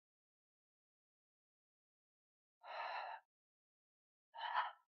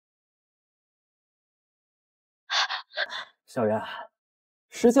小袁，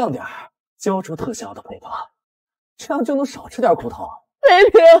识相点儿，交出特效的配方，这样就能少吃点苦头。培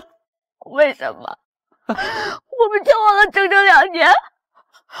明，为什么我们交往了整整2年，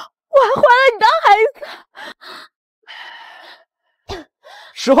我还怀了你的孩子？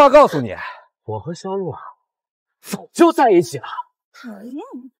实话告诉你，我和肖路早就在一起了。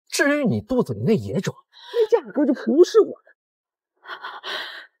至于你肚子里那野种，那压根就不是我的。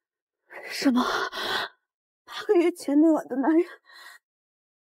什么？8个月前那晚的男人？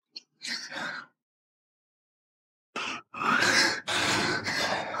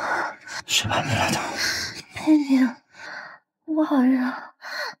是外面来的。培明，我好热，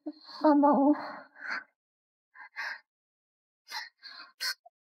帮帮我。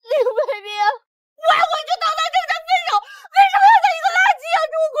林培明，我还回去堂堂正正分手，为什么要像一个垃圾一样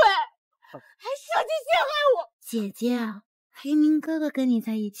出轨，还设计陷害我？姐姐，培明哥哥跟你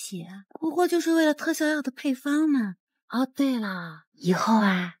在一起，不过就是为了特效药的配方嘛。哦，对了，以后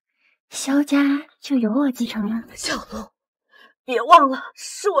啊，萧家就由我继承了。小龙，别忘了，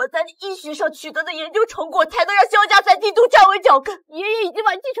是我在医学上取得的研究成果，才能让萧家在帝都站稳脚跟。爷爷已经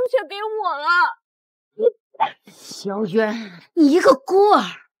把继承权给我了。萧渊，你一个孤儿，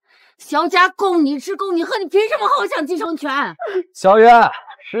萧家供你吃供你喝，你凭什么和我抢继承权？小袁，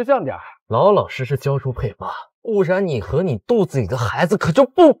识相点，老老实实交出配方，不然你和你肚子里的孩子可就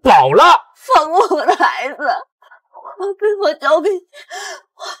不保了。放过我的孩子，我把配方交给你，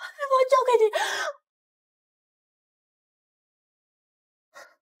我把配方交给你。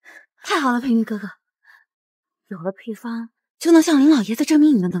太好了，培明哥哥，有了配方，就能向林老爷子证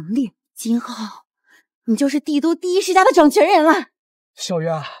明你的能力。今后，你就是帝都第一世家的掌权人了。小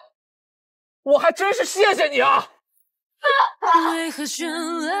袁，我还真是谢谢你啊！为何绚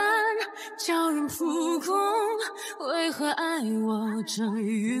烂叫人扑空？为何爱我正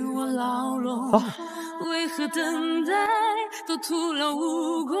与我牢笼？为何等待都徒劳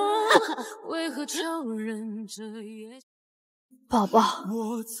无功？为何求人这夜？宝宝，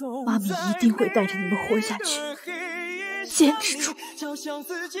妈咪一定会带着你们活下去，坚持住！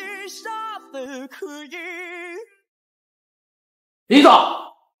领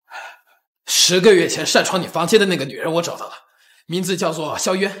导，10个月前擅闯你房间的那个女人我找到了，名字叫做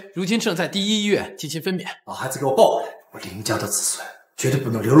萧渊，如今正在第一医院进行分娩。把孩子给我抱回来！我林家的子孙绝对不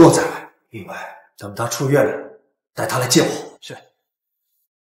能流落在外。另外，等他出院了，带他来见我。是。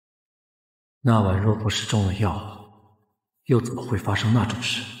那晚若不是中了药，又怎么会发生那种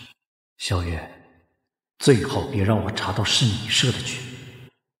事？萧渊，最好别让我查到是你设的局。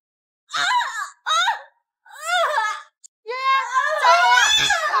爷爷，救我！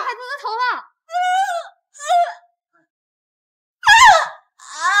抱孩子的头了！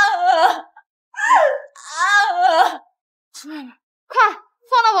快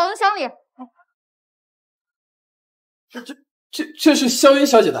放到保温箱里。这是萧渊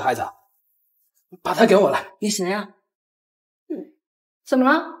小姐的孩子，把她给我来。你谁呀？怎么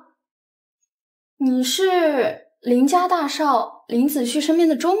了？你是林家大少林子旭身边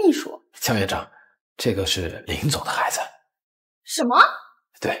的周秘书？江院长，这个是林总的孩子。什么？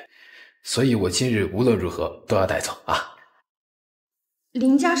对，所以我今日无论如何都要带走啊。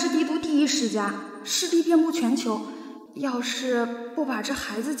林家是帝都第一世家，势力遍布全球，要是不把这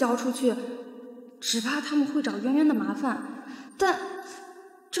孩子交出去，只怕他们会找渊渊的麻烦。但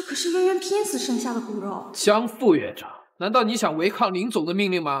这可是渊渊拼死生下的骨肉。江副院长，难道你想违抗林总的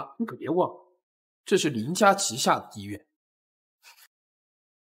命令吗？你可别忘了，这是林家旗下的医院。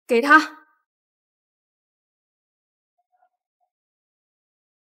给他。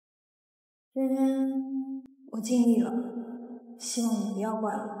渊渊，我尽力了，希望你不要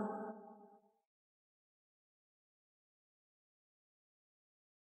怪我。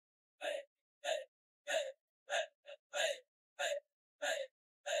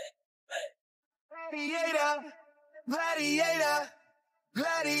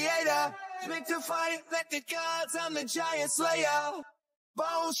Gladiator, pick the fight, let the gods, I'm the giant slayer,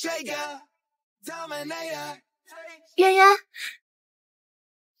 bone shaker, dominator. 渊渊，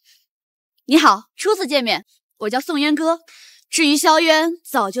你好，初次见面，我叫宋渊歌。至于萧渊，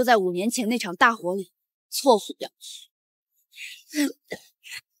早就在5年前那场大火里错付了，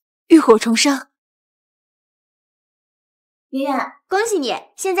浴火重生。云远，恭喜你，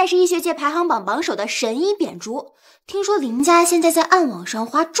现在是医学界排行榜榜首的神医扁竹。听说林家现在在暗网上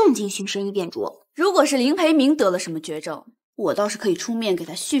花重金寻神医扁竹。如果是林培明得了什么绝症，我倒是可以出面给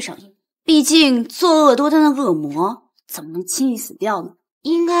他续上一命。毕竟作恶多端的恶魔怎么能轻易死掉呢？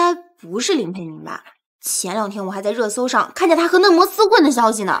应该不是林培明吧？前2天我还在热搜上看见他和嫩模厮混的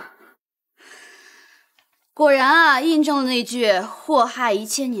消息呢。果然啊，印证了那句祸害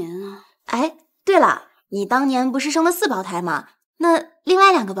1000年啊。哎，对了，你当年不是生了4胞胎吗？那另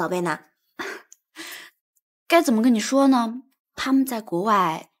外2个宝贝呢？该怎么跟你说呢？他们在国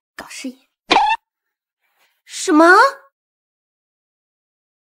外搞事业。什么？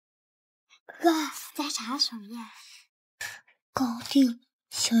哥，在查什么呀？搞定！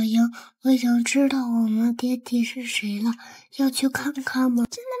小莹，我想知道我们爹地是谁了，要去看看吗？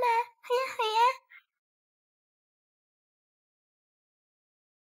真的吗？好呀好呀。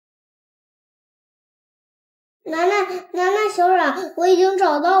楠楠小冉，我已经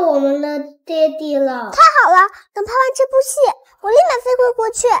找到我们的爹地了。太好了，等拍完这部戏，我立马飞回国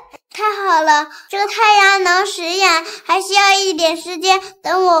去。太好了，这个太阳能实验还需要一点时间，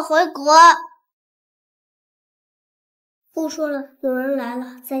等我回国。不说了，有人来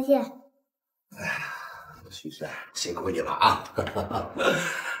了，再见。哎呀，徐帅，辛苦你了啊！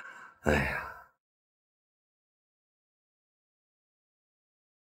哎呀。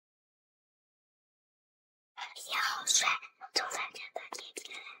好帅，总裁家的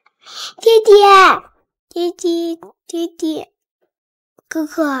爹地，哥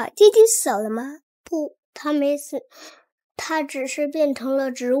哥，爹地死了吗？不，他没死，他只是变成了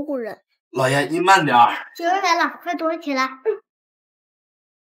植物人。老爷，您慢点儿。有人来了，快躲起来！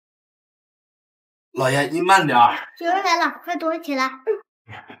老爷，您慢点儿。有人来了，快躲起来！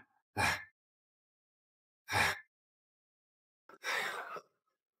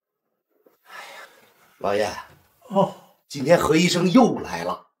老爷，今天何医生又来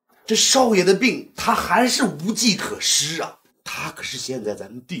了。这少爷的病，他还是无计可施啊。他可是现在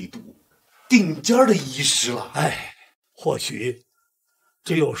咱们帝都顶尖的医师了。哎，或许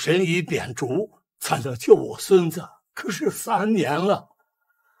只有神医点烛才能救我孙子，可是3年了，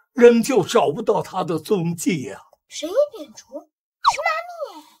仍旧找不到他的踪迹呀。神医点烛是妈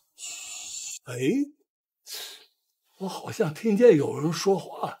咪。哎，我好像听见有人说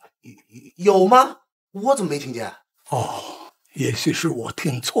话。有吗？我怎么没听见？哦，也许是我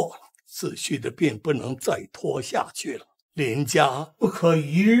听错了。子胥的病不能再拖下去了，林家不可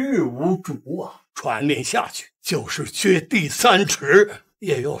一日无主啊！传令下去，就是缺第3尺，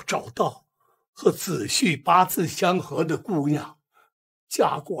也要找到和子胥八字相合的姑娘，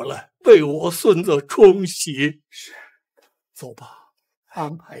嫁过来为我孙子冲喜。是，走吧，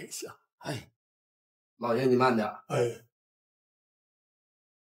安排一下。哎，老爷你慢点。哎。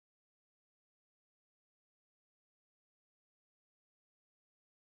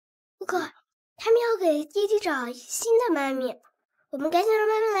不可，他们要给爹地找新的妈咪，我们赶紧让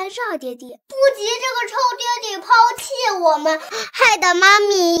妈咪来找爹地。不急，这个臭爹地抛弃我们，害得妈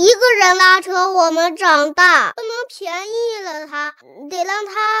咪一个人拉扯我们长大，不能便宜了他，得让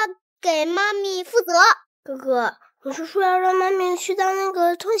他给妈咪负责。哥哥，你是说要让妈咪去当那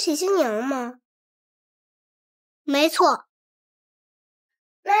个冲喜新娘吗？没错。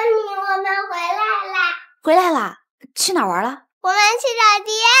妈咪，我们回来啦！回来啦？去哪儿玩了？我们去找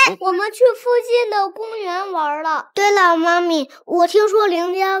爹，我们去附近的公园玩了。对了，妈咪，我听说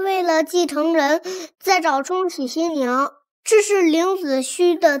林家为了继承人，在找冲喜新娘，这是凌子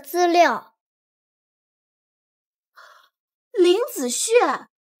胥的资料。凌子胥，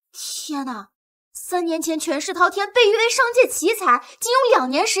天哪！3年前权势滔天，被誉为商界奇才，仅用2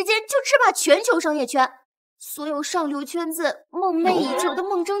年时间就制霸全球商业圈，所有上流圈子梦寐已久的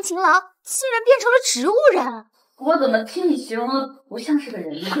梦中情郎，竟然变成了植物人。我怎么听你形容的不像是个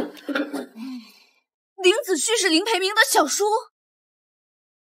人呢？凌子胥是林培明的小叔。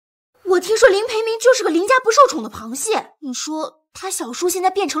我听说林培明就是个林家不受宠的螃蟹。你说他小叔现在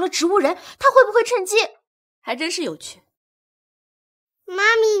变成了植物人，他会不会趁机？还真是有趣。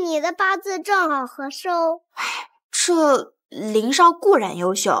妈咪，你的八字正好合适哦。这林少固然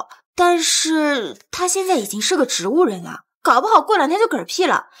优秀，但是他现在已经是个植物人了，搞不好过2天就嗝屁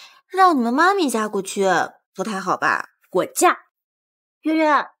了。让你们妈咪嫁过去不太好吧？我嫁。圆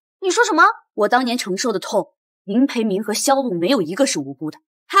圆，你说什么？我当年承受的痛，林培明和萧露没有一个是无辜的。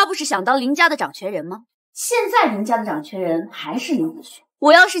他不是想当林家的掌权人吗？现在林家的掌权人还是凌子胥。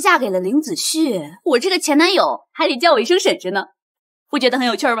我要是嫁给了凌子胥，我这个前男友还得叫我一声婶婶呢，不觉得很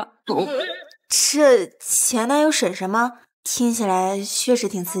有趣吗？这前男友婶婶吗？听起来确实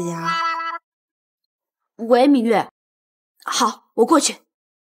挺刺激啊。喂，明月。好，我过去。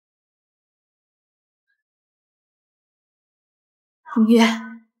明月，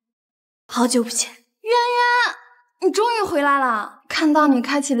好久不见。圆圆，你终于回来了！看到你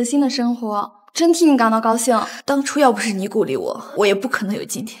开启了新的生活，真替你感到高兴。当初要不是你鼓励我，我也不可能有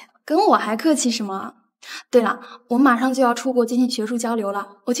今天。跟我还客气什么？对了，我马上就要出国进行学术交流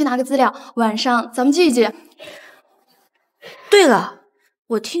了，我去拿个资料，晚上咱们聚一聚。对了，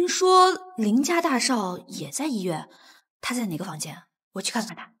我听说林家大少也在医院，他在哪个房间？我去看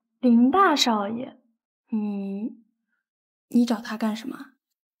看他。林大少爷，你找他干什么？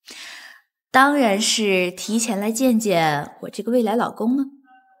当然是提前来见见我这个未来老公呢。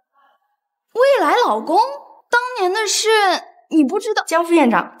未来老公？当年的事你不知道？江副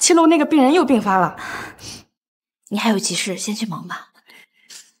院长，7楼那个病人又病发了。你还有急事，先去忙吧。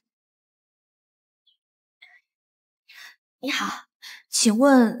你好，请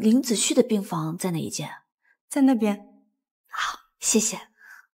问林子旭的病房在哪一间？在那边。好，谢谢。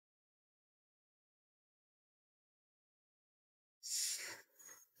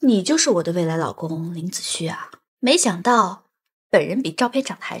你就是我的未来老公林子旭啊！没想到本人比照片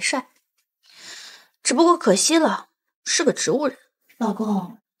长得还帅，只不过可惜了，是个植物人。老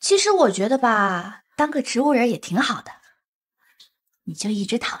公，其实我觉得吧，当个植物人也挺好的。你就一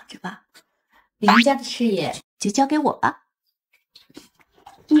直躺着吧，林家的事业就交给我吧。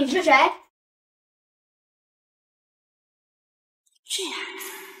你是谁？这孩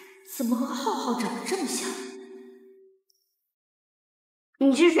子怎么和浩浩长得这么像？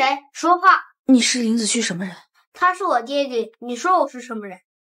你是谁？说话！你是林子旭什么人？他是我爹爹，你说我是什么人？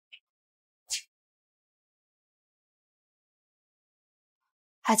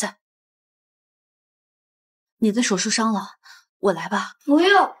孩子，你的手受伤了，我来吧。不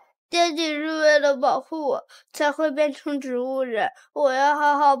用，爹爹是为了保护我才会变成植物人，我要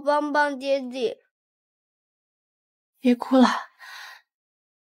好好帮帮爹爹。别哭了。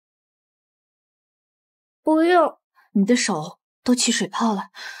不用，你的手都起水泡了，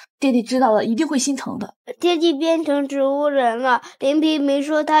爹爹知道了一定会心疼的。爹爹变成植物人了，林皮明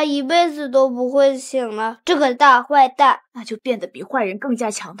说他一辈子都不会醒了，这个大坏蛋。那就变得比坏人更加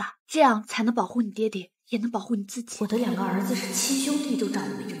强大，这样才能保护你爹爹，也能保护你自己。我的2个儿子是亲兄弟都长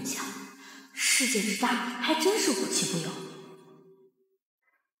得没这么像，世界之大，还真是无奇不有。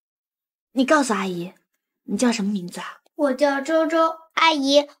你告诉阿姨，你叫什么名字啊？我叫周周。阿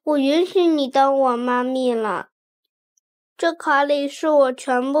姨，我允许你当我妈咪了。这卡里是我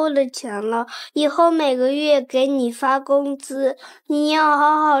全部的钱了，以后每个月给你发工资，你要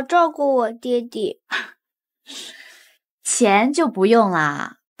好好照顾我爹爹。钱就不用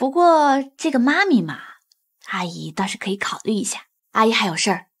啦，不过这个妈咪嘛，阿姨倒是可以考虑一下。阿姨还有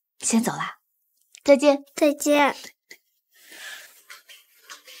事儿，先走啦，再见。再见。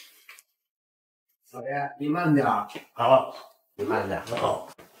老爷，你慢点儿。好，你慢点。好。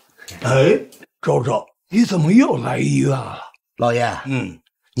哎，周周，你怎么又来医院了？老爷，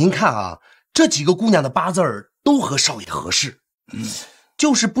您看啊，这几个姑娘的八字儿都和少爷合适，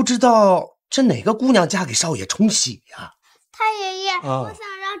就是不知道这哪个姑娘嫁给少爷冲喜呀？太爷爷，我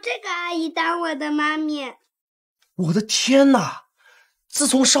想让这个阿姨当我的妈咪。我的天哪！自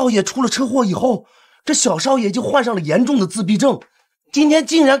从少爷出了车祸以后，这小少爷就患上了严重的自闭症，今天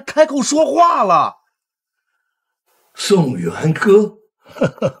竟然开口说话了。宋元歌，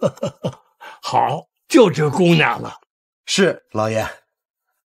好，就这姑娘了。是老爷。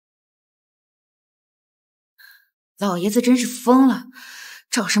老爷子真是疯了，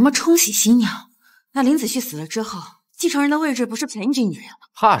找什么冲喜新娘？那林子旭死了之后，继承人的位置不是便宜这女人了？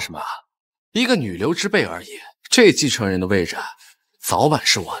怕什么？一个女流之辈而已，这继承人的位置早晚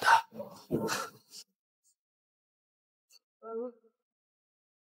是我的。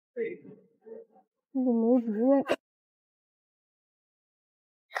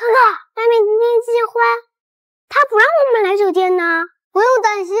看看，外面今天计划，他不让我们来酒店呢。不用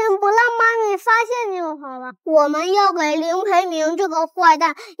担心，不让妈咪发现就好了。我们要给林培明这个坏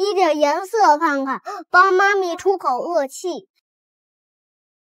蛋一点颜色看看，帮妈咪出口恶气。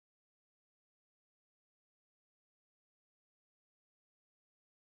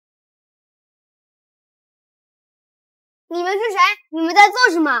你们是谁？你们在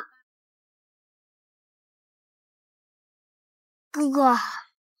做什么？哥哥，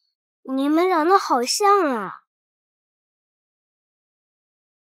你们长得好像啊。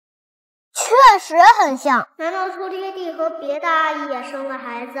确实很像。难道臭爹地和别的阿姨也生了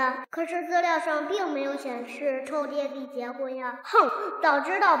孩子？可是资料上并没有显示臭爹地结婚呀。哼，早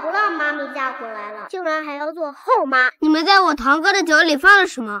知道不让妈咪嫁过来了，竟然还要做后妈。你们在我堂哥的酒里放了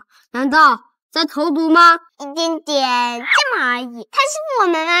什么？难道在投毒吗？一点点，这么而已。她是我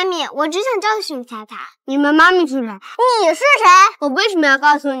们妈咪，我只想教训一下她。你们妈咪是谁？你是谁？我为什么要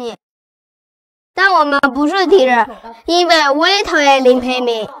告诉你？但我们不是敌人，因为我也讨厌林培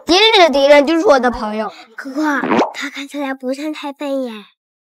明。敌人的敌人就是我的朋友。哥哥，他看起来不像太笨耶。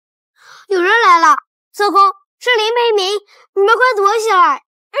有人来了，司空，是林培明，你们快躲起来。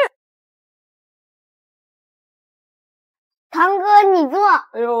堂哥，你坐。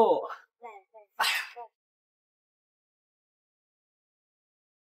哎呦，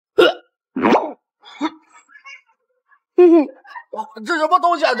这什么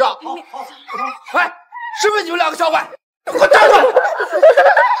东西啊？这，哎，是不是你们两个小坏？给我站住！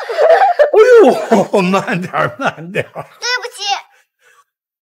哎呦，慢点，慢点。对不起，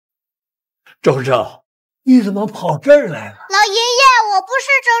周周，你怎么跑这儿来了？老爷爷，我不是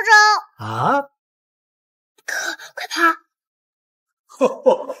周周。啊？哥，快爬！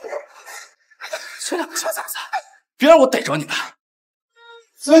这两个小崽子，别让我逮着你们！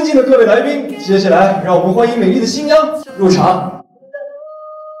尊敬的各位来宾，接下来让我们欢迎美丽的新娘入场。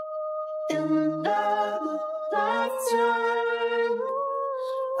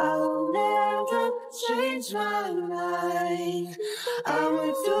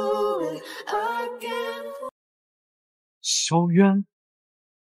萧渊，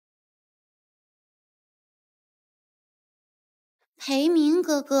培明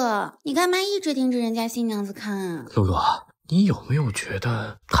哥哥，你干嘛一直盯着人家新娘子看啊？露露，你有没有觉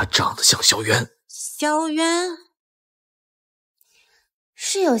得她长得像萧渊？萧渊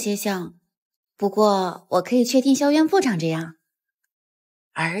是有些像，不过我可以确定萧渊不长这样。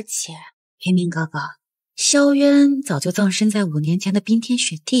而且，培明哥哥，萧渊早就葬身在5年前的冰天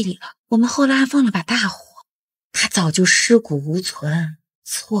雪地里了。我们后来还放了把大火，他早就尸骨无存，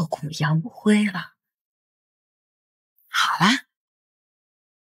挫骨扬灰了。好啦。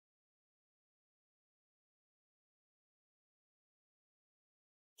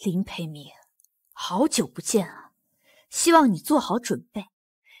林培明，好久不见啊！希望你做好准备，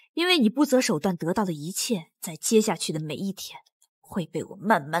因为你不择手段得到的一切，在接下去的每一天会被我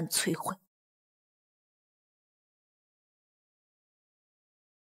慢慢摧毁。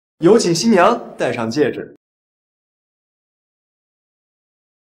有请新娘戴上戒指。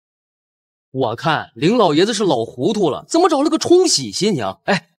我看林老爷子是老糊涂了，怎么找了个冲喜新娘？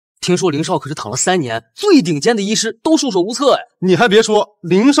哎，听说林少可是躺了3年，最顶尖的医师都束手无策哎。你还别说，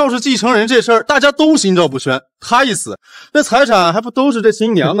林少是继承人这事儿，大家都心照不宣。他一死，那财产还不都是这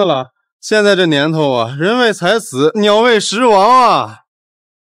新娘的了？现在这年头啊，人为财死，鸟为食亡啊！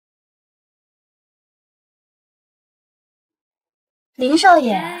林少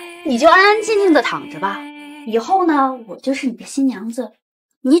爷，你就安安静静的躺着吧。以后呢，我就是你的新娘子，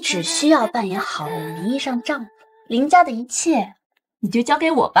你只需要扮演好我名义上的丈夫，林家的一切你就交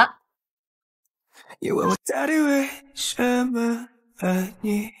给我吧。你问我到底为什么爱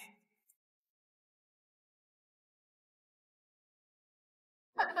你？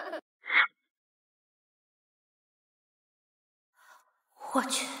我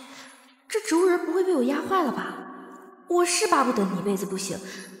去，这植物人不会被我压坏了吧？我是巴不得你一辈子不行，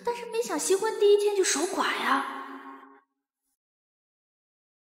但是没想新婚第一天就守寡呀。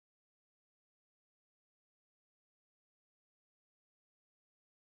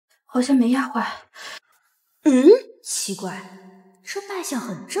好像没压坏。奇怪，这脉象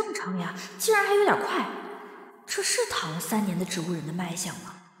很正常呀，竟然还有点快。这是躺了3年的植物人的脉象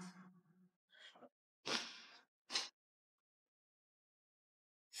吗？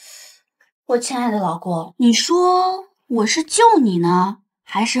我亲爱的老公，你说我是救你呢，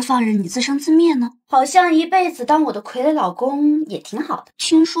还是放任你自生自灭呢？好像一辈子当我的傀儡老公也挺好的。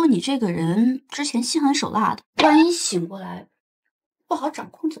听说你这个人之前心狠手辣的，万一醒过来不好掌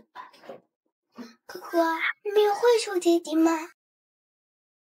控怎么办？哥哥，你会救弟弟吗？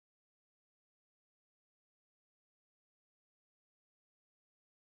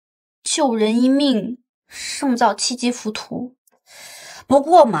救人一命胜造7级浮屠。不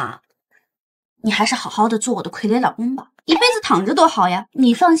过嘛，你还是好好的做我的傀儡老公吧，一辈子躺着多好呀。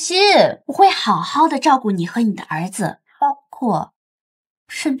你放心，我会好好的照顾你和你的儿子，包括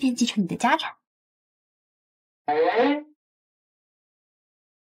顺便继承你的家产。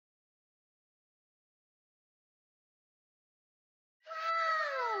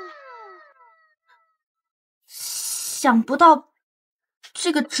想不到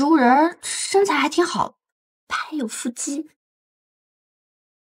这个植物人身材还挺好，还有腹肌。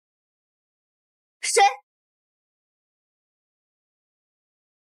谁？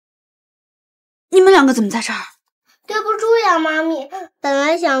你们两个怎么在这儿？对不住呀，妈咪，本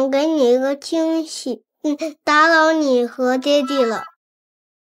来想给你一个惊喜，打扰你和爹地了。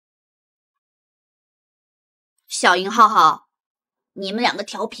小银浩浩，你们两个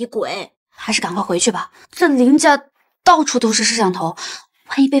调皮鬼，还是赶快回去吧。这林家到处都是摄像头，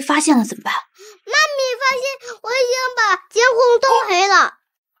万一被发现了怎么办？妈咪，放心，我已经把监控动黑了。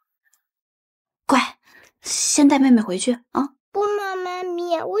乖，先带妹妹回去啊。不嘛，妈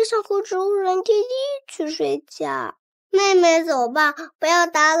咪，我想和植物人弟弟一起睡觉。妹妹，走吧，不要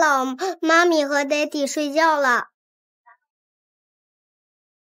打扰妈咪和爹地睡觉了。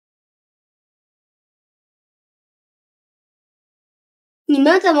你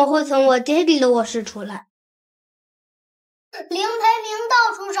们怎么会从我爹地的卧室出来？林培明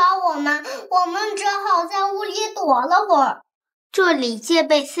到处找我们只好在屋里躲了会儿。这里戒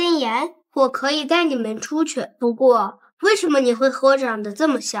备森严，我可以带你们出去。不过，为什么你会和我长得这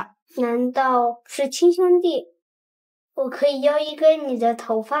么像？难道是亲兄弟？我可以要一根你的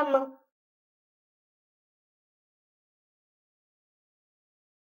头发吗？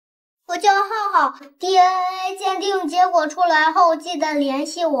我叫浩浩 ，DNA 鉴定结果出来后记得联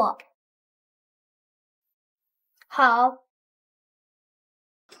系我。好。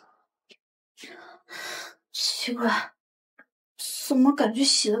奇怪，怎么感觉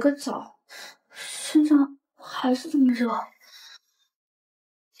洗了个澡，身上还是这么热？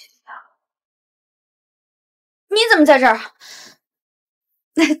你怎么在这儿？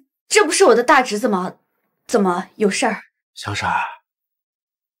这不是我的大侄子吗？怎么有事儿？小婶儿，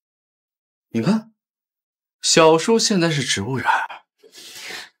你看，小叔现在是植物人，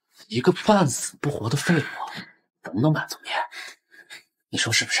一个半死不活的废物，怎么能满足你？你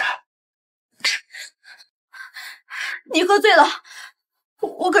说是不是？你喝醉了，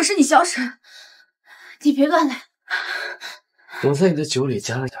我可是你小婶，你别乱来。我在你的酒里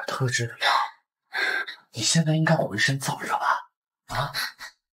加了点特制的药，你现在应该浑身燥热吧？啊？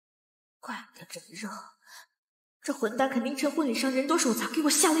怪不得这么热，这混蛋肯定趁婚礼上人多手杂给我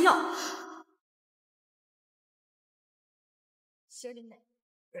下了药。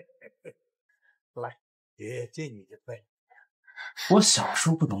来，也尽你的份。我小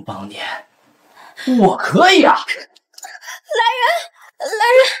叔不能帮你，我可以啊！来人！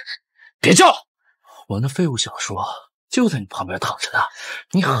别叫！我那废物小叔就在你旁边躺着呢，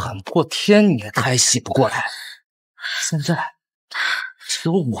你喊破天你也太洗不过来。现在只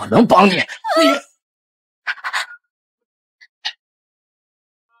有我能帮你。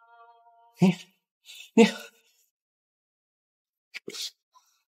你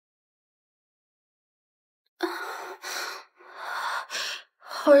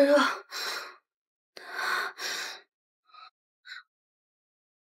好热。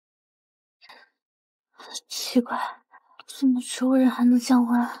奇怪，怎么植物人还能降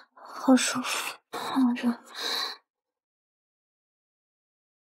温？好舒服，好热。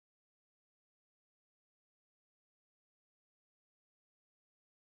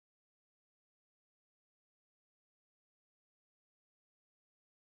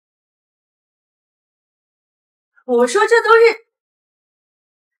我说这都是……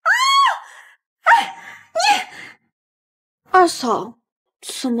二嫂，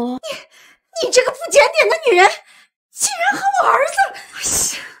怎么了？你这个不检点的女人，竟然和我儿子！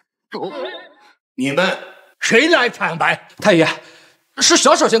你们谁来坦白？太医，是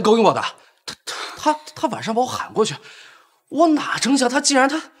小婶先勾引我的。他晚上把我喊过去，我哪成想他竟然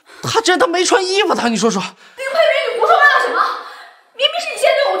没穿衣服的，你说说。林佩云，你胡说八道什么？明明是你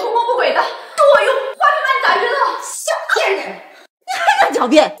先对我图谋不轨的，说我用花瓶把你打晕了，小贱人！你还敢狡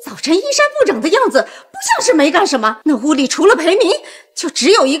辩？早晨衣衫不整的样子，不像是没干什么。那屋里除了裴明，就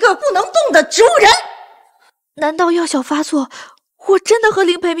只有一个不能动的植物人。难道药效发作？我真的和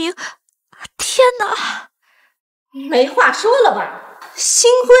林培明？天哪！没话说了吧？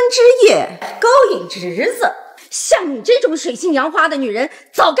新婚之夜勾引侄子，像你这种水性杨花的女人，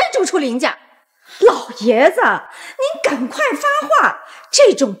早该逐出林家。老爷子，您赶快发话！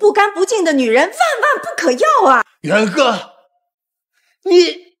这种不干不净的女人，万万不可要啊！元哥，你，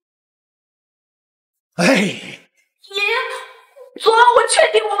爷爷，昨晚我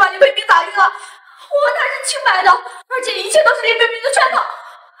确定我把林培明打晕了，我他是清白的，而且一切都是林培明的圈套，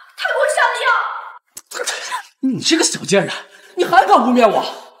他给我下的药。你这个小贱人，你还敢污蔑我？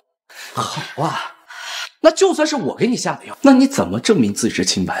好啊，那就算是我给你下的药，那你怎么证明自己是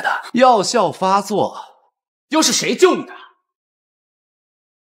清白的？药效发作，又是谁救你的？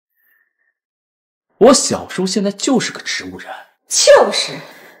我小叔现在就是个植物人。就是，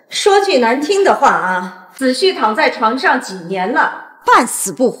说句难听的话啊，子旭躺在床上几年了，半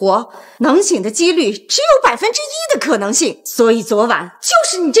死不活，能醒的几率只有1%的可能性。所以昨晚就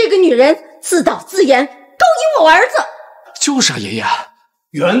是你这个女人自导自演，勾引我儿子。就是啊，爷爷。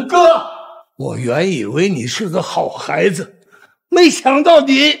元哥，我原以为你是个好孩子，没想到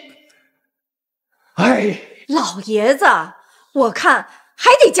你……老爷子，我看还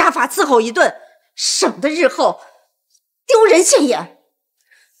得家法伺候一顿，省得日后丢人现眼。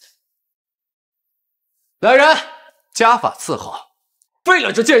来人，家法伺候，废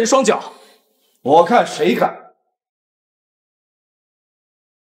了这贱人双脚！我看谁敢！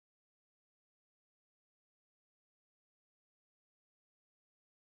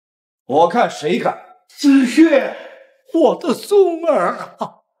我看谁敢！子旭，我的孙儿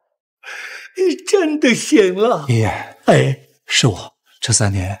啊，你真的醒了！爷爷，是我这3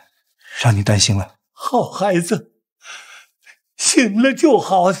年让你担心了。好孩子，醒了就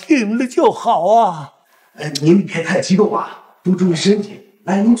好，醒了就好啊！您别太激动啊，多注意身体。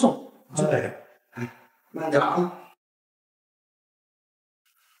来，您坐，慢点啊。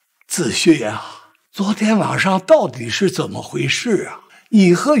子旭呀，昨天晚上到底是怎么回事啊？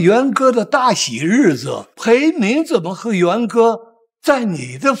你和元哥的大喜日子，裴明怎么和元哥在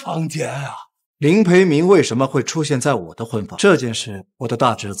你的房间啊？林培明为什么会出现在我的婚房？这件事，我的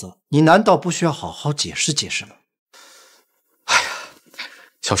大侄子，你难道不需要好好解释解释吗？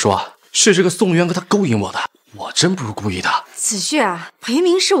小叔啊，是这个宋渊哥他勾引我的，我真不是故意的。子旭啊，裴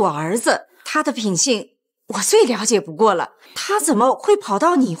明是我儿子，他的品性我最了解不过了，他怎么会跑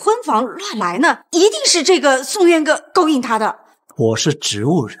到你婚房乱来呢？一定是这个宋渊哥勾引他的。我是植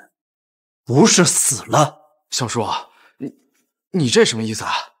物人，不是死了。小叔啊，你这什么意思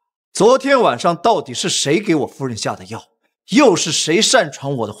啊？昨天晚上到底是谁给我夫人下的药？又是谁擅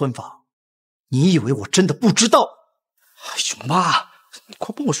闯我的婚房？你以为我真的不知道？哎呦妈，你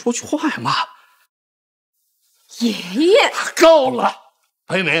快帮我说句话呀妈！爷爷，够了，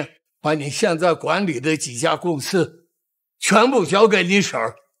裴明，把你现在管理的几家公司全部交给你婶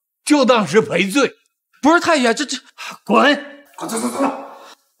儿，就当是赔罪。不是太爷，这滚！走。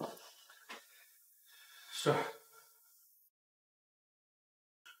是。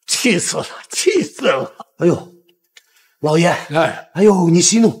气死了，气死了！哎呦，老爷，哎呦，你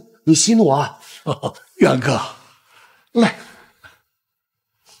息怒啊！元哥，来，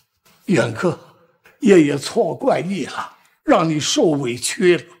元哥，爷爷错怪你了，让你受委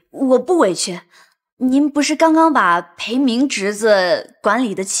屈了。我不委屈，您不是刚刚把裴明侄子管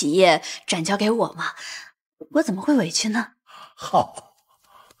理的企业转交给我吗？我怎么会委屈呢？好，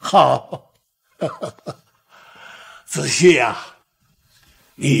子旭呀，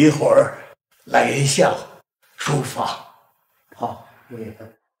你一会儿来一下书房。好，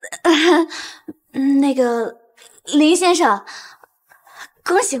那个林先生，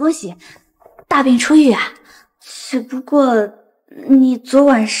恭喜，大病初愈啊！只不过你昨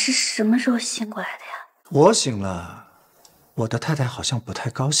晚是什么时候醒过来的呀？我醒了，我的太太好像不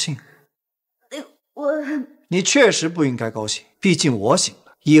太高兴。你确实不应该高兴，毕竟我醒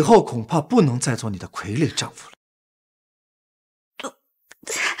了，以后恐怕不能再做你的傀儡丈夫了。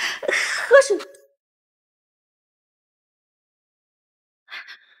喝水。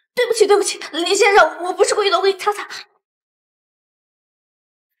对不起，林先生，我不是故意的，我给你擦擦。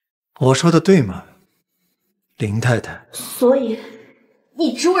我说的对吗，林太太？所以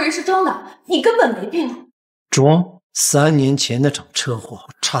你植物人是装的，你根本没病。装？3年前那场车祸，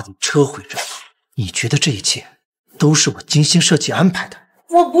差点车毁人亡。你觉得这一切都是我精心设计安排的？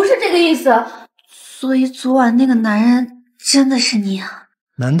我不是这个意思。所以昨晚那个男人真的是你啊？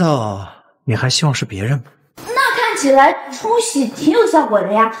难道你还希望是别人吗？那看起来冲洗挺有效果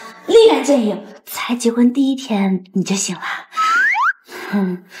的呀，立竿见影。才结婚第1天你就醒了？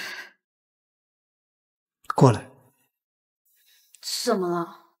过来。怎么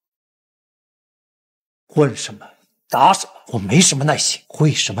了？问什么答什么，我没什么耐心。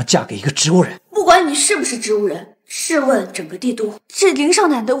为什么嫁给一个植物人？不管你是不是植物人，试问整个帝都，这林少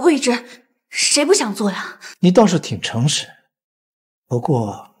奶的位置谁不想做呀？你倒是挺诚实，不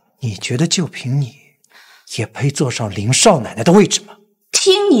过你觉得就凭你也配坐上林少奶奶的位置吗？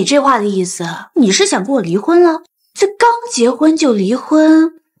听你这话的意思，你是想跟我离婚了？这刚结婚就离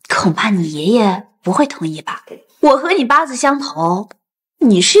婚，恐怕你爷爷不会同意吧？我和你八字相同，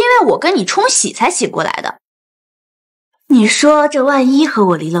你是因为我跟你冲喜才醒过来的。你说这万一和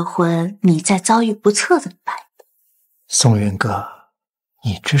我离了婚，你再遭遇不测怎么办？宋元哥，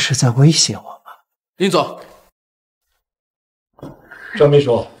你这是在威胁我吗？林总，张秘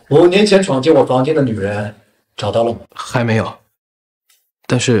书，5年前闯进我房间的女人找到了吗？还没有，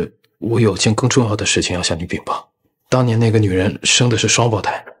但是我有件更重要的事情要向你禀报。当年那个女人生的是双胞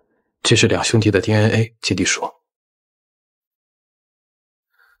胎，这是2兄弟的 DNA 结缔书。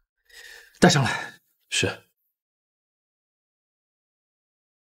带上来。是。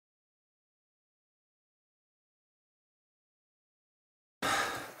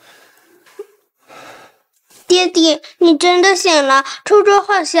爹地，你真的醒了，周周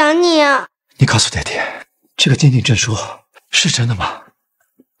好想你啊！你告诉爹爹，这个鉴定证书是真的吗？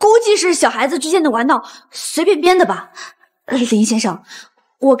估计是小孩子之间的玩闹，随便编的吧。林先生，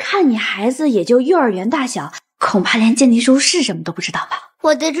我看你孩子也就幼儿园大小，恐怕连鉴定书是什么都不知道吧？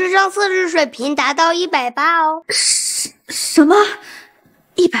我的智商测试水平达到180哦。什么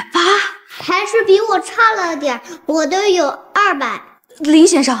？180？还是比我差了点，我都有200。林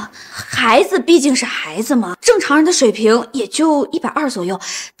先生，孩子毕竟是孩子嘛，正常人的水平也就120左右，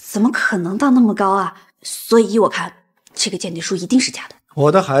怎么可能到那么高啊？所以依我看，这个鉴定书一定是假的。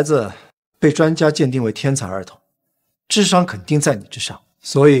我的孩子被专家鉴定为天才儿童，智商肯定在你之上，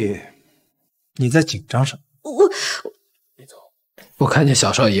所以你在紧张什么？我看见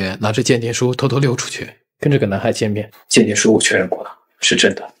小少爷拿着鉴定书偷偷溜出去，跟这个男孩见面。鉴定书我确认过了，是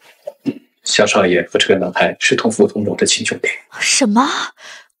真的。小少爷和这个男孩是同父同母的亲兄弟。什么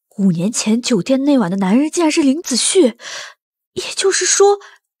？5年前酒店那晚的男人竟然是林子旭，也就是说，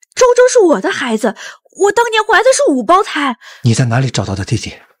周周是我的孩子，我当年怀的是5胞胎。你在哪里找到的弟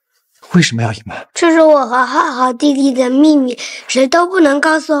弟？为什么要隐瞒？这是我和浩浩弟弟的秘密，谁都不能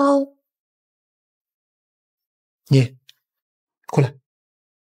告诉哦。你过来。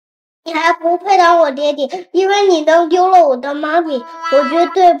你还不配当我爹地，因为你弄丢了我的妈咪，我绝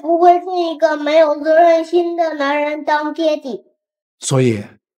对不会是一个没有责任心的男人当爹地。所以，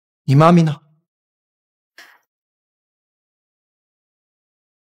你妈咪呢？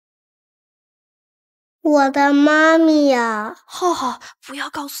我的妈咪呀，浩浩，不要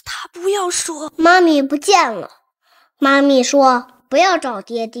告诉他，不要说。妈咪不见了。妈咪说不要找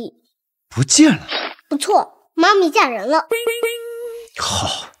爹地。不见了？不错，妈咪嫁人了。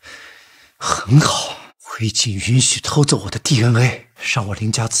好，很好。我已经允许偷走我的 DNA， 让我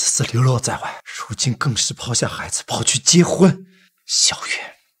林家子嗣流落在外，如今更是抛下孩子跑去结婚。小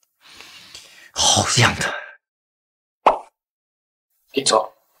月，好样的！林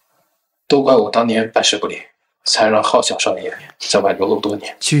总，都怪我当年办事不力，才让浩小少爷在外流落多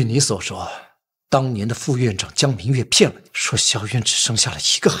年。据你所说，当年的副院长江明月骗了你，说萧渊只生下了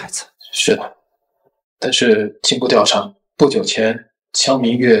1个孩子。是的，但是经过调查，不久前江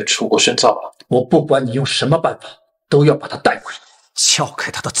明月出国深造了。我不管你用什么办法，都要把他带回来，撬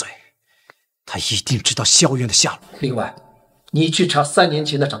开他的嘴，他一定知道萧渊的下落。另外，你去查3年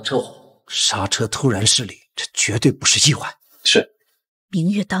前那场车祸，刹车突然失灵，这绝对不是意外。是。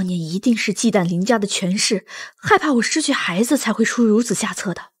明月当年一定是忌惮林家的权势，害怕我失去孩子才会出如此下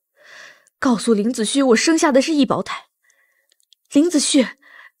策的。告诉林子旭，我生下的是1胞胎。林子旭，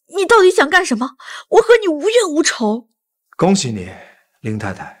你到底想干什么？我和你无冤无仇。恭喜你，林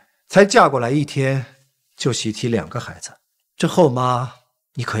太太，才嫁过来1天就喜提2个孩子，这后妈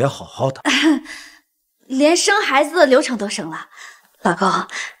你可要好好的。连生孩子的流程都省了，老公，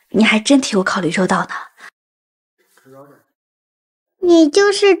你还真替我考虑周到呢。你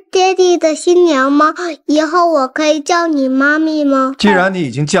就是爹地的新娘吗？以后我可以叫你妈咪吗？既然你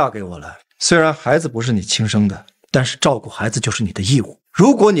已经嫁给我了，虽然孩子不是你亲生的，但是照顾孩子就是你的义务。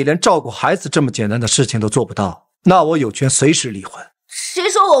如果你连照顾孩子这么简单的事情都做不到，那我有权随时离婚。谁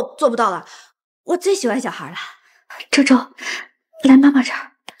说我做不到了？我最喜欢小孩了。周周，来妈妈这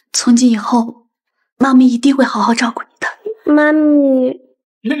儿。从今以后，妈咪一定会好好照顾你的。妈咪，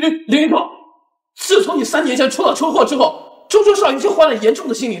林总，自从你3年前出了车祸之后，周周少爷就患了严重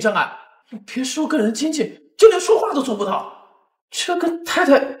的心理障碍，别说跟人亲近，就连说话都做不到。这跟太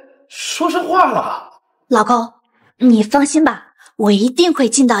太说上话了。老公，你放心吧，我一定会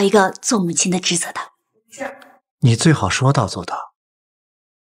尽到一个做母亲的职责的。是，你最好说到做到。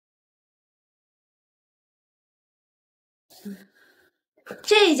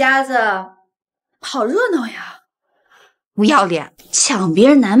这家子好热闹呀！不要脸，抢别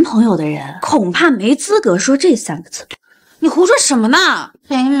人男朋友的人恐怕没资格说这3个字。你胡说什么呢？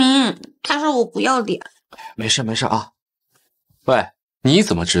裴明，他说我不要脸。没事没事啊。喂，你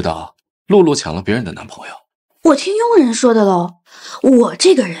怎么知道露露抢了别人的男朋友？我听佣人说的喽。我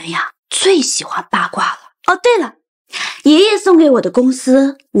这个人呀，最喜欢八卦了。哦，对了，爷爷送给我的公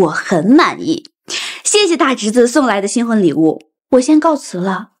司，我很满意。谢谢大侄子送来的新婚礼物，我先告辞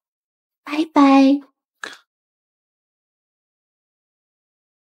了，拜拜。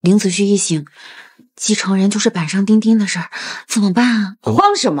林子旭一醒，继承人就是板上钉钉的事儿，怎么办啊？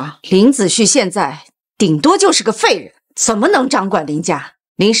慌什么？林子旭现在顶多就是个废人，怎么能掌管林家？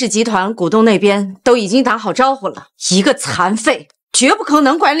林氏集团股东那边都已经打好招呼了，一个残废绝不可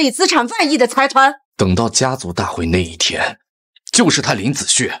能管理资产万亿的财团。等到家族大会那一天，就是他林子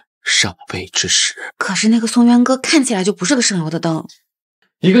旭上位之时。可是那个宋渊哥看起来就不是个省油的灯。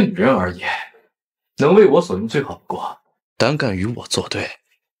一个女人而已，能为我所用最好不过，胆敢与我作对。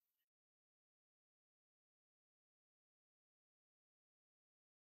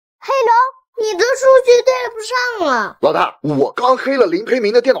黑龙，你的数据对不上了。老大，我刚黑了林培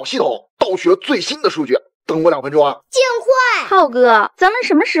明的电脑系统，盗取了最新的数据，等我2分钟啊。尽快。浩哥，咱们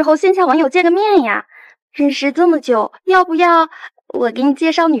什么时候线下网友见个面呀？认识这么久，要不要我给你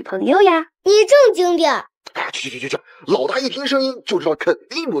介绍女朋友呀？你正经点。哎，去！老大一听声音就知道肯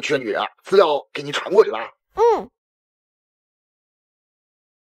定不缺女人，资料给你传过去了。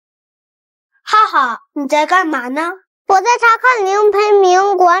浩浩，你在干嘛呢？我在查看林培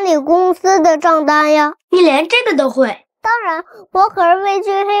明管理公司的账单呀。你连这个都会？当然，我可是位居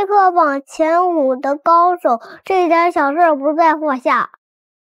黑客榜前5的高手，这点小事不在话下。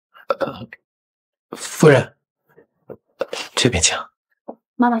夫人，这边请。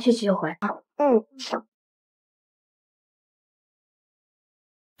妈妈去急救回。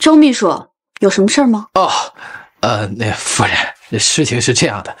周秘书，有什么事儿吗？那夫人，事情是这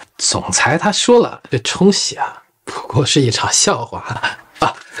样的，总裁他说了，这冲喜啊，不过是一场笑话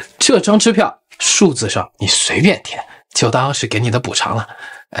啊。这张支票数字上你随便填，就当是给你的补偿了。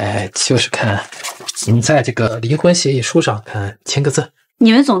就是看您在这个离婚协议书上签个字。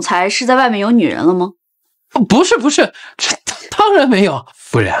你们总裁是在外面有女人了吗？不是，这当然没有。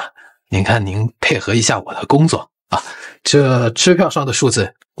夫人啊，您看您配合一下我的工作啊，这支票上的数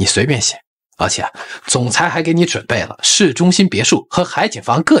字你随便写，而且总裁还给你准备了市中心别墅和海景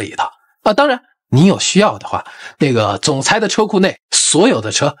房各一套啊。当然，你有需要的话，那个总裁的车库内所有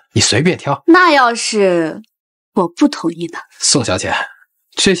的车你随便挑。那要是我不同意呢？宋小姐，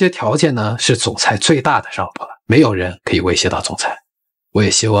这些条件呢是总裁最大的让步了，没有人可以威胁到总裁。我也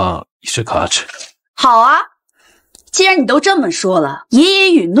希望你适可而止。好啊，既然你都这么说了，爷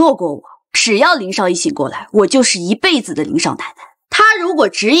爷允诺过我，只要林少一醒过来，我就是一辈子的林少奶奶。他如果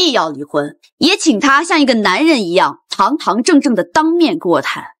执意要离婚，也请他像一个男人一样堂堂正正的当面跟我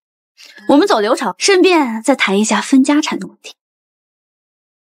谈。我们走流程，顺便再谈一下分家产的问题。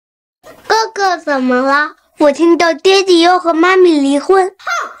哥哥怎么了？我听到爹地要和妈咪离婚。哼，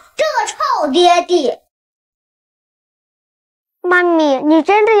这个臭爹地！妈咪，你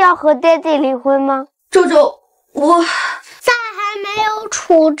真的要和爹地离婚吗？周周，我在还没有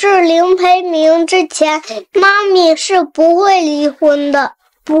处置凌培明之前，妈咪是不会离婚的。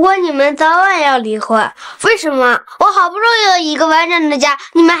不过你们早晚要离婚，为什么？我好不容易有一个完整的家，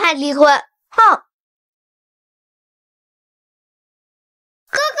你们还离婚？哼！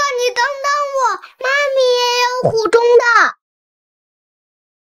哥哥，你等等我，妈咪也有苦衷的。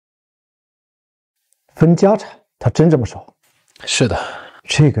分家产，他真这么说？是的，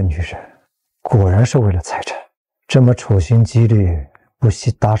这个女人果然是为了财产，这么处心积虑，不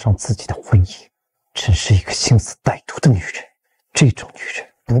惜搭上自己的婚姻，真是一个心思歹毒的女人。这种女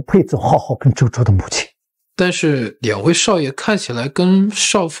人不配做浩浩跟周周的母亲。但是两位少爷看起来跟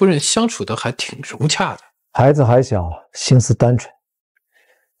少夫人相处的还挺融洽的。孩子还小，心思单纯，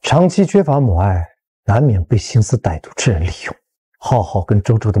长期缺乏母爱，难免被心思歹毒之人利用。浩浩跟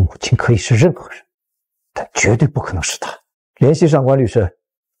周周的母亲可以是任何人，但绝对不可能是他。联系上官律师，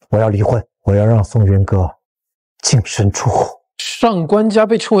我要离婚，我要让宋渊哥净身出户。上官家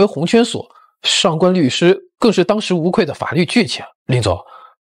被称为红圈所，上官律师更是当之无愧的法律巨匠。林总，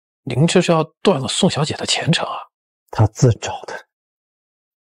您这是要断了宋小姐的前程啊！她自找的。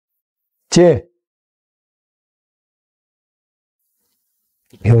进。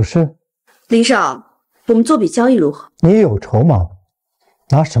有事？林少，我们做笔交易如何？你有筹码吗？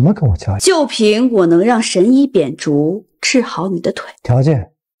拿什么跟我交易？就凭我能让神医扁竹治好你的腿。条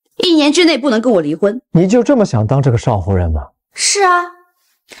件？1年之内不能跟我离婚。你就这么想当这个少夫人吗？是啊，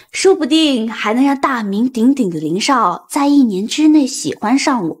说不定还能让大名鼎鼎的林少在1年之内喜欢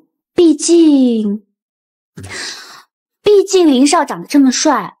上我。毕竟林少长得这么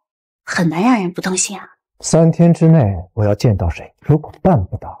帅，很难让人不动心啊。3天之内我要见到谁，如果办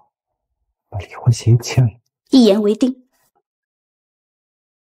不到，把离婚协议签了。一言为定。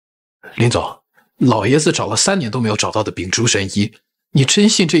林总，老爷子找了3年都没有找到的秉烛神医，你真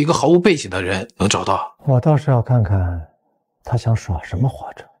信这一个毫无背景的人能找到？我倒是要看看他想耍什么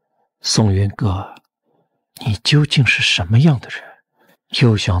花招。宋渊哥，你究竟是什么样的人？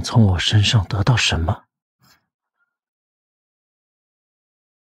又想从我身上得到什么？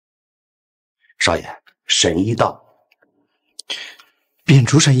少爷，神医到。秉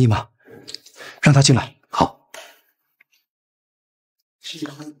烛神医吗？让他进来。好。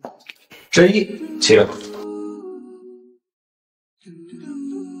神医，请。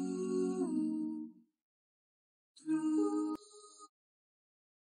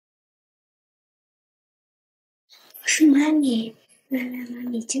是妈咪，妈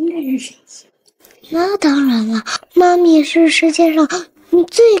咪真的是神医？那当然了，妈咪是世界上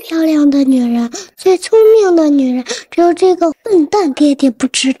最漂亮的女人，最聪明的女人，只有这个笨蛋爹爹不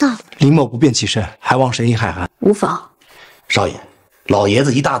知道。林某不便起身，还望神医海涵。无妨。少爷，老爷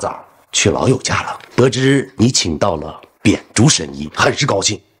子一大早去老友家了，得知你请到了扁竹神医，很是高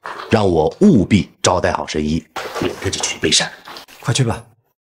兴，让我务必招待好神医，免得这去背山。快去吧。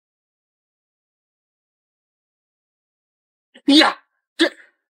呀，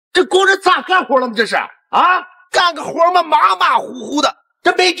这工人咋干活了吗？这是啊，干个活嘛，马马虎虎的，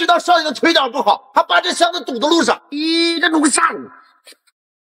这没知道少爷的腿脚不好，还把这箱子堵在路上。咦，这弄个啥呢？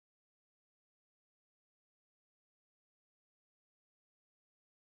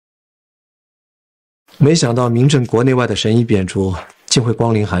没想到名震国内外的神医扁竹竟会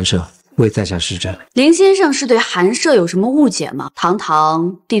光临寒舍，为在下施针。林先生是对寒舍有什么误解吗？堂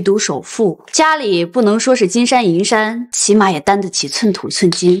堂帝都首富，家里不能说是金山银山，起码也担得起寸土寸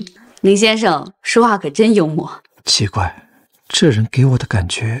金。林先生说话可真幽默。奇怪，这人给我的感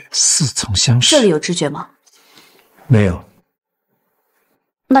觉似曾相识。这里有知觉吗？没有。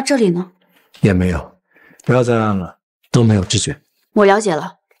那这里呢？也没有。不要再按了，都没有知觉。我了解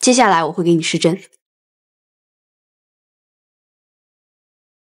了，接下来我会给你施针。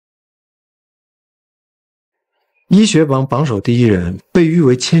医学榜榜首第一人，被誉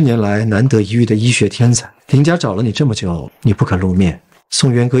为1000年来难得一遇的医学天才。林家找了你这么久，你不肯露面，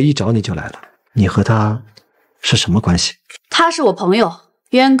宋元哥一找你就来了。你和他是什么关系？他是我朋友，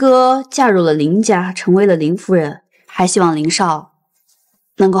渊哥嫁入了林家，成为了林夫人，还希望林少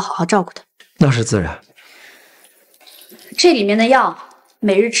能够好好照顾他。那是自然。这里面的药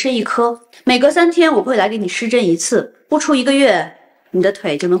每日吃1颗，每隔3天我会来给你施针1次，不出1个月，你的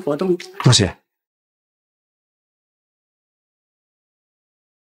腿就能活动。多谢。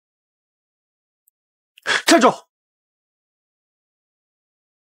站住！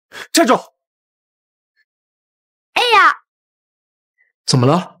站住！哎呀，怎么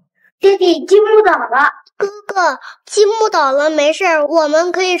了？爹地，积木倒了。哥哥，积木倒了，没事，我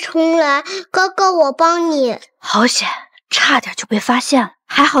们可以重来。哥哥，我帮你。好险，差点就被发现了，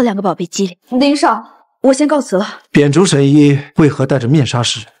还好2个宝贝机灵。林少，我先告辞了。扁竹神医为何戴着面纱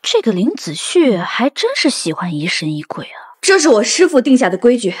时？这个林子旭还真是喜欢疑神疑鬼啊！这是我师父定下的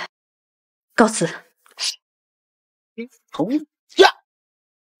规矩。告辞。呀，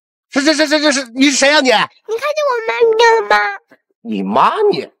是，你是谁呀你？你看见我妈咪了吗？你妈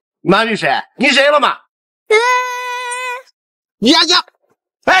咪？妈咪谁？你谁了吗？呀！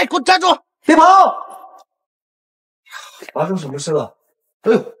哎，给我站住！别跑！发生什么事了？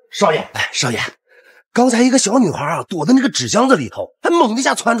哎呦，少爷！哎，少爷，刚才一个小女孩啊，躲在那个纸箱子里头，还猛地一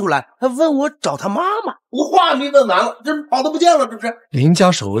下窜出来，还问我找她妈妈。我话没问完了，这跑都不见了，这不是？林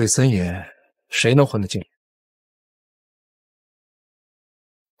家守卫森严，谁能混得进？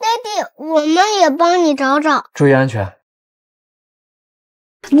爹地，我们也帮你找找。注意安全。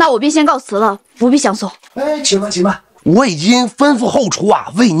那我便先告辞了，不必相送。哎，请慢，我已经吩咐后厨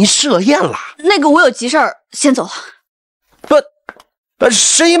啊，为您设宴了。那个我有急事儿，先走了。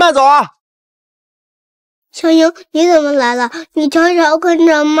神医慢走啊！小英，你怎么来了？你悄悄跟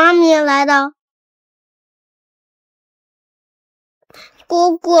着妈咪来的。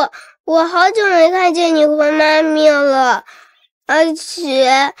姑姑，我好久没看见你和妈咪了，而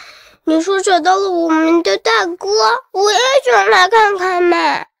且你说找到了我们的大哥，我也想来看看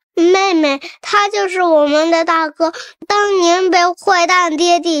嘛。妹妹，他就是我们的大哥，当年被坏蛋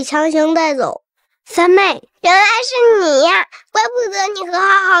爹地强行带走。三妹，原来是你呀！怪不得你和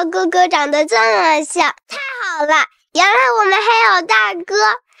浩浩哥哥长得这么像，太好了！原来我们还有大哥。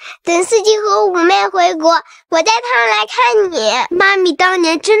等四季和五妹回国，我带他们来看你。妈咪当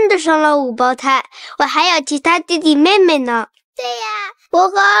年真的生了5胞胎，我还有其他弟弟妹妹呢。对呀，我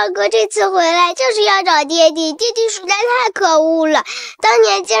和二哥这次回来就是要找爹地，爹地实在太可恶了，当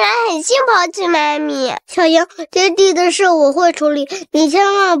年竟然狠心抛弃妈咪。小英，爹地的事我会处理，你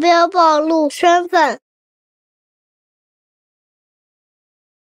千万不要暴露身份。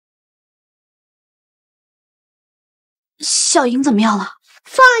小英怎么样了？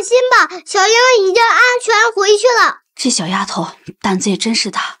放心吧，小英已经安全回去了。这小丫头胆子也真是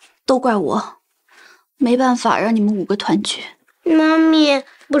大，都怪我，没办法让你们5个团聚。妈咪，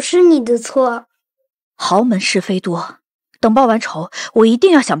不是你的错。豪门是非多，等报完仇，我一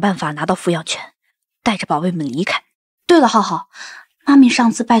定要想办法拿到抚养权，带着宝贝们离开。对了，浩浩，妈咪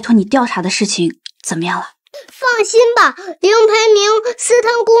上次拜托你调查的事情怎么样了？放心吧，林培明私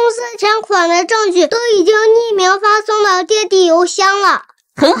吞公司钱款的证据都已经匿名发送到爹地邮箱了。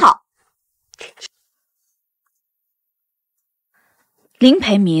很好。林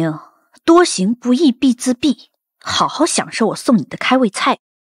培明，多行不义必自毙，好好享受我送你的开胃菜。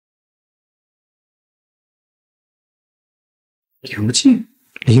刘静，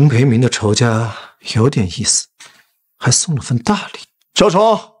林培明的仇家有点意思，还送了份大礼。小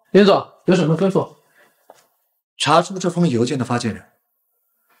丑，林总有什么吩咐？查出这封邮件的发件人。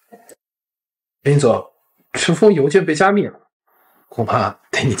林总，这封邮件被加密了，恐怕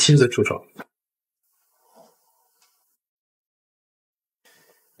得你亲自出手。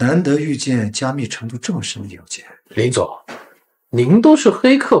难得遇见加密程度这么深的邮件。林总，您都是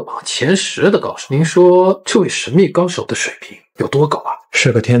黑客榜前10的高手，您说这位神秘高手的水平有多高啊？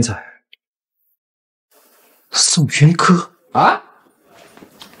是个天才。宋鳶歌啊？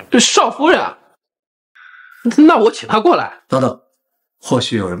少夫人啊？那我请他过来。等等，或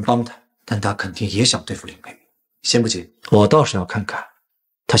许有人帮他，但他肯定也想对付林培明。先不急，我倒是要看看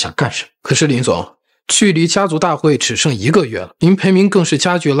他想干什么。可是林总，距离家族大会只剩1个月了，林培明更是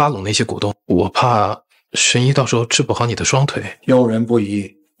加剧拉拢那些股东，我怕神医到时候治不好你的双腿。用人不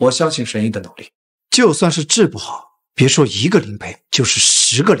疑，我相信神医的努力。就算是治不好，别说1个林培明，就是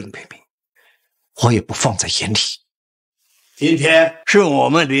10个林培明，我也不放在眼里。今天是我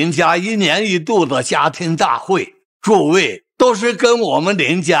们林家1年1度的家庭大会，诸位都是跟我们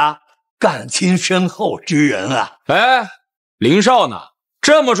林家感情深厚之人啊。哎，林少呢？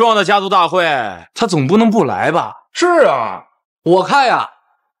这么重要的家族大会，他总不能不来吧？是啊，我看呀，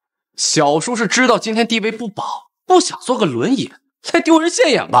小叔是知道今天地位不保，不想坐个轮椅来丢人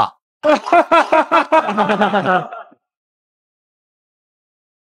现眼吧。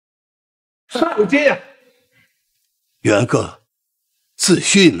不这样，元哥，子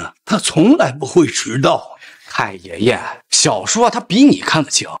旭呢？他从来不会迟到。太爷爷，小叔啊，他比你看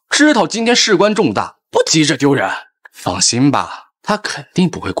得清，知道今天事关重大，不急着丢人。放心吧，他肯定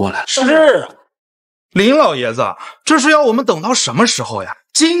不会过来。是啊，林老爷子，这是要我们等到什么时候呀？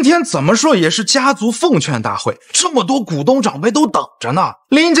今天怎么说也是家族奉劝大会，这么多股东长辈都等着呢。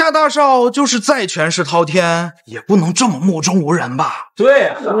林家大少就是再权势滔天，也不能这么目中无人吧？对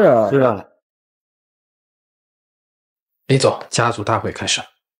啊，是啊。李总，家族大会开始了。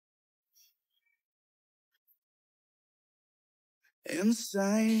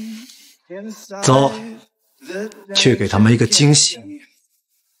走，去给他们一个惊喜。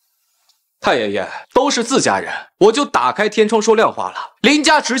太爷爷，都是自家人，我就打开天窗说亮话了。林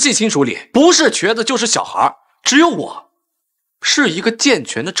家直系亲属里，不是瘸子就是小孩，只有我是一个健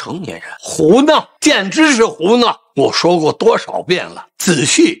全的成年人。胡闹，简直是胡闹！我说过多少遍了，子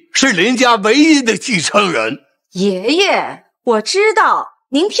旭是林家唯一的继承人。爷爷，我知道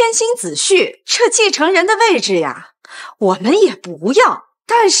您偏心子旭这继承人的位置呀，我们也不要。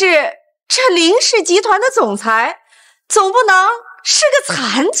但是这林氏集团的总裁，总不能是个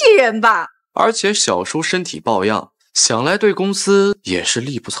残疾人吧？而且小叔身体抱恙，想来对公司也是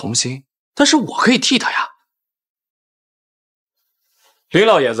力不从心。但是我可以替他呀。林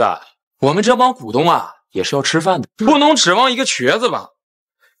老爷子，我们这帮股东啊，也是要吃饭的，不能指望一个瘸子吧？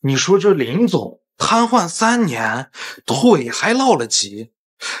你说这林总瘫痪3年，腿还落了疾，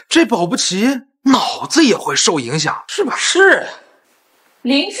这保不齐脑子也会受影响，是吧？是。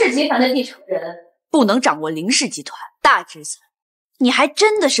林氏集团的继承人不能掌握林氏集团，大侄子，你还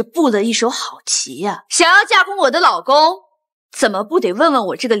真的是布了一手好棋呀！想要架空我的老公，怎么不得问问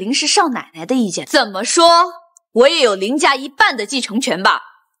我这个林氏少奶奶的意见？怎么说，我也有林家1半的继承权吧？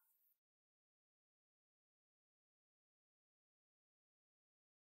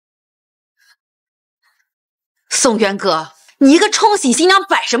宋渊哥，你一个冲喜新娘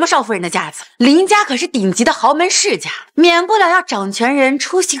摆什么少夫人的架子？林家可是顶级的豪门世家，免不了要掌权人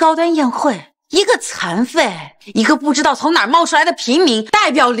出席高端宴会。一个残废，一个不知道从哪儿冒出来的平民，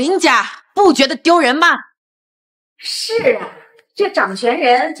代表林家，不觉得丢人吗？是啊，这掌权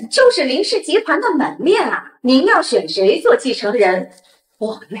人就是林氏集团的门面啊！您要选谁做继承人，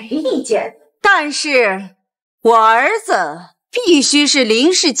我没意见。但是我儿子必须是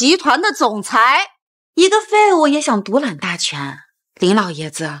林氏集团的总裁。一个废物也想独揽大权，林老爷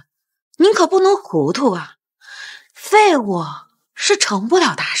子，您可不能糊涂啊！废物是成不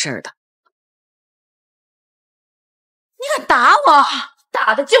了大事的。你敢打我？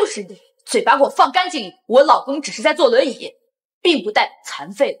打的就是你！嘴巴给我放干净！我老公只是在坐轮椅，并不代表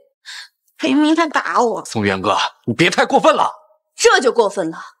残废。明明他打我。宋元哥，你别太过分了。这就过分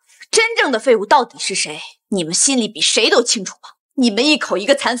了。真正的废物到底是谁？你们心里比谁都清楚吧？你们一口一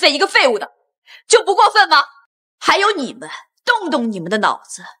个残废，一个废物的。就不过分吗？还有你们，动动你们的脑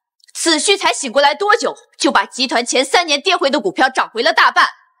子，子旭才醒过来多久，就把集团前3年跌回的股票涨回了大半，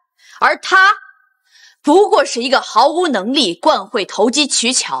而他不过是一个毫无能力、惯会投机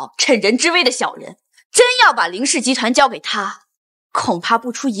取巧、趁人之危的小人。真要把林氏集团交给他，恐怕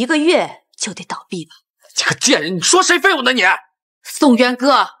不出1个月就得倒闭吧。这个贱人，你说谁废物呢你？宋渊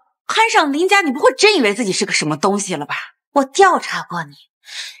哥，攀上林家，你不会真以为自己是个什么东西了吧？我调查过你。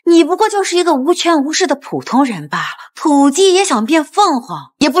你不过就是一个无权无势的普通人罢了，土鸡也想变凤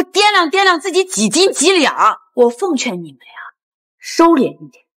凰，也不掂量掂量自己几斤几两。我奉劝你们呀，收敛一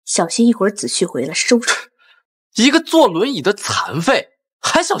点，小心一会儿子旭回来收拾。一个坐轮椅的残废，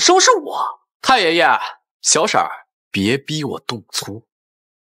还想收拾我？太爷爷，小婶儿，别逼我动粗。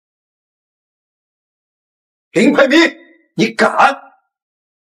林佩明，你敢！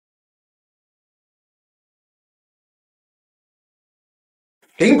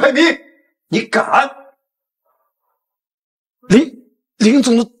林佩明，你敢！林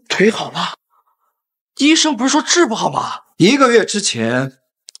总的腿好了？医生不是说治不好吗？ 1个月之前，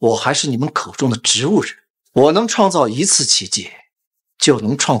我还是你们口中的植物人。我能创造一次奇迹，就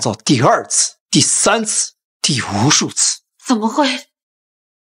能创造第二次、第三次、第无数次。怎么会？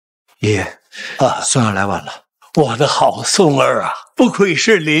爷爷，孙儿来晚了。我的好宋儿啊，不愧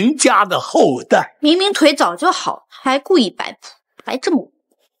是林家的后代。明明腿早就好了，还故意摆谱，摆这么。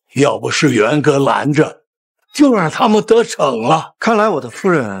要不是元哥拦着，就让他们得逞了。看来我的夫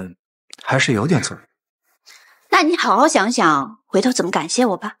人还是有点错。那你好好想想，回头怎么感谢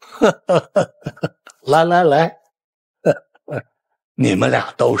我吧。来，你们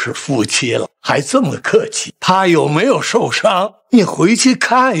俩都是夫妻了，还这么客气。他有没有受伤？你回去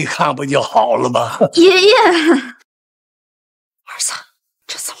看一看不就好了吗？爷爷，儿子，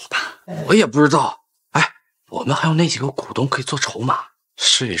这怎么办？我也不知道。哎，我们还有那几个股东可以做筹码。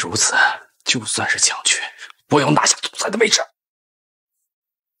事已如此，就算是强权，我要拿下总裁的位置。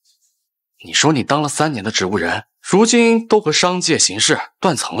你说你当了3年的植物人，如今都和商界形势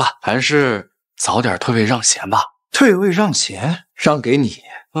断层了，还是早点退位让贤吧。退位让贤，让给你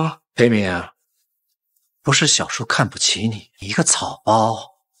啊，裴明，不是小叔看不起你，一个草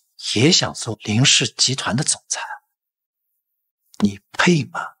包也想做林氏集团的总裁，你配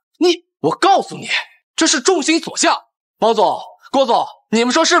吗？我告诉你，这是众心所向。包总、郭总，你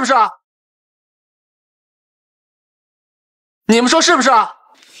们说是不是？你们说是不是？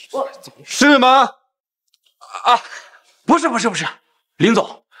是吗？不是，林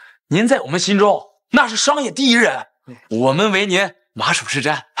总，您在我们心中那是商业第一人，我们为您马首是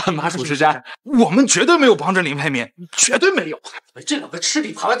瞻，我们绝对没有帮着林培民，绝对没有。这两个吃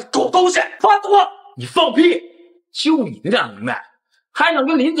里扒外的狗东西，放毒！你放屁！就你那点能耐，还能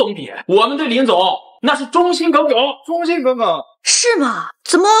跟林总比？我们对林总那是忠心耿耿。是吗？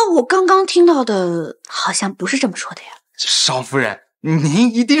怎么我刚刚听到的好像不是这么说的呀？少夫人，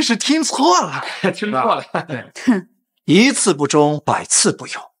您一定是听错了，哼，一次不忠，百次不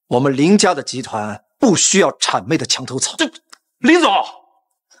有。我们林家的集团不需要谄媚的墙头草。林总，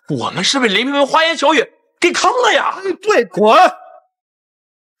我们是被林培明花言巧语给坑了呀！对，滚！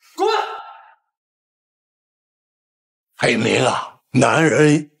裴明啊，男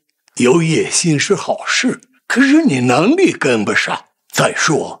人有野心是好事，可是你能力跟不上。再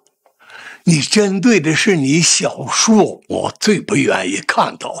说，你针对的是你小叔，我最不愿意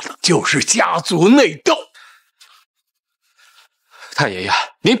看到的就是家族内斗。太爷爷，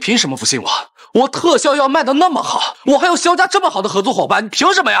您凭什么不信我？我特效药卖的那么好，我还有萧家这么好的合作伙伴，你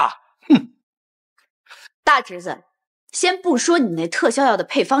凭什么呀？哼！大侄子，先不说你那特效药的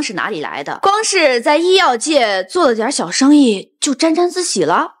配方是哪里来的，光是在医药界做了点小生意就沾沾自喜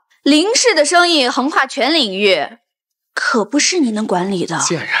了。林氏的生意横跨全领域，可不是你能管理的。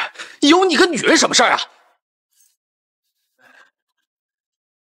贱人，有你个女人什么事儿啊？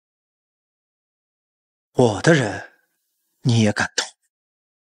我的人，你也敢动？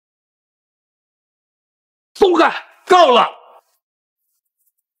松开，够了！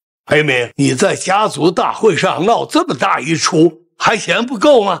裴明，你在家族大会上闹这么大一出，还嫌不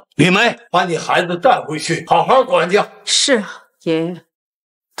够吗？李梅，把你孩子带回去，好好管教。是，爷爷。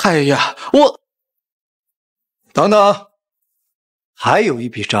太爷爷，我……等等，还有一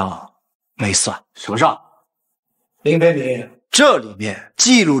笔账没算。什么账？林培明，这里面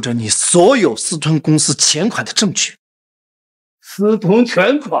记录着你所有私吞公司钱款的证据。私吞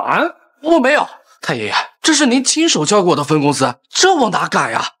全款？我没有。太爷爷，这是您亲手交给我的分公司，这我哪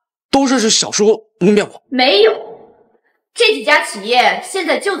敢呀？都是小叔污蔑我。没有，这几家企业现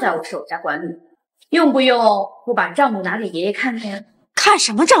在就在我手下管理，用不用我把账目拿给爷爷看看？看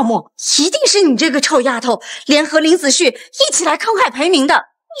什么账目？一定是你这个臭丫头联合林子旭一起来坑害裴明的！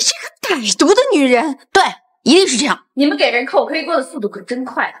你这个歹毒的女人！对，一定是这样。你们给人扣黑锅的速度可真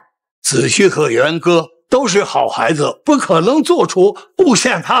快啊！子旭和元哥都是好孩子，不可能做出诬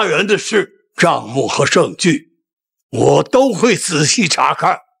陷他人的事。账目和证据，我都会仔细查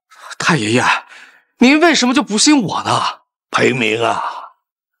看。太爷爷，您为什么就不信我呢？裴明啊，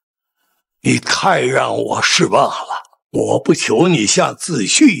你太让我失望了。我不求你像子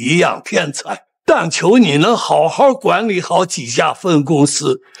旭一样天才，但求你能好好管理好几家分公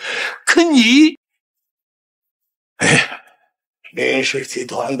司。可你，林氏集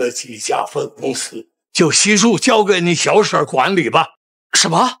团的几家分公司，就悉数交给你小婶管理吧。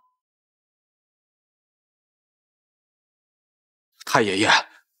什么？太爷爷，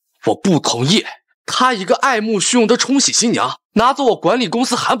我不同意。她一个爱慕虚荣的冲喜新娘，拿走我管理公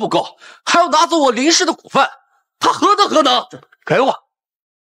司还不够，还要拿走我林氏的股份，她何德何能？给我！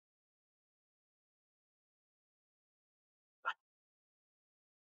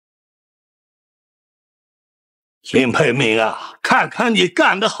林培明啊，看看你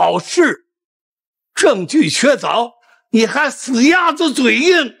干的好事，证据确凿，你还死鸭子嘴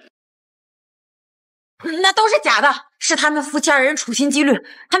硬？那都是假的，是他们夫妻二人处心积虑，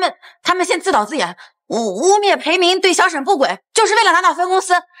他们先自导自演，污蔑裴明对小沈不轨，就是为了拿到分公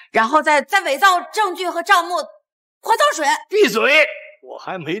司，然后再伪造证据和账目，泼脏水。闭嘴！我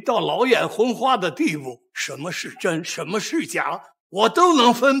还没到老眼昏花的地步，什么是真，什么是假，我都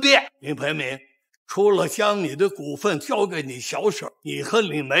能分辨。林培明，除了将你的股份交给你小婶，你和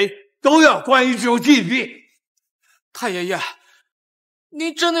李梅都要关一周禁闭。太爷爷，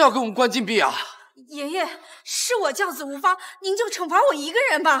您真的要给我们关禁闭啊？爷爷，是我教子无方，您就惩罚我一个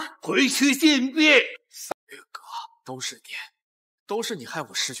人吧。回去禁闭。三月哥，都是你害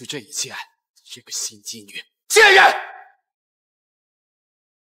我失去这一切，这个心机女，贱人！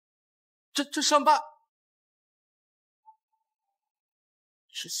这伤疤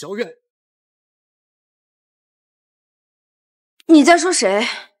是萧月。你在说谁？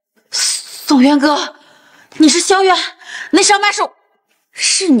宋元哥，你是萧渊，那伤疤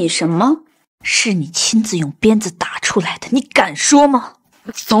是你什么？是你亲自用鞭子打出来的，你敢说吗？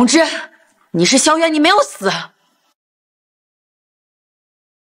总之，你是萧渊，你没有死。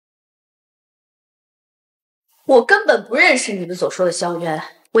我根本不认识你们所说的萧渊，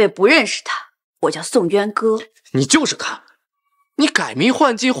我也不认识他，我叫宋渊歌。你就是他，你改名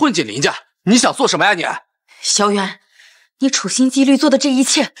换姓混进林家，你想做什么呀你？萧渊，你处心积虑做的这一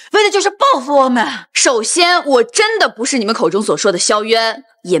切，为的就是报复我们。首先，我真的不是你们口中所说的萧渊，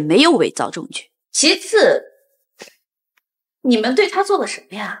也没有伪造证据。其次，你们对他做了什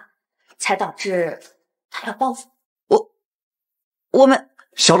么呀？才导致他要报复我们？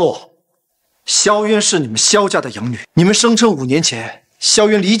小鲁，萧渊是你们萧家的养女，你们声称5年前萧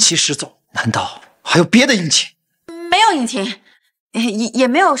渊离奇失踪，难道还有别的隐情？没有隐情，也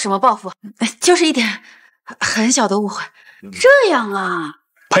没有什么报复，就是一点很小的误会。这样啊，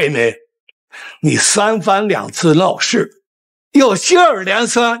裴明，你3番2次闹事，又接二连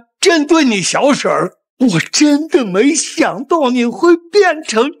三针对你小婶儿，我真的没想到你会变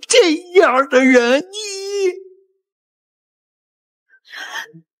成这样的人。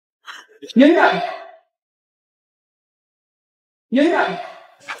爷爷，爷爷，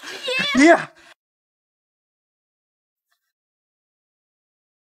爷爷，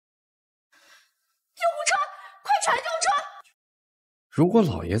救护车，快传救护车！如果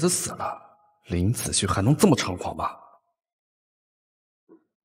老爷子死了，林子胥还能这么猖狂吗？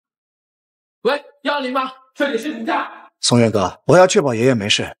喂，120吗？这里是林家。宋元哥，我要确保爷爷没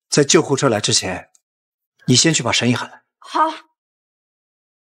事，在救护车来之前，你先去把神医喊来。好。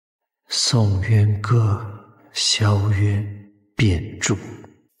宋渊歌、萧渊、卞柱，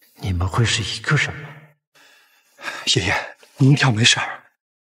你们会是一个人吗？爷爷，您要没事儿。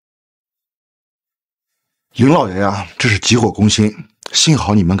林老爷呀，这是急火攻心，幸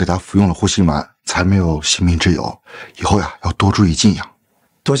好你们给他服用了护心丸，才没有性命之忧。以后呀，要多注意静养。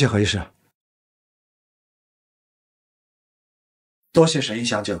多谢何医师，多谢神医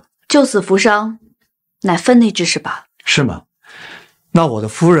相救。救死扶伤，乃分内之事罢了。是吗？那我的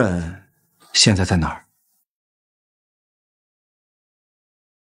夫人现在在哪儿？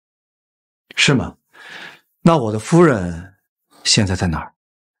是吗？那我的夫人现在在哪儿？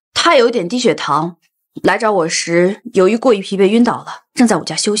她有点低血糖，来找我时由于过于疲惫晕倒了，正在我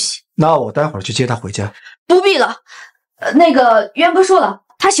家休息。那我待会儿去接她回家。不必了，那个渊哥说了，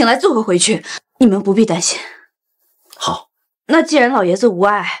他醒来自会回去，你们不必担心。好，那既然老爷子无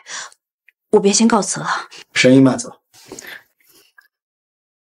碍，我便先告辞了。神医慢走。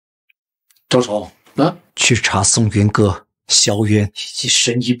周崇，去查宋渊歌、萧渊以及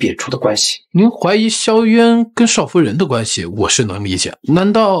神医卞柱的关系。您怀疑萧渊跟少夫人的关系，我是能理解。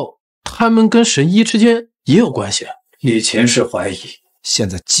难道他们跟神医之间也有关系？以前是怀疑，现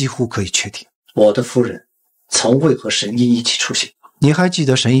在几乎可以确定，我的夫人从未和神医一起出现。你还记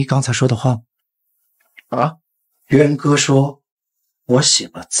得神医刚才说的话吗？啊，渊哥说，我醒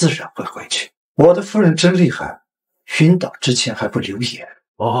了自然会回去。我的夫人真厉害，晕倒之前还不留言。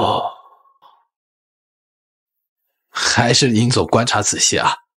哦。还是林总观察仔细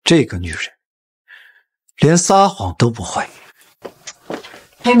啊！这个女人连撒谎都不会。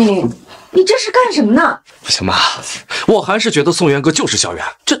裴明，你这是干什么呢？不行吧，我还是觉得宋元哥就是萧渊，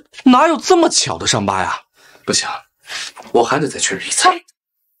这哪有这么巧的伤疤呀？不行，我还得再确认一次。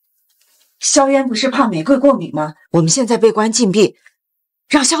萧渊不是怕玫瑰过敏吗？我们现在被关禁闭，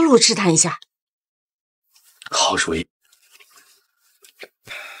让萧露试探一下。好主意。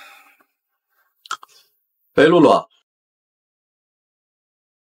喂，露露。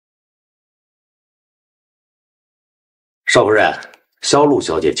少夫人，萧露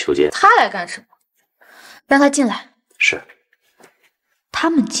小姐求见。他来干什么？让他进来。是。他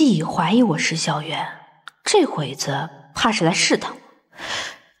们既已怀疑我是萧渊，这会子怕是来试探我。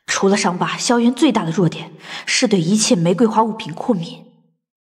除了伤疤，萧渊最大的弱点是对一切玫瑰花物品过敏。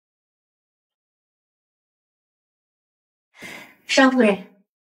少夫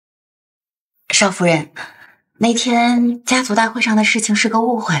人，那天家族大会上的事情是个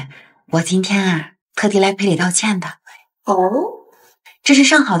误会，我今天特地来赔礼道歉的。哦，这是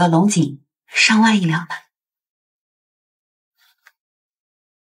上好的龙井，上万一两呢。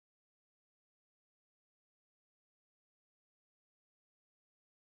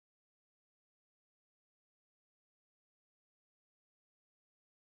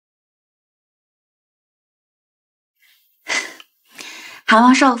还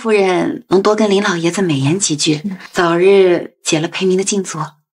望少夫人能多跟林老爷子美言几句，早日解了裴明的禁足。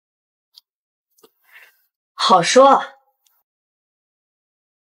好说。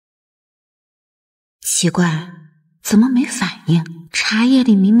奇怪，怎么没反应？茶叶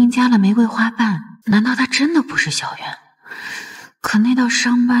里明明加了玫瑰花瓣，难道他真的不是萧渊？可那道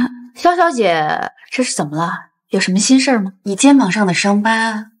伤疤，萧小姐，这是怎么了？有什么心事吗？你肩膀上的伤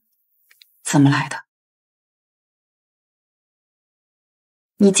疤怎么来的？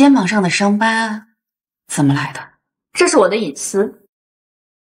你肩膀上的伤疤怎么来的？这是我的隐私。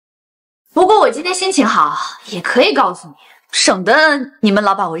不过我今天心情好，也可以告诉你，省得你们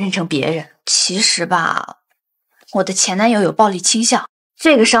老把我认成别人。其实吧，我的前男友有暴力倾向，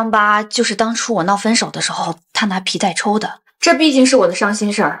这个伤疤就是当初我闹分手的时候，他拿皮带抽的。这毕竟是我的伤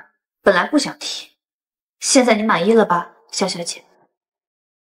心事儿，本来不想提。现在你满意了吧，萧小姐？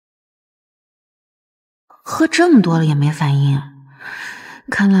喝这么多了也没反应。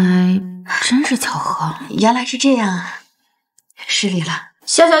看来真是巧合，原来是这样啊，失礼了。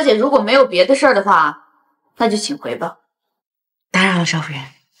萧小姐，如果没有别的事儿的话，那就请回吧。打扰了，少夫人。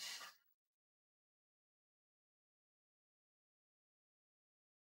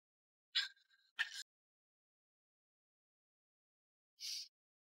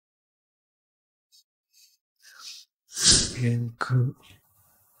渊哥，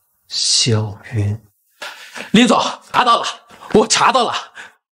萧渊，林总，查到了，我查到了。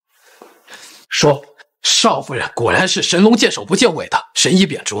说少夫人果然是神龙见首不见尾的神医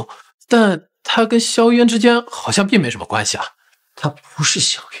扁竹，但她跟萧渊之间好像并没什么关系啊。她不是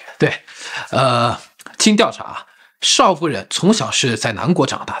萧渊。对，经调查，少夫人从小是在南国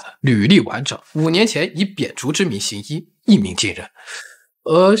长大的，履历完整。5年前以扁竹之名行医，一鸣惊人。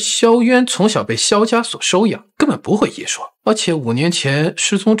而萧渊从小被萧家所收养，根本不会医术，而且5年前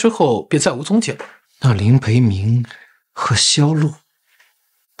失踪之后便再无踪迹了。那林培明和萧露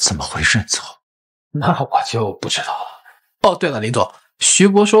怎么会认错？那我就不知道了。哦，对了，林总，徐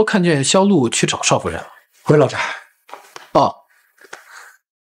博说看见萧露去找少夫人了，回老宅。哦，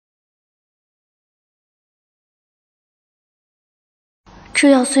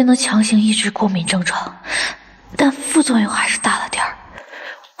这药虽能强行抑制过敏症状，但副作用还是大了点儿。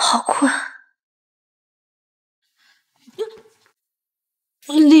好困。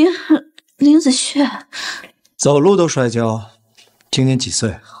林子胥，走路都摔跤，今年几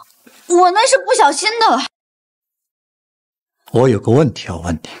岁？我那是不小心的。我有个问题要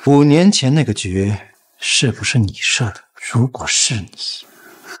问你，5年前那个局是不是你设的？如果是你，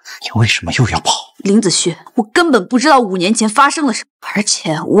你为什么又要跑？林子胥，我根本不知道5年前发生了什么，而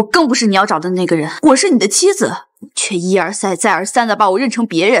且我更不是你要找的那个人，我是你的妻子，你却一而再再而三的把我认成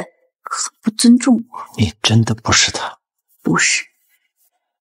别人，很不尊重我。你真的不是他？不是。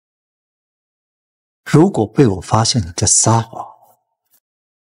如果被我发现你在撒谎，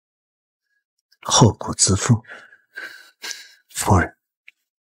后果自负。夫人，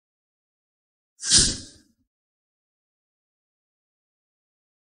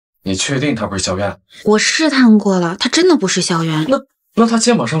你确定他不是萧渊？我试探过了，他真的不是萧渊。那他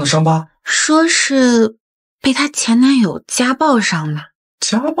肩膀上的伤疤，说是被她前男友家暴伤的。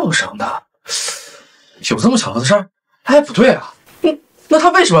家暴伤的？有这么巧合的事儿？哎，不对啊，那他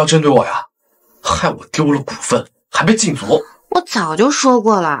为什么要针对我呀？害我丢了股份，还被禁足。我早就说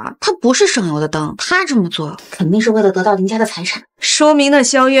过了，他不是省油的灯，他这么做肯定是为了得到林家的财产。说明那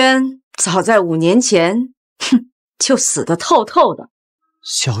萧渊早在5年前，就死得透透的。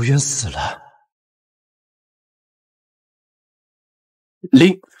萧渊死了。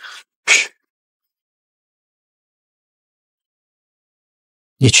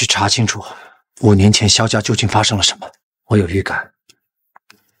你去查清楚5年前萧家究竟发生了什么。我有预感，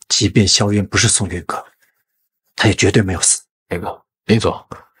即便萧渊不是宋元哥，他也绝对没有死。那个林总，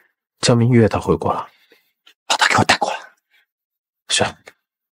江明月他回国了，把他给我带过来。是。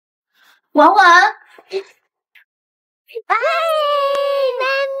婉婉，哎，妈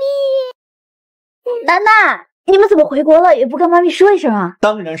咪，楠楠，你们怎么回国了？也不跟妈咪说一声啊？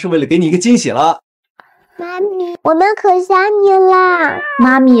当然是为了给你一个惊喜了。妈咪，我们可想你啦！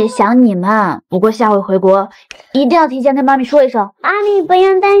妈咪也想你们，不过下回回国一定要提前跟妈咪说一声。妈咪不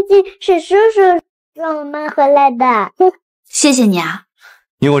用担心，是叔叔让我们回来的。谢谢你啊。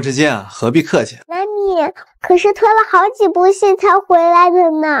你我之间啊，何必客气？妈咪，可是拖了好几部戏才回来的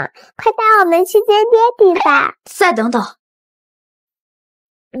呢，快带我们去见爹地吧！再等等，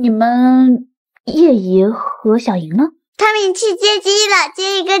你们叶姨和小莹呢？他们去接机了，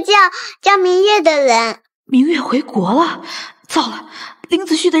接一个叫明月的人。明月回国了，糟了，林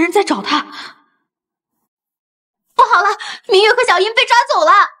子旭的人在找他。不好了，明月和小英被抓走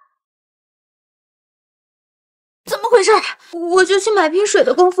了。怎么回事？我就去买瓶水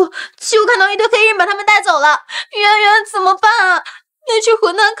的功夫，就看到一堆黑人把他们带走了。圆圆怎么办啊？那去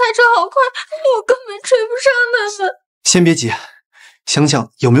河南开车好快，我根本追不上他们。先别急，想想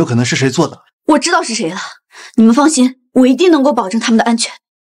有没有可能是谁做的？我知道是谁了，你们放心，我一定能够保证他们的安全。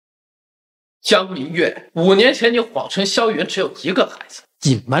江明月，5年前你谎称萧元只有一个孩子，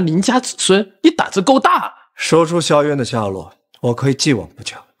隐瞒林家子孙，你胆子够大。说出萧渊的下落，我可以既往不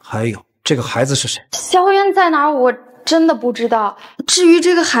咎。还有，这个孩子是谁？萧渊在哪儿？我真的不知道。至于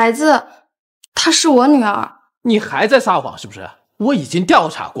这个孩子，她是我女儿。你还在撒谎是不是？我已经调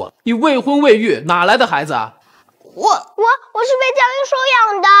查过了，你未婚未育，哪来的孩子啊？我是被江云收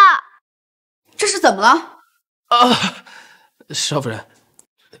养的。这是怎么了？少夫人，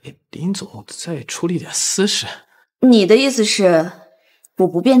林总在处理点私事。你的意思是，我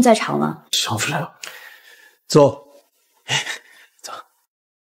不便在场了？少夫人，走。走。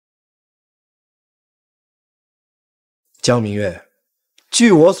江明月，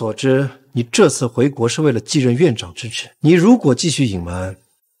据我所知，你这次回国是为了继任院长之职。你如果继续隐瞒，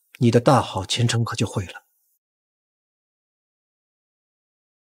你的大好前程可就毁了。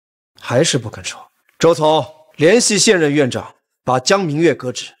还是不肯说。周总，联系现任院长，把江明月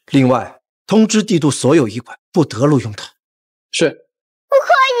革职。另外，通知帝都所有医馆，不得录用他。是。不可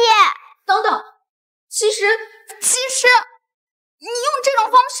以。等等，其实你用这种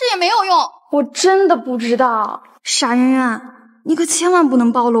方式也没有用。我真的不知道。傻圆圆，你可千万不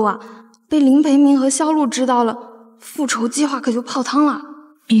能暴露啊！被林培明和萧露知道了，复仇计划可就泡汤了。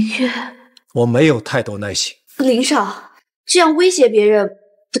明月，我没有太多耐心。林少，这样威胁别人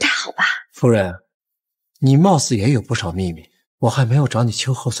不太好吧？夫人，你貌似也有不少秘密，我还没有找你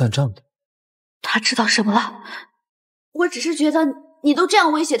秋后算账的。他知道什么了？我只是觉得你都这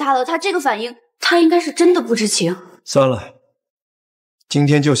样威胁他了，他这个反应，他应该是真的不知情。算了，今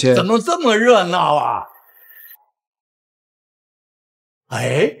天就先……怎么这么热闹啊？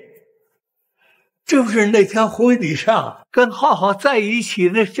哎，这不是那天婚礼上跟浩浩在一起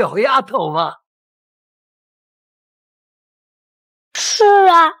的小丫头吗？是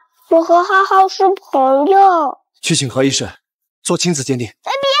啊，我和浩浩是朋友。去请何医生做亲子鉴定。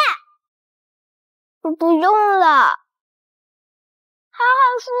别，不用了。浩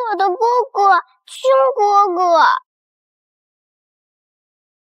浩是我的哥哥，亲哥哥。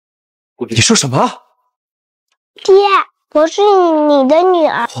你说什么？爹，我是你的女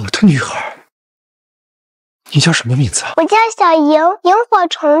儿。我的女儿？你叫什么名字啊？我叫小萤，萤火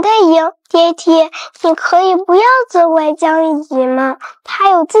虫的萤。爹爹，你可以不要责怪江姨吗？她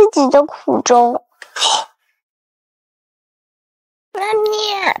有自己的苦衷。好。妈咪，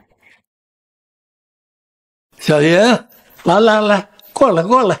小萤，来，过来。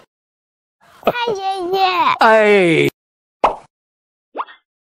太爷爷。哎。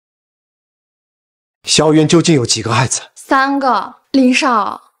萧渊究竟有几个孩子？3个。林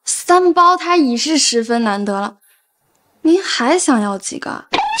少，3胞胎已是十分难得了，您还想要几个？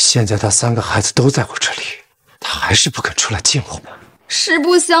现在他3个孩子都在我这里，他还是不肯出来见我们。实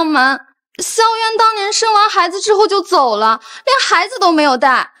不相瞒，萧渊当年生完孩子之后就走了，连孩子都没有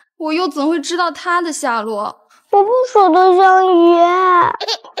带，我又怎会知道他的下落？我不舍得江姨。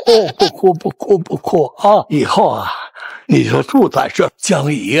不哭啊！以后啊，你就住在这儿，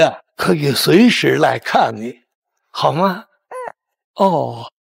江姨啊可以随时来看你，好吗？哦，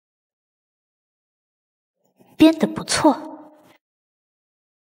编得不错。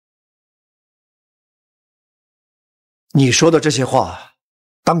你说的这些话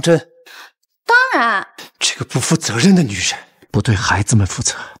当真？当然。这个不负责任的女人，不对孩子们负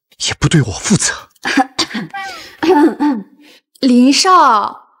责，也不对我负责。林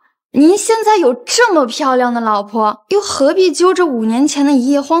少，您现在有这么漂亮的老婆，又何必揪着5年前的一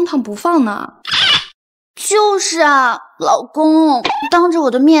夜荒唐不放呢？就是啊，老公，当着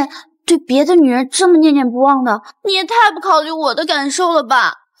我的面对别的女人这么念念不忘的，你也太不考虑我的感受了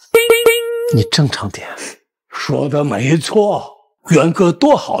吧？你正常点。说的没错，元哥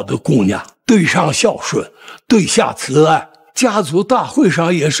多好的姑娘，对上孝顺，对下慈爱，家族大会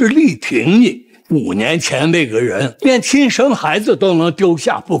上也是力挺你。5年前那个人连亲生孩子都能丢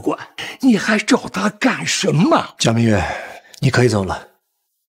下不管，你还找他干什么？贾明月，你可以走了。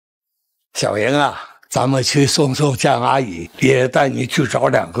小莹啊，咱们去送送江阿姨，也带你去找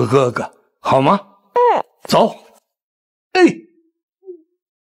2个哥哥，好吗？走。哎。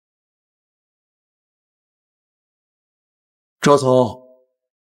周总，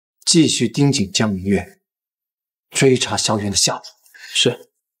继续盯紧江明月，追查萧渊的下落。是。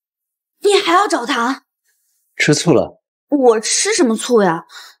你还要找他？吃醋了？我吃什么醋呀？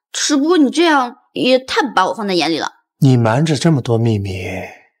只不过你这样也太不把我放在眼里了。你瞒着这么多秘密，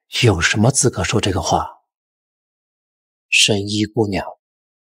有什么资格说这个话？神医姑娘，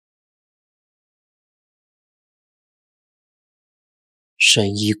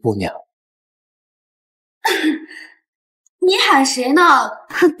神医姑娘。你喊谁呢？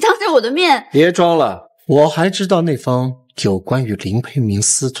当着我的面！别装了，我还知道那封有关于林培明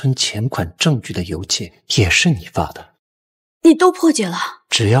私吞钱款证据的邮件也是你发的。你都破解了？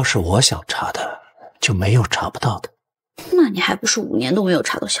只要是我想查的，就没有查不到的。那你还不是5年都没有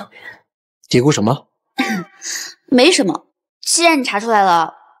查到萧渊？嘀咕什么？没什么。既然你查出来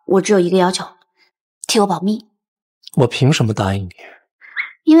了，我只有一个要求，替我保密。我凭什么答应你？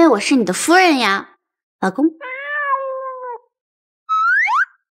因为我是你的夫人呀，老公。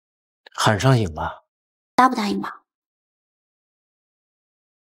喊上瘾了？答不答应吧？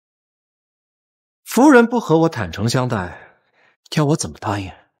夫人不和我坦诚相待，要我怎么答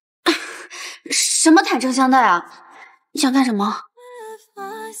应？什么坦诚相待啊？你想干什么？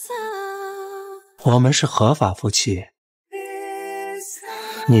我们是合法夫妻，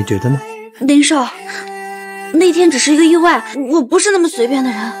你觉得呢？林少，那天只是一个意外，我不是那么随便的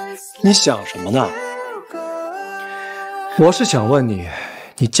人。你想什么呢？我是想问你，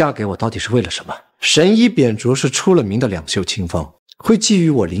你嫁给我到底是为了什么？神医扁竹是出了名的两袖清风，会觊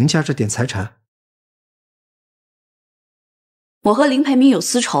觎我林家这点财产？我和林培明有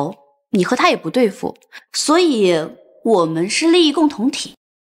私仇，你和他也不对付，所以我们是利益共同体，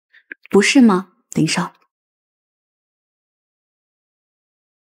不是吗，林少？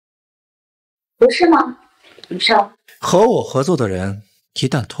不是吗，林少？和我合作的人一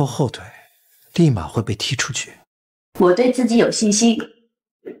旦拖后腿，立马会被踢出去。我对自己有信心，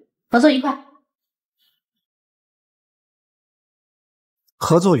合作愉快。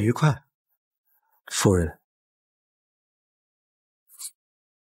合作愉快，夫人。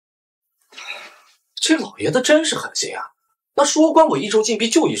这老爷子真是狠心啊！那说关我1周禁闭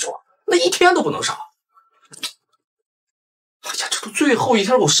就1周，那1天都不能少。哎呀，这都最后一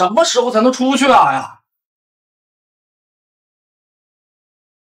天，我什么时候才能出去啊呀？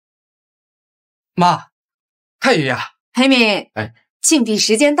妈，太爷爷，培明，哎，禁闭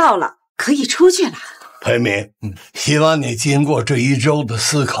时间到了，可以出去了。培明，希望你经过这1周的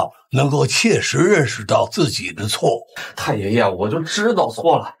思考，能够切实认识到自己的错误。太爷爷，我就知道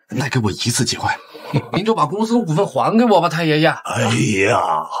错了，再给我一次机会，您就把公司的股份还给我吧，太爷爷。哎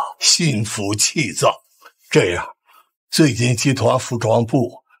呀，心浮气躁。这样，最近集团服装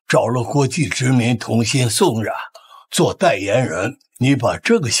部找了国际知名童星宋冉做代言人，你把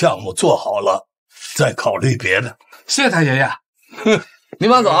这个项目做好了，再考虑别的。谢谢太爷爷。您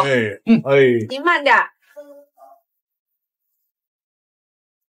慢走。您慢点。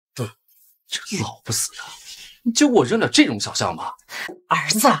这老不死的，你就给我扔点这种小项目？儿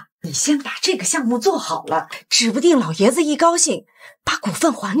子，你先把这个项目做好了，指不定老爷子一高兴，把股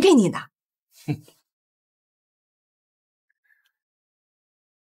份还给你呢。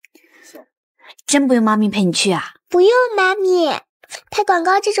真不用妈咪陪你去啊？不用妈咪，拍广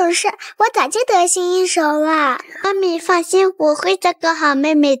告这种事我早就得心应手了。妈咪放心，我会做个好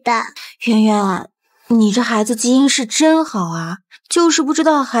妹妹的。圆圆，你这孩子基因是真好啊，就是不知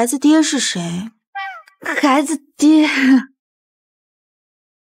道孩子爹是谁。孩子爹，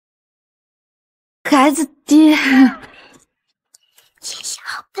孩子爹，谢谢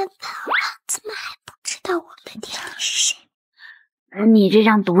好笨笨啊，怎么还不知道我们爹是谁？你这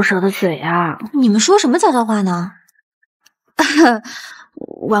张毒舌的嘴啊！你们说什么悄悄话呢？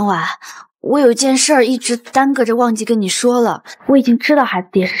婉婉，我有件事儿一直耽搁着，忘记跟你说了。我已经知道孩子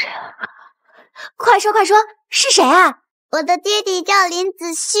爹是谁了。快说快说，是谁啊？我的爹爹叫林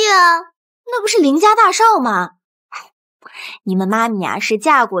子胥哦。那不是林家大少吗？你们妈咪啊是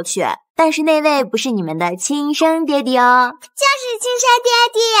嫁过去，但是那位不是你们的亲生爹爹哦。就是亲生爹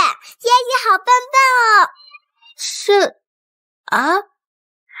爹，爹爹好笨笨哦。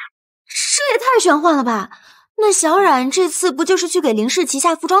这也太玄幻了吧！那小冉这次不就是去给林氏旗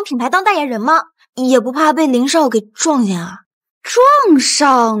下服装品牌当代言人吗？也不怕被林少给撞见啊？撞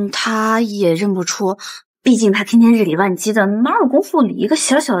上他也认不出，毕竟他天天日理万机的，哪有功夫理一个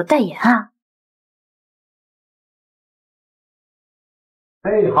小小的代言啊？哎，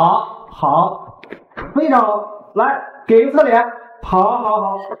好，非常好，来给个侧脸，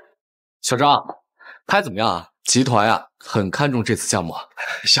好。小张，拍怎么样啊？集团呀，很看重这次项目。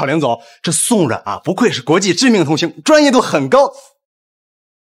小林总，这宋冉啊，不愧是国际知名童星，专业度很高。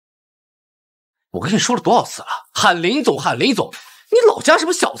我跟你说了多少次了，喊林总，你老加什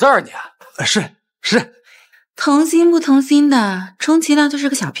么小字儿你？是，童星不童星的，充其量就是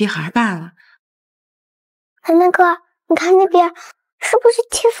个小屁孩罢了。涵涵哥，你看那边，是不是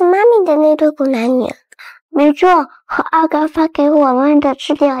欺负妈咪的那对狗男女？没错，和二哥发给我们的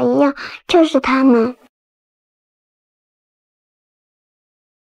资料一样，就是他们。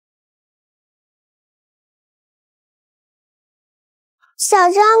小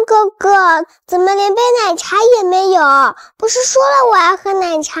张哥哥，怎么连杯奶茶也没有？不是说了我爱喝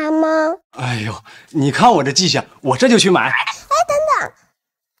奶茶吗？哎呦，你看我这记性，我这就去买。哎，等等，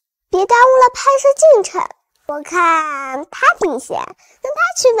别耽误了拍摄进程。我看他挺闲，让他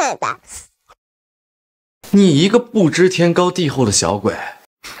去买吧。你一个不知天高地厚的小鬼，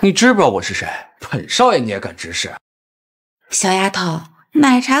你知不知道我是谁？本少爷你也敢直视？小丫头，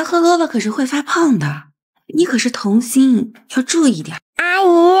奶茶喝多了可是会发胖的，你可是童星，要注意点。阿姨，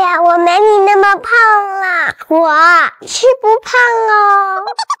我没你那么胖了，我是不胖哦。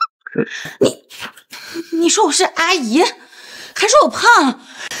你说我是阿姨，还说我胖？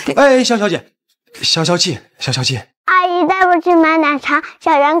哎，小小姐，阿姨带我去买奶茶，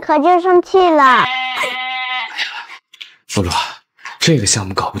小然可就生气了。福禄，这个项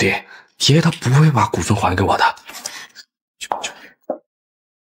目搞不定，爷爷他不会把股份还给我的。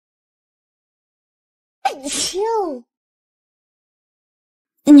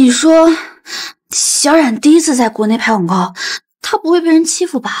你说，小冉第一次在国内拍广告，她不会被人欺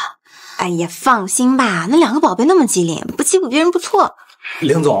负吧？哎呀，放心吧，那两个宝贝那么机灵，不欺负别人不错。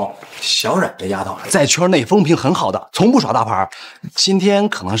凌总，小冉这丫头在圈内风评很好的，从不耍大牌。今天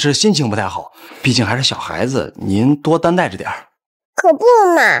可能是心情不太好，毕竟还是小孩子，您多担待着点儿。可不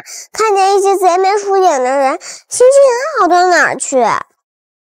嘛，看见一些贼眉鼠眼的人，心情能好到哪儿去？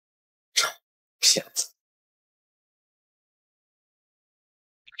骗子！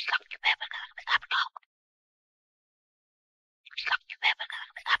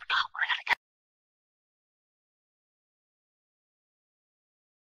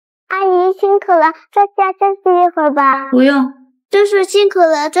阿姨辛苦了，在家休息一会儿吧。不用，就说辛苦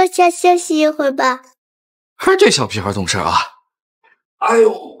了，在家休息一会儿吧。还这小屁孩懂事啊！哎呦，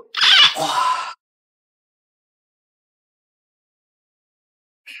哇！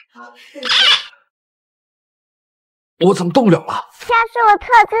我怎么动不了了？这是我特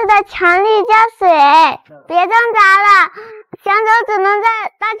制的强力胶水，别挣扎了，想走只能在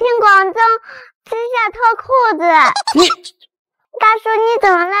大庭广众之下脱裤子。你，大叔你怎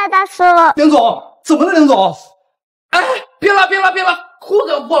么了？大叔，凌总怎么了？凌总，哎，别了，裤子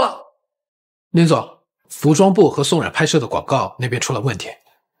要破了。林总，服装部和宋冉拍摄的广告那边出了问题，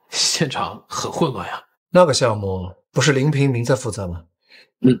现场很混乱呀。那个项目不是林培明在负责吗？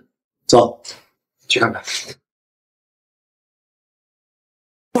走，去看看。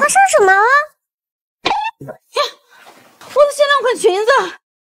发生什么了？我的限量款裙子！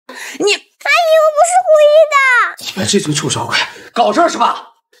阿姨，我不是故意的！你们这群臭小鬼，搞这是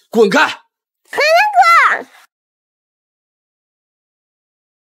吧？滚开！楠楠哥，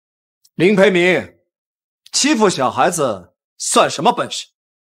林培明，欺负小孩子算什么本事？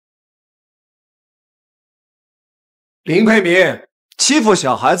林培明，欺负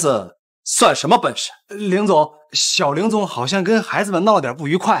小孩子算什么本事？凌总，小凌总好像跟孩子们闹了点不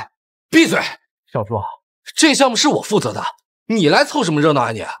愉快。闭嘴！小朱，这项目是我负责的，你来凑什么热闹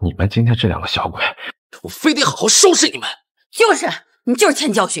啊你？你们今天这两个小鬼，我非得好好收拾你们！就是你就是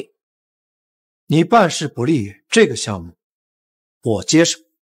欠教训。你办事不力，这个项目我接手。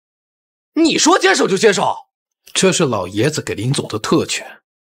你说接手就接手？这是老爷子给林总的特权。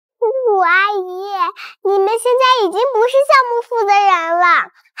五阿姨，你们现在已经不是项目负责人了，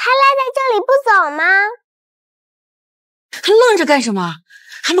还赖在这里不走吗？还愣着干什么？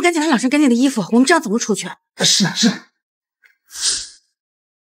还不赶紧拿两身干净的衣服，我们这样怎么出去？是。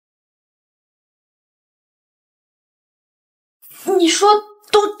你说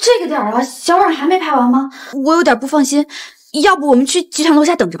都这个点了，小冉还没拍完吗？我有点不放心，要不我们去集团楼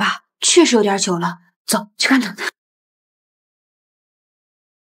下等着吧？确实有点久了，走去看看。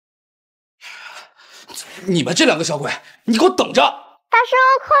你们这两个小鬼，你给我等着！大叔，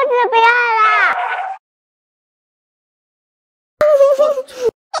裤子不要啦！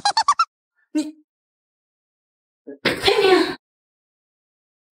你，佩明，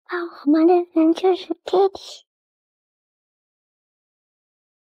把我们的人就是弟弟，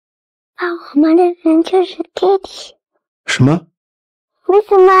把我们的人就是弟弟。什么？没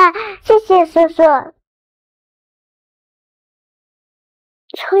什么，谢谢叔叔。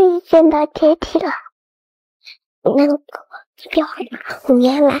终于见到爹地了。那个，你别慌嘛，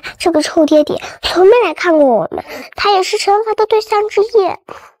原来这个臭爹地从没来看过我们，他也是惩罚的对象之一。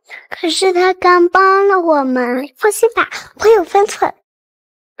可是他刚帮了我们，放心吧，我有分寸。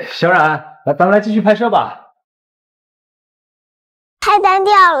小冉，来，咱们来继续拍摄吧。太单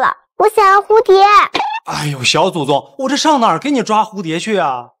调了，我想要蝴蝶。哎呦，小祖宗，我这上哪儿给你抓蝴蝶去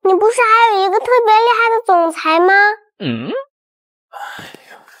啊？你不是还有一个特别厉害的总裁吗？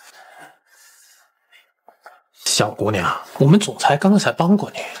小姑娘，我们总裁刚刚才帮过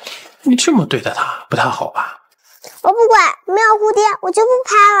你，你这么对待他，不太好吧？我不管，没有蝴蝶我就不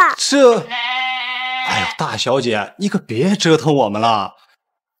拍了。哎呦，大小姐，你可别折腾我们了。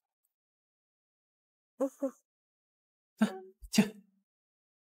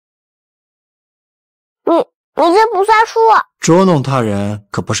你这不算数。捉弄他人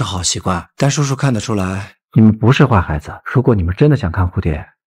可不是好习惯，但叔叔看得出来，你们不是坏孩子。如果你们真的想看蝴蝶，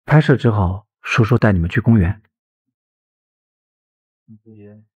拍摄之后，叔叔带你们去公园。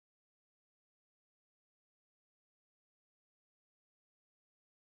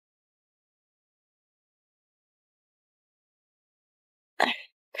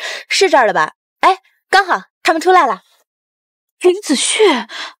是这儿了吧？哎，刚好他们出来了。林子旭，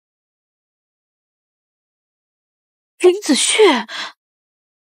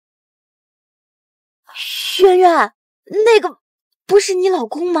圆圆，那个不是你老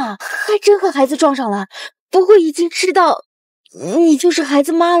公吗？还真和孩子撞上了，不会已经知道你就是孩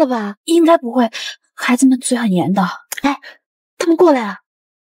子妈了吧？应该不会，孩子们嘴很严的。哎，他们过来了。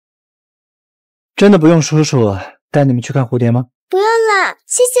真的不用叔叔带你们去看蝴蝶吗？不用了，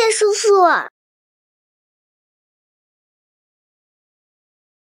谢谢叔叔。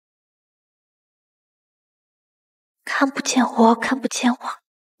看不见我，看不见我。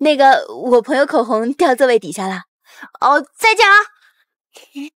那个，我朋友口红掉座位底下了。哦，再见啊！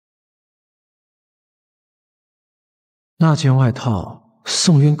那件外套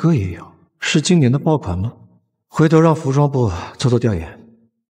宋渊哥也有，是今年的爆款吗？回头让服装部做做调研。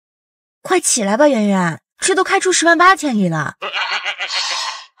快起来吧，圆圆，这都开出108000里了。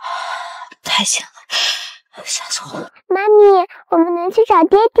太险了，吓死我了！妈咪，我们能去找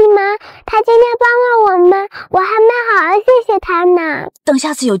爹地吗？他今天帮了我们，我还没好好谢谢他呢。等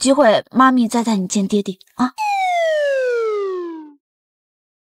下次有机会，妈咪再带你见爹地啊。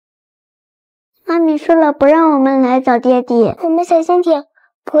妈咪说了不让我们来找爹地，我们小心点，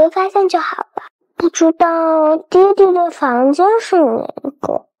不会发现就好了。不知道爹地的房间是哪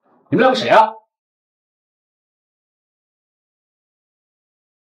个？你们两个谁啊？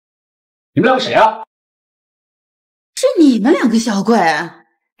是你们两个小鬼！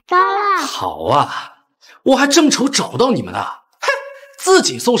糟了！好啊，我还正愁找不到你们呢，嘿，自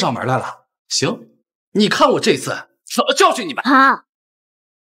己送上门来了。行，你看我这次怎么教训你们。好，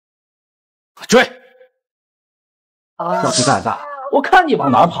追！小鸡崽子，我看你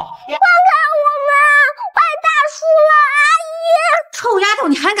往哪儿跑！放开我们！坏大叔了，阿姨！臭丫头，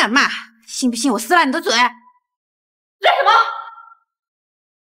你还敢骂？信不信我撕烂你的嘴？干什么？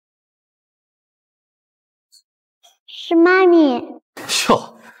是妈咪。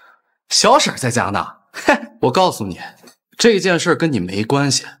哟，小婶在家呢。嘿，我告诉你，这件事跟你没关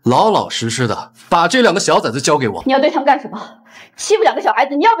系，老老实实的把这两个小崽子交给我。你要对他们干什么？欺负两个小孩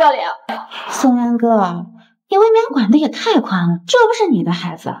子，你要不要脸啊？宋渊哥，你未免管的也太宽了，这不是你的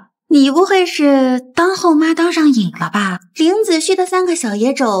孩子。你不会是当后妈当上瘾了吧？林子旭的3个小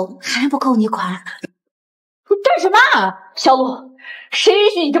野种还不够你管？干什么啊？小鲁，谁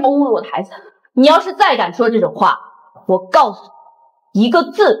允许你这么侮辱我的孩子？你要是再敢说这种话，我告诉你，一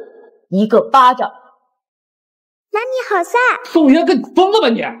个字，一个巴掌。妈咪好帅！宋渊哥，你疯了吧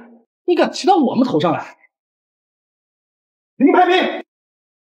你？你敢骑到我们头上来？林培明，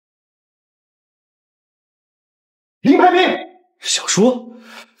林培明，小叔，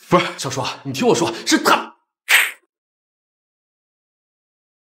不是小叔，你听我说，是他。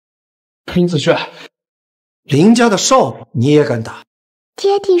林子轩，林家的少妇你也敢打？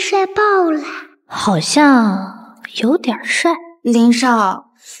爹地帅爆了，好像有点帅。林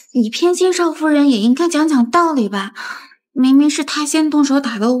少，你偏心少夫人也应该讲讲道理吧？明明是他先动手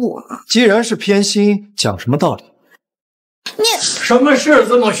打的我。既然是偏心，讲什么道理？你什么事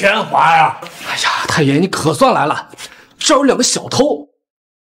这么喧哗呀？哎呀，太爷你可算来了，这儿有2个小偷。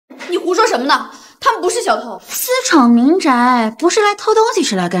你胡说什么呢？他们不是小偷。私闯民宅，不是来偷东西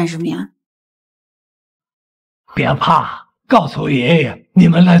是来干什么呀？别怕，告诉爷爷你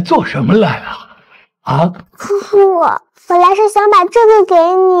们来做什么来了。啊，夫妇，我来是想把这个给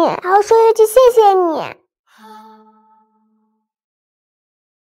你，还要说一句谢谢你。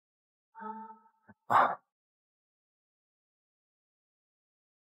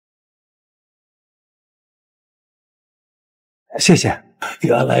谢谢。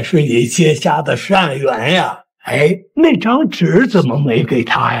原来是你结下的善缘呀！哎，那张纸怎么没给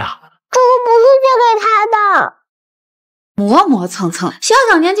他呀？这个不是借给他的。磨磨蹭蹭，小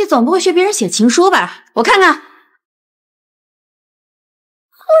小年纪总不会学别人写情书吧？我看看，不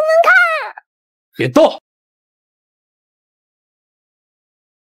能看。别动！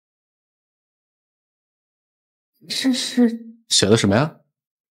这是写的什么呀？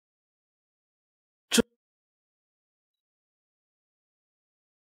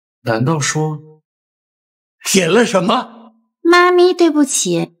难道说写了什么？妈咪，对不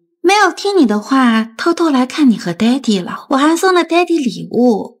起，没有听你的话，偷偷来看你和 Daddy 了。我还送了 Daddy 礼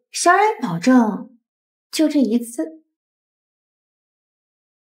物，小冉保证，就这一次。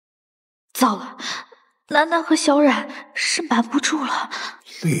糟了，楠楠和小冉是瞒不住了。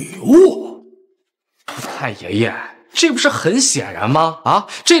礼物？太爷爷，这不是很显然吗？啊，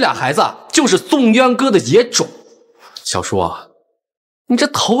这俩孩子就是宋渊哥的野种。小叔啊，你这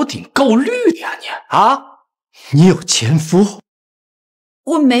头顶够绿的呀你啊！你有前夫？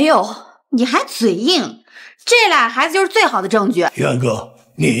我没有，你还嘴硬。这俩孩子就是最好的证据。渊哥，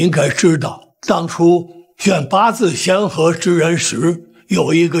你应该知道，当初选八字相合之人时，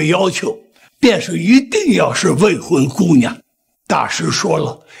有一个要求，便是一定要是未婚姑娘。大师说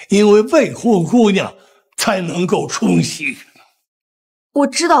了，因为未婚姑娘才能够冲喜。我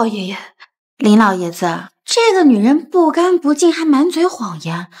知道，爷爷。林老爷子，这个女人不干不净，还满嘴谎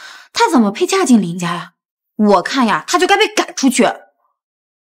言，她怎么配嫁进林家呀？我看呀，她就该被赶出去。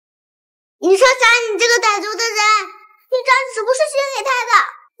你说啥？你这个歹毒的人！那张纸不是写给他的，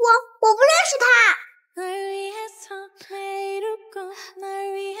我不认识他。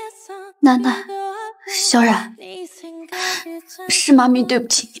楠楠，小冉，是妈咪对不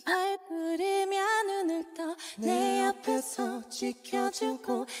起你们。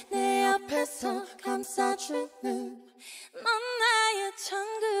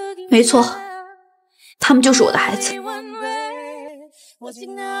没错，他们就是我的孩子。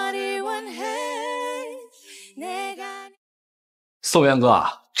宋渊哥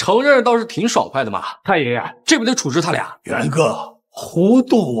啊，承认倒是挺爽快的嘛。太爷爷，这不得处置他俩？元哥，糊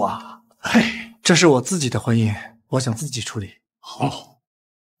涂啊！哎，这是我自己的婚姻，我想自己处理。好。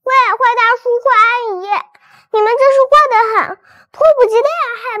坏大叔，坏阿姨，你们真是坏得很，迫不及待要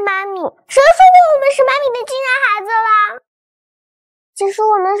害妈咪。谁说过我们是妈咪的亲生孩子了？其实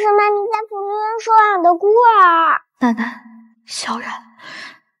我们是妈咪在福利院收养的孤儿。楠楠，小冉，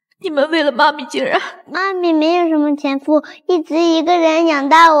你们为了妈咪竟然……妈咪没有什么前夫，一直一个人养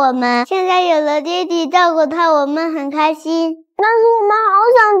大我们。现在有了爹地照顾他，我们很开心。但是我们好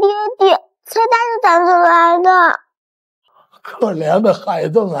想爹地，才带着胆子来的。可怜的孩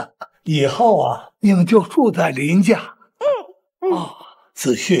子们，以后啊，你们就住在林家。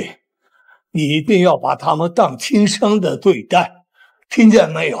子旭，你一定要把他们当亲生的对待，听见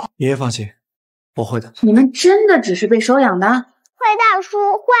没有？爷爷放心，我会的。你们真的只是被收养的？坏大叔，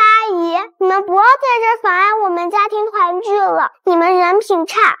坏阿姨，你们不要在这妨碍我们家庭团聚了。你们人品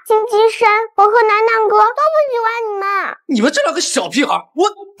差，心机深，我和楠楠哥都不喜欢你们。你们这两个小屁孩，我……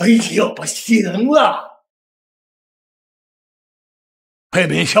哎呦，行了。佩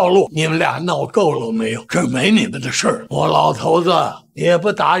明、小璐，你们俩闹够了没有？这没你们的事儿。我老头子也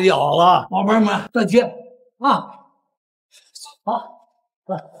不打扰了，宝贝们，再见啊！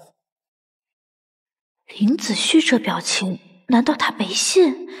林子旭这表情，难道他没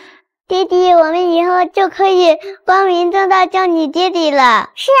信？爹地，我们以后就可以光明正大叫你爹地了。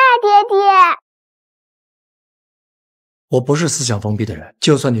是啊，爹地。我不是思想封闭的人，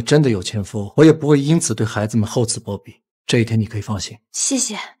就算你真的有前夫，我也不会因此对孩子们厚此薄彼。这一点你可以放心。谢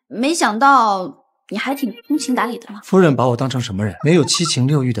谢，没想到你还挺通情达理的嘛。夫人把我当成什么人？没有七情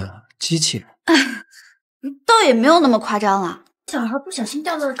六欲的机器人。倒也没有那么夸张了。小孩不小心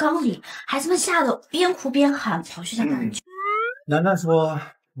掉到了缸里，孩子们吓得边哭边喊，跑去向大人救。楠楠说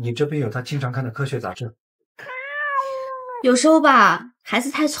你这边有他经常看的科学杂志。有时候吧，孩子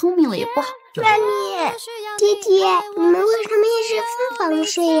太聪明了也不好。妈咪，爹爹，你们为什么一直分房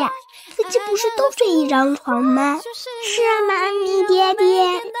睡呀？夫妻不是都睡一张床吗？是啊，妈咪，爹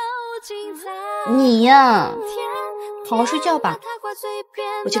爹。你呀，好好睡觉吧。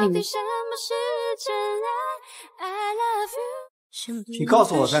我去里面。你告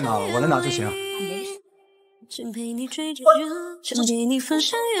诉我在哪，我来拿就行。想陪你追着热，想陪你翻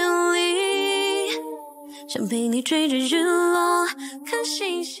山越岭，想陪你追着日落看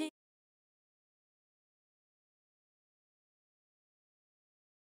星星。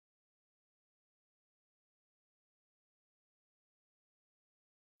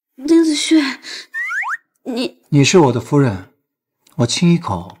林子旭，你是我的夫人，我亲一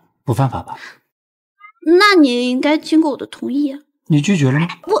口不犯法吧？那你也应该经过我的同意啊。你拒绝了吗？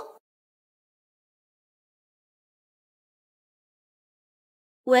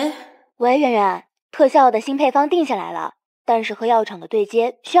喂，圆圆，特效的新配方定下来了，但是和药厂的对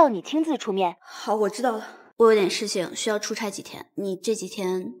接需要你亲自出面。好，我知道了。我有点事情需要出差几天，你这几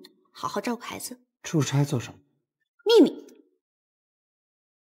天好好照顾孩子。出差做什么？秘密。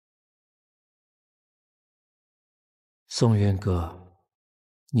宋渊哥，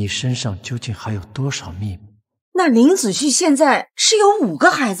你身上究竟还有多少秘密？那林子旭现在是有5个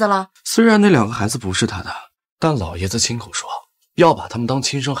孩子了。虽然那2个孩子不是他的，但老爷子亲口说要把他们当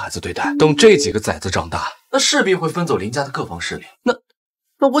亲生孩子对待。等这几个崽子长大，那势必会分走林家的各方势力。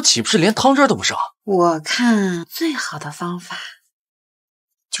那我岂不是连汤汁都不剩？我看最好的方法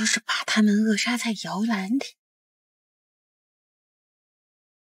就是把他们扼杀在摇篮里。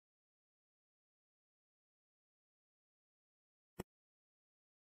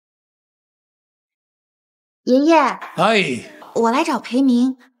爷爷，哎，我来找裴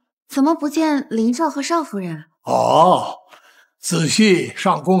明，怎么不见林少和少夫人？哦，子旭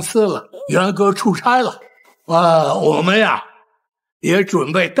上公司了，元哥出差了。我们呀也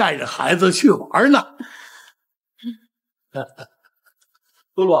准备带着孩子去玩呢。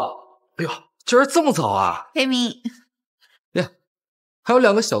露露，哎呦，今儿这么早啊？裴明，呀，还有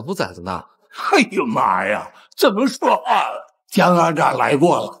2个小兔崽子呢。哎呀妈呀，怎么说话了？江阿长来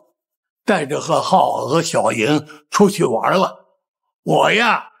过了，带着和浩和小莹出去玩了。我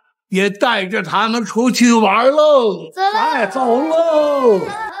呀也带着他们出去玩喽。哎，走喽！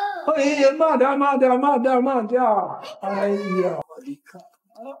哎呀，慢点，慢点，慢点，慢点！哎呀，你看，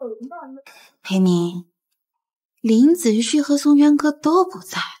慢点。裴明，林子旭和宋渊哥都不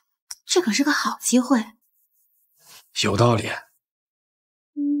在，这可是个好机会。有道理。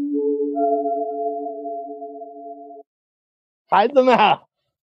孩子们，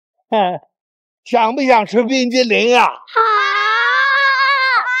想不想吃冰激凌呀？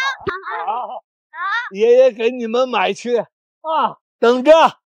好，爷爷给你们买去啊，等着。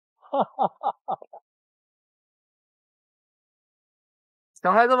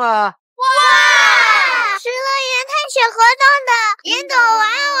小孩子们，哇！是乐园探险活动的引导玩偶。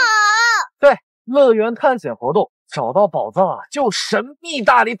对，乐园探险活动，找到宝藏啊，就神秘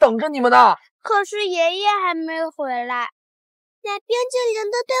大礼等着你们呢。可是爷爷还没回来。买冰激凌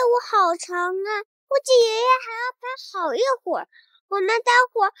的队伍好长啊，估计爷爷还要排好一会儿。我们待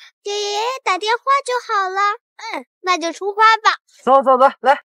会儿给爷爷打电话就好了。那就出发吧。走，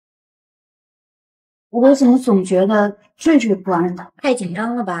来。我怎么总觉得惴惴不安的？太紧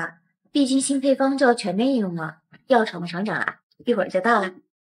张了吧？毕竟新配方就要全面应用了。药厂的厂长啊，一会儿就到了。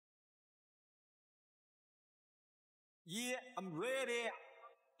Yeah, I'm ready.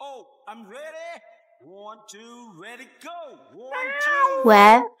 Oh, I'm ready. 1, 2, ready, go. 1, 2.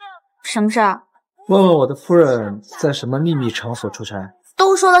 喂，什么事儿？问问我的夫人在什么秘密场所出差？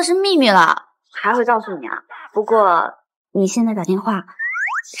都说的是秘密了，还会告诉你啊？不过你现在打电话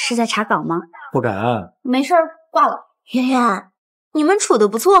是在查稿吗？不敢。没事儿，挂了。圆圆，你们处得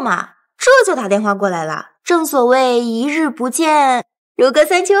不错嘛，这就打电话过来了。正所谓一日不见，如隔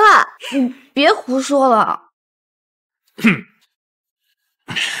三秋啊。你别胡说了。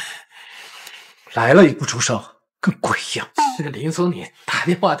来了也不出声，跟鬼一样。这个林总，你打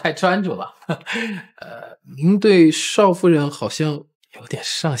电话太专注了。您对少夫人好像有点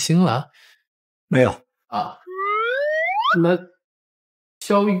上心了。没有啊？那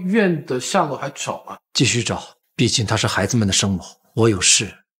萧院的下落还找吗？继续找，毕竟她是孩子们的生母，我有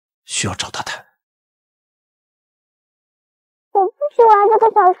事需要找她谈。我不喜欢这个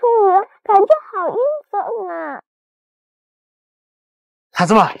小淑女，感觉好阴森啊！孩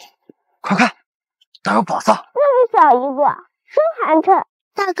子们，快看，那有宝藏！那么小一个，真寒碜。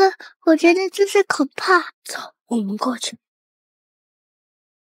大哥，我觉得这是可怕。走，我们过去。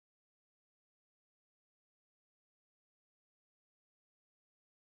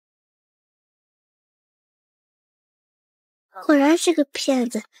果然是个骗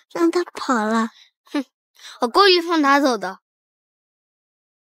子，让他跑了。哼，我故意放他走的。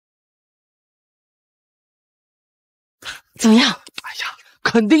怎么样？哎呀，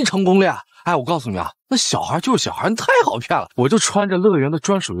肯定成功了呀！哎，我告诉你啊，那小孩就是小孩，你太好骗了。我就穿着乐园的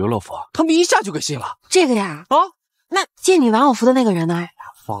专属游乐服，他们一下就给信了。这个呀？啊，那借你玩偶服的那个人呢？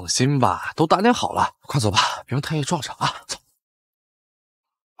放心吧，都打点好了。快走吧，别让太爷撞上啊！走。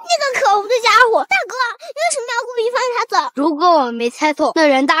那个可恶的家伙，大哥，为什么要故意放他走？如果我没猜错，那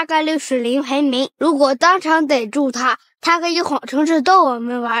人大概率是林培明。如果当场逮住他，他可以谎称是逗我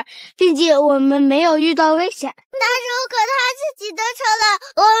们玩，毕竟我们没有遇到危险。那如果他自己的车了，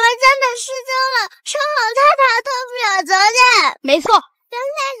我们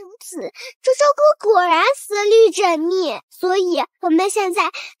果然思虑缜密，所以我们现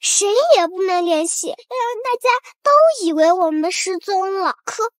在谁也不能联系，让大家都以为我们失踪了。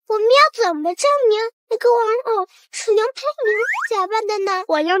可我们要怎么证明那个玩偶是林培明假扮的呢？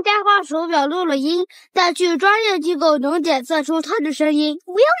我用电话手表录了音，再去专业机构能检测出他的声音。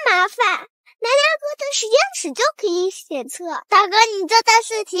不用麻烦。南大哥的实验室就可以检测。大哥，你这倒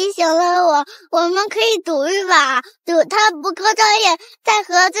是提醒了我，我们可以赌一把，赌他不抠照页，在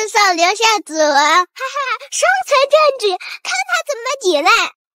盒子上留下指纹。哈哈，双重证据，看他怎么抵赖。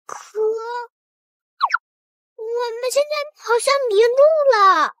可我们现在好像迷路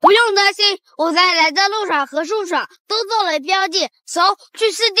了。不用担心，我在来的路上和树上都做了标记。走，去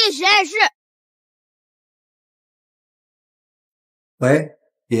4地实验室。喂，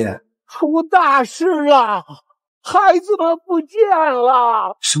爷。出大事了，孩子们不见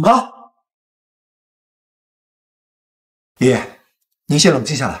了！什么？爷，您先冷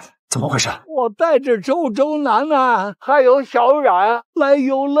静下来，怎么回事？我带着周周、楠楠还有小冉来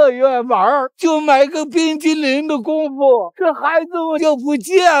游乐园玩，就买个冰激凌的功夫，这孩子们就不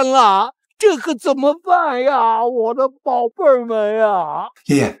见了，这可怎么办呀？我的宝贝儿们呀！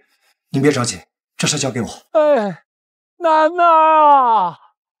爷爷，您别着急，这事交给我。哎，楠楠。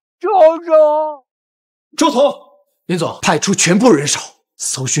周周，周总，林总，派出全部人手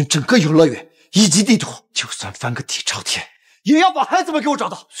搜寻整个游乐园以及地图，就算翻个底朝天，也要把孩子们给我找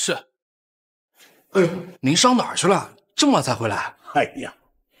到。是。哎呦，您上哪儿去了？这么晚才回来？哎呀，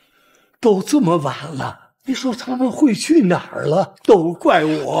都这么晚了，你说他们会去哪儿了？都怪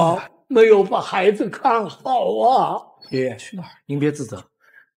我没有把孩子看好啊！爷爷，去哪儿？您别自责，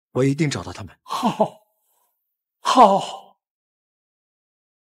我一定找到他们。好。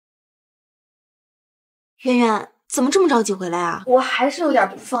圆圆，怎么这么着急回来啊？我还是有点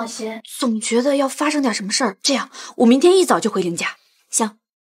不放心，总觉得要发生点什么事儿。这样，我明天一早就回林家。行。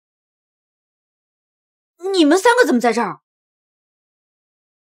你们3个怎么在这儿？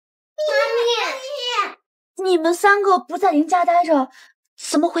妈咪，你们3个不在林家待着，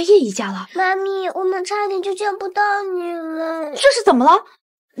怎么回叶姨家了？妈咪，我们差点就见不到你了。这是怎么了？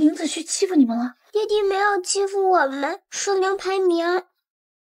林子旭欺负你们了？爹地没有欺负我们，是林培明。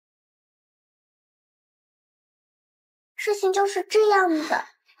事情就是这样的。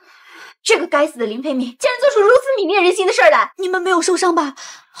这个该死的林培明竟然做出如此泯灭人心的事来！你们没有受伤吧？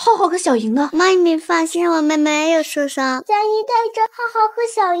浩浩和小莹呢？妈咪放心，我们没有受伤。佳怡带着浩浩和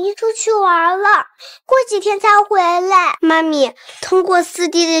小姨出去玩了，过几天才回来。妈咪，通过4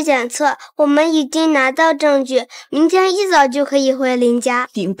地的检测，我们已经拿到证据，明天一早就可以回林家。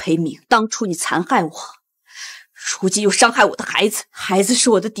林培明，当初你残害我，如今又伤害我的孩子，孩子是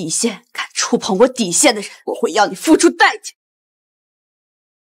我的底线，敢触碰我底线的人，我会要你付出代价。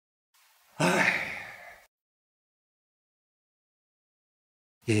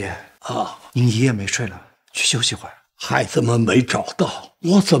爷爷啊，您一夜没睡了，去休息会儿。孩子们没找到，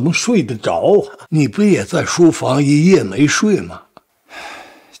我怎么睡得着啊？你不也在书房一夜没睡吗？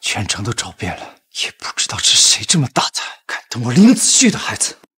全城都找遍了，也不知道是谁这么大才，敢动我林子旭的孩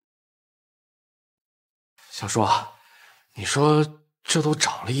子。小叔，你说这都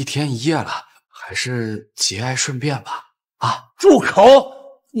找了1天1夜了，还是节哀顺变吧？啊！住口！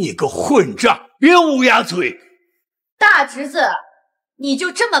你个混账，别乌鸦嘴！大侄子，你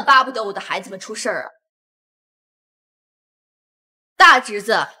就这么巴不得我的孩子们出事儿啊？大侄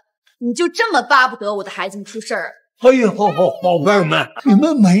子，你就这么巴不得我的孩子们出事儿？哎呦，宝贝儿们，你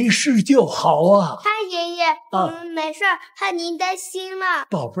们没事就好啊！嗨，爷爷，我们没事，怕您担心了。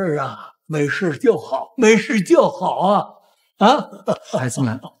宝贝儿啊，没事就好，没事就好啊！啊，孩子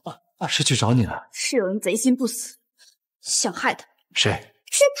们是去找你了，是有人贼心不死，想害他。谁？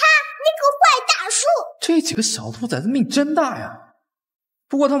是他，那个坏大叔。这几个小兔崽子命真大呀！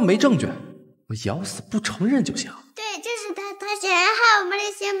不过他们没证据，我咬死不承认就行。对，就是他，他想要害我们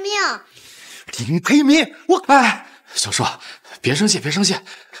的性命。林培明，小叔，别生气，别生气，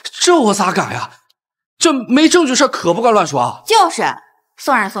这我咋敢呀？这没证据事可不敢乱说。就是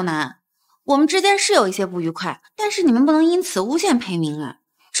宋二宋楠，我们之间是有一些不愉快，但是你们不能因此诬陷培明啊，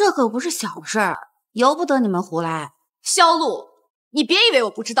这可不是小事儿，由不得你们胡来。萧露，你别以为我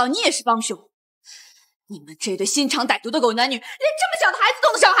不知道，你也是帮凶。你们这对心肠歹毒的狗男女，连这么小的孩子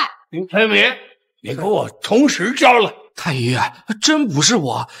都能伤害。林培明，你给我从实招来！太医，真不是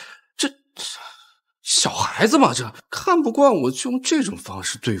我，这小孩子嘛，这看不惯我就用这种方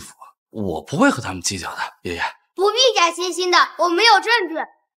式对付我，我不会和他们计较的。爷爷，不必假惺惺的，我们有证据。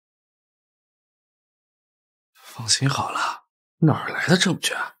放心好了，哪儿来的证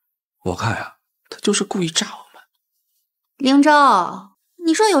据啊？我看呀，他就是故意炸我们。灵州，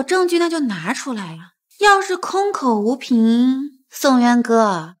你说有证据那就拿出来呀，要是空口无凭，宋渊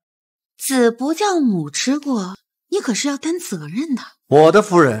哥子不教母之过，你可是要担责任的。我的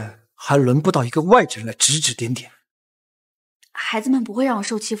夫人还轮不到一个外人来指指点点。孩子们不会让我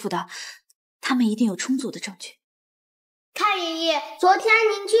受欺负的，他们一定有充足的证据。太爷爷，昨天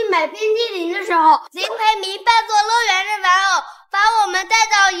您去买冰激凌的时候，林培明扮作乐园的玩偶，把我们带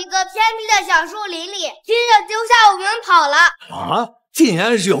到一个偏僻的小树林里，接着丢下我们跑了。啊，竟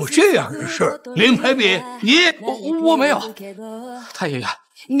然有这样的事！林培明，我没有。太爷爷，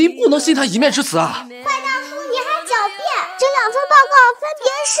您不能信他一面之词啊！坏大叔，你还狡辩！这2份报告分别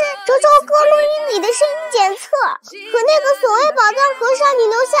是周周哥录音里的声音检测和那个所谓宝藏盒上你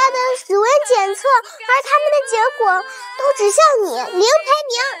留下的指纹检测，而他们的结果都指向你，林培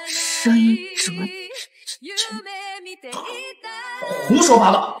明。声音指纹胡说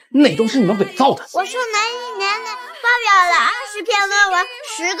八道，那都是你们伪造的。我是哪一年的，发表了20篇论文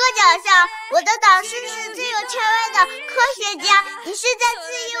，10个奖项。我的导师是最有权威的科学家。你是在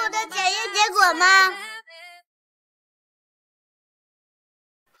质疑我的检验结果吗？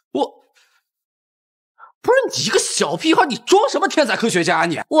不是你一个小屁孩，你装什么天才科学家啊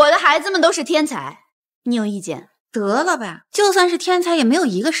你？我的孩子们都是天才，你有意见？得了吧，就算是天才，也没有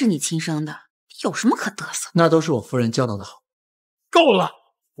一个是你亲生的，有什么可嘚瑟？那都是我夫人教导的好。够了，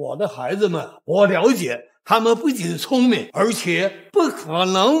我的孩子们，我了解，他们不仅聪明，而且不可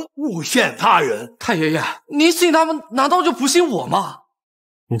能诬陷他人。太爷爷，您信他们，难道就不信我吗？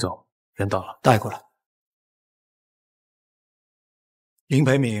林总，人到了，带过来。林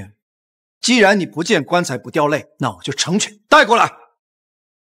培明，既然你不见棺材不掉泪，那我就成全。带过来。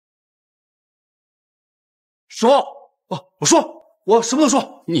说，我什么都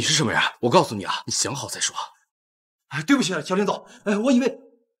说。你是什么人？我告诉你啊，你想好再说。哎，对不起，肖林总，我以为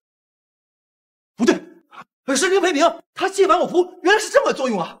不对，是林培明，他接完我仆，原来是这么作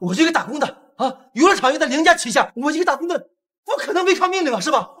用啊！我这个打工的啊，游乐场又在林家旗下，我一个打工的不可能违抗命令啊，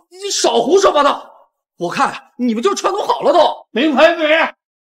是吧？你少胡说八道！我看你们就串通好了都。林培明，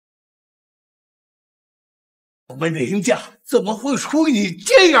我们林家怎么会出你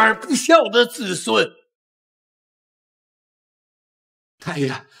这样不孝的子孙？太爷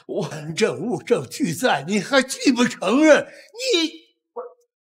爷，本证物证俱在，你还拒不承认？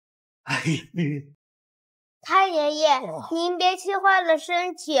太爷爷，您别气坏了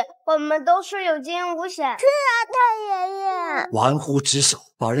身体，我们都是有惊无险。是啊，太爷爷。玩忽职守，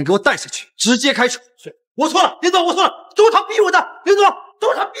把人给我带下去，直接开除。我错了，林总，我错了，都是他逼我的，林总，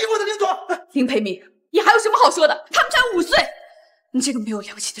都是他逼我的，林总。林培明，你还有什么好说的？他们才5岁，你这个没有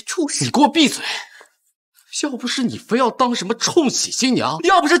良心的畜生！你给我闭嘴！要不是你非要当什么冲喜新娘，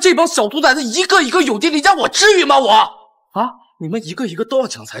要不是这帮小兔崽子一个一个有爹林家，我至于吗？你们一个一个都要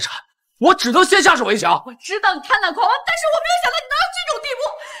抢财产，我只能先下手为强。我知道你贪婪狂妄，但是我没有想到你能到这种地步，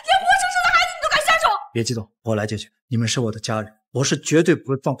连活生生的孩子你都敢下手。别激动，我来解决。你们是我的家人，我是绝对不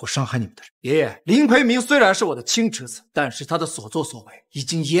会放过伤害你们的人。爷爷，林培明虽然是我的亲侄子，但是他的所作所为已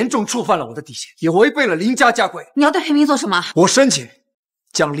经严重触犯了我的底线，也违背了林家家规。你要对培明做什么？我申请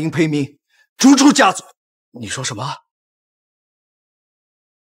将林培明逐出家族。你说什么？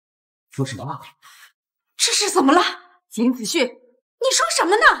说什么？这是怎么了？林子旭，你说什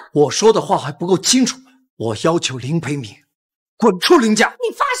么呢？我说的话还不够清楚吗？我要求林培明滚出林家。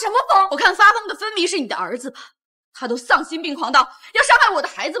你发什么疯？我看发疯的分明是你的儿子吧，他都丧心病狂到要伤害我的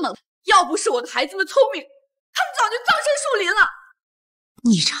孩子们了。要不是我的孩子们聪明，他们早就葬身树林了。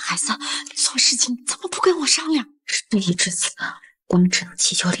你这孩子做事情怎么不跟我商量？事已至此，我们只能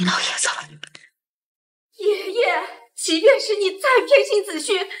祈求林老爷子了。爷爷，即便是你再偏心子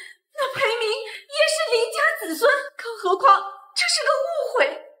旭，那培明也是林家子孙，更何况这是个误会。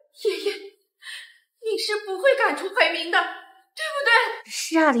爷爷，你是不会赶出培明的，对不对？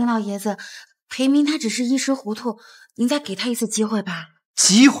是啊，林老爷子，培明他只是一时糊涂，您再给他一次机会吧。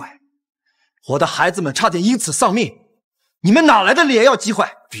机会？我的孩子们差点因此丧命，你们哪来的脸要机会？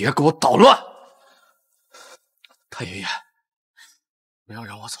别给我捣乱！太爷爷，不要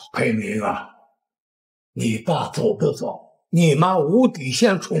让我走。培明啊，你爸走的早，你妈无底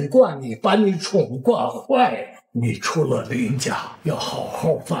线宠惯你，把你宠惯坏了。你出了林家，要好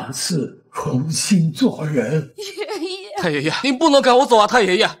好反思，重新做人。爷爷，太爷爷，您不能赶我走啊！太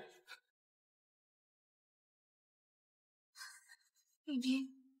爷爷，培明，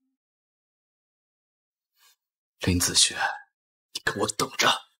林子轩，你给我等着！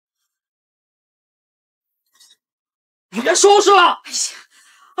别收拾了！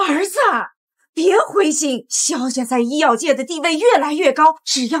哎呀，儿子，别灰心，萧家在医药界的地位越来越高，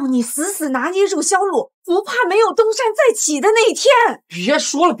只要你死死拿捏住萧路，不怕没有东山再起的那一天。别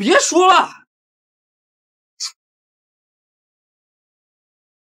说了，别说了！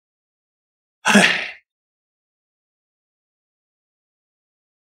唉。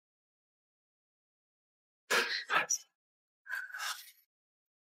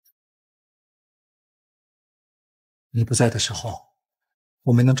你不在的时候，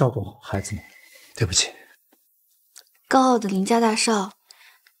我没能照顾好孩子们，对不起。高傲的林家大少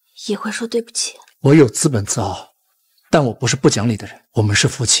也会说对不起。我有资本自傲，但我不是不讲理的人。我们是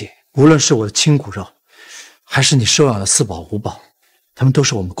夫妻，无论是我的亲骨肉，还是你收养的4宝5宝，他们都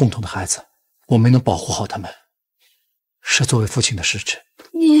是我们共同的孩子。我没能保护好他们，是作为父亲的失职。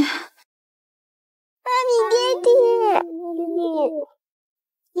妈咪、爹爹，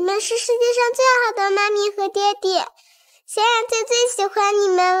你们是世界上最好的妈咪和爹爹，小冉最喜欢你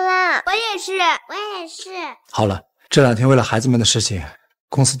们了。我也是，我也是。好了，这2天为了孩子们的事情，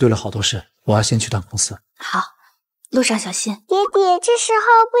公司堆了好多事，我要先去趟公司。好，路上小心。爹爹，这时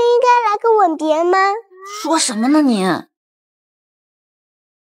候不应该来个吻别吗？说什么呢你？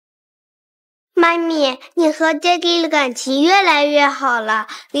妈咪，你和爹爹的感情越来越好了，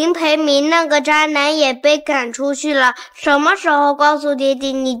林培明那个渣男也被赶出去了。什么时候告诉爹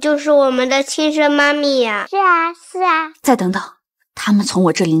爹你就是我们的亲生妈咪呀？是啊，是啊。再等等，他们从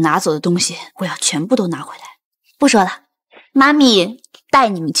我这里拿走的东西，我要全部都拿回来。不说了，妈咪带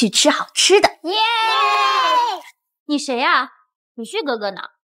你们去吃好吃的。耶！你谁呀？子旭哥哥呢？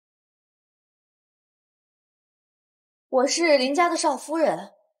我是林家的少夫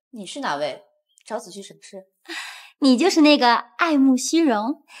人，你是哪位？找子旭什么事？你就是那个爱慕虚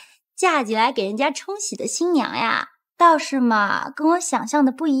荣，嫁进来给人家冲喜的新娘呀。倒是嘛，跟我想象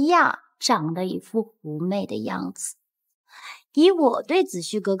的不一样，长得一副狐媚的样子。以我对子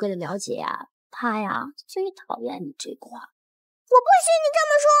旭哥哥的了解呀，他呀最讨厌你这块。我不许你这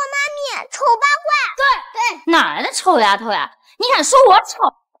么说我妈咪，丑八怪！对，哪来的臭丫头呀？你敢说我丑？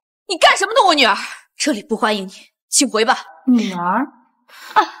你干什么动我女儿？这里不欢迎你，请回吧。女儿？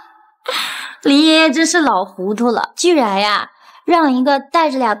林爷爷真是老糊涂了，居然呀让一个带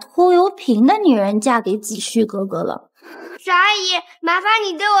着俩拖油瓶的女人嫁给子旭哥哥了。小阿姨，麻烦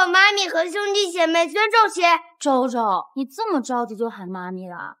你对我妈咪和兄弟姐妹尊重些。周周，你这么着急就喊妈咪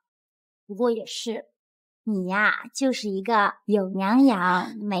了？不过也是，你呀就是一个有娘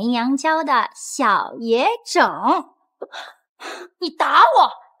养没娘教的小野种。你打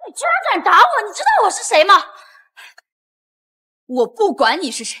我！你居然敢打我！你知道我是谁吗？我不管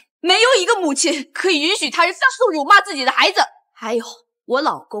你是谁。没有一个母亲可以允许他人放肆辱骂自己的孩子。还有，我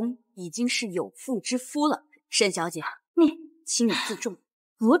老公已经是有妇之夫了。沈小姐，请你自重。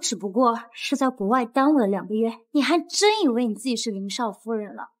我只不过是在国外耽误了2个月，你还真以为你自己是林少夫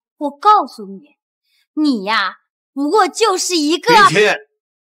人了？我告诉你，你呀，不过就是一个。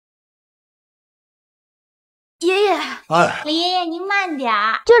爷爷，林爷爷您慢点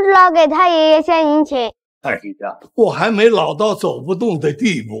儿，就知道给他爷爷献殷勤。哎呀，我还没老到走不动的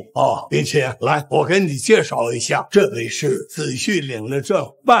地步啊！林青，来，我给你介绍一下，这位是子旭领了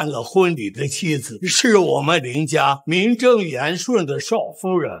证、办了婚礼的妻子，是我们林家名正言顺的少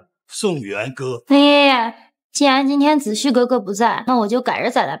夫人宋元歌。林爷爷，既然今天子旭哥哥不在，那我就改日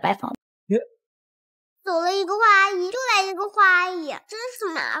再来拜访。走了一个花阿姨，又来一个花阿姨，真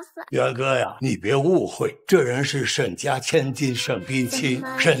是麻烦。元哥呀，你别误会，这人是沈家千金沈冰清。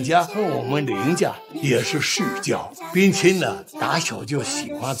沈家和我们林家也是世交。冰清呢，打小就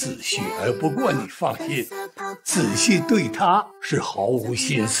喜欢子旭，不过你放心，子旭对他是毫无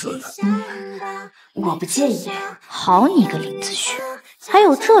心思的。我不介意。好你个林子旭，还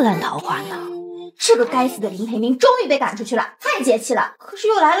有这烂桃花呢！这个该死的林培明终于被赶出去了，太解气了。可是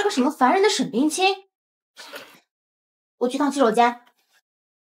又来了个什么烦人的沈冰清。我去趟洗手间。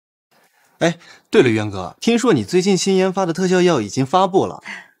哎，对了，渊哥，听说你最近新研发的特效药已经发布了，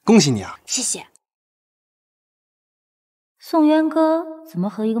恭喜你啊！谢谢。宋渊哥怎么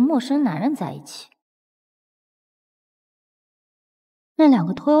和一个陌生男人在一起？那2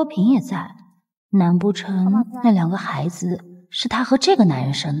个拖油瓶也在，难不成那2个孩子是他和这个男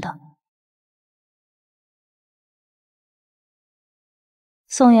人生的？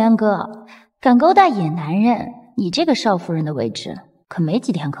宋渊哥，敢勾搭野男人，你这个少夫人的位置可没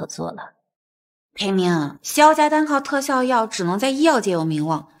几天可坐了。培明，萧家单靠特效药只能在医药界有名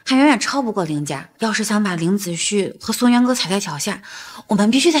望，还远远超不过林家。要是想把林子旭和宋渊哥踩在脚下，我们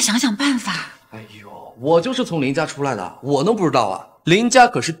必须再想想办法。哎呦，我就是从林家出来的，我能不知道啊？林家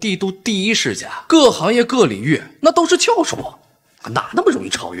可是帝都第一世家，各行业各领域那都是翘首，哪那么容易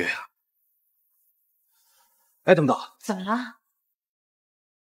超越呀？哎，等等，怎么了？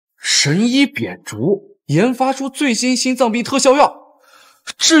神医扁竹研发出最新心脏病特效药，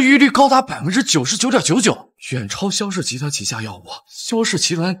治愈率高达99.99%，远超萧氏集团旗下药物。萧氏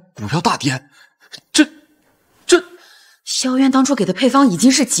集团股票大跌，这萧渊当初给的配方已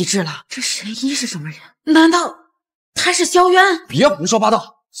经是极致了，这神医是什么人？难道他是萧渊？别胡说八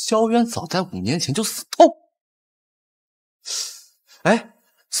道！萧渊早在5年前就死透。哎，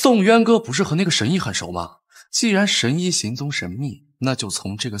宋渊哥不是和那个神医很熟吗？既然神医行踪神秘，那就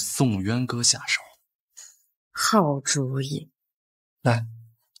从这个宋渊哥下手。好主意。来，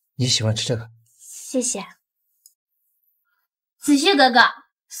你喜欢吃这个？谢谢。子旭哥哥，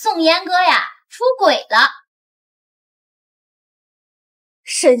宋烟哥呀出轨了。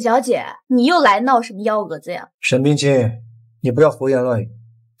沈小姐，你又来闹什么幺蛾子呀？沈冰清，你不要胡言乱语。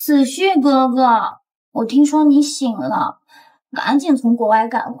子旭哥哥，我听说你醒了，赶紧从国外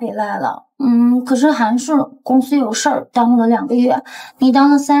赶回来了。可是还是公司有事儿，耽误了2个月。你当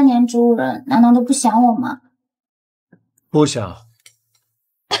了3年植物人，难道都不想我吗？不想。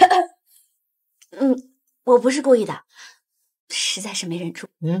我不是故意的，实在是没忍住。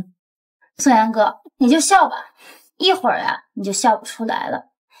宋阳哥，你就笑吧，一会儿呀你就笑不出来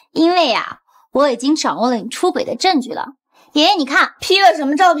了。因为呀，我已经掌握了你出轨的证据了。爷爷，你看 P 了什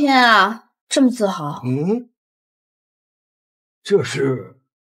么照片啊？这么自豪？这是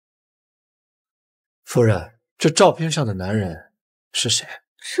夫人，这照片上的男人是谁？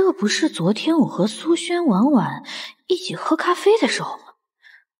这不是昨天我和苏轩、婉婉一起喝咖啡的时候吗？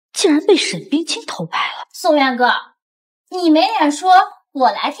竟然被沈冰清偷拍了。宋元哥，你没脸说，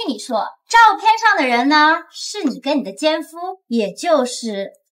我来替你说。照片上的人呢，是你跟你的奸夫，也就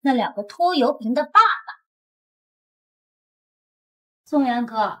是那2个拖油瓶的爸爸。宋元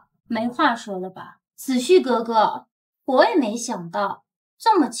哥，没话说了吧？子旭哥哥，我也没想到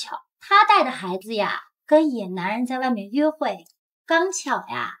这么巧，他带的孩子呀，跟野男人在外面约会，刚巧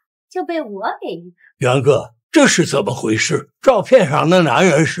呀就被我给遇。元哥，这是怎么回事？照片上的男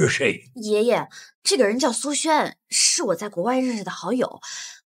人是谁？爷爷，这个人叫苏轩，是我在国外认识的好友，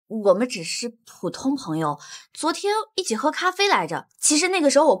我们只是普通朋友，昨天一起喝咖啡来着。其实那个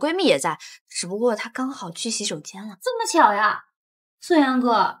时候我闺蜜也在，只不过她刚好去洗手间了。这么巧呀？孙阳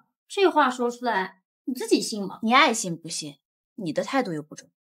哥，这话说出来，你自己信吗？你爱信不信，你的态度又不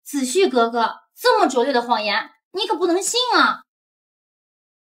准。子旭哥哥，这么拙劣的谎言，你可不能信啊！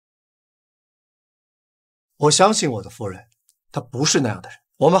我相信我的夫人，她不是那样的人。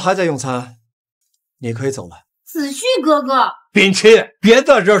我们还在用餐，你可以走了。子旭哥哥，冰清，别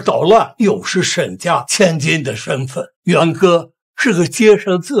在这儿捣乱，又是沈家千金的身份。元哥是个洁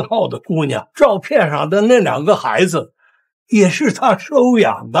身自好的姑娘，照片上的那2个孩子也是她收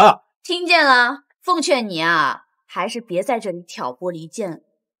养的。听见了？奉劝你啊，还是别在这里挑拨离间，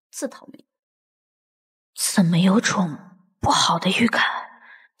自讨没。怎么有种不好的预感？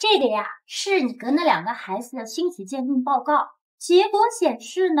这个呀，是你跟那2个孩子的亲子鉴定报告，结果显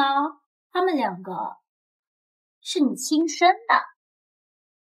示呢，他们2个是你亲生的。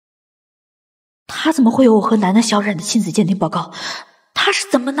他怎么会有我和楠楠、小冉的亲子鉴定报告？他是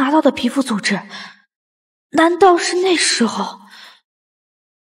怎么拿到的皮肤组织？难道是那时候？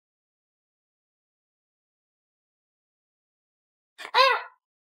哎呀，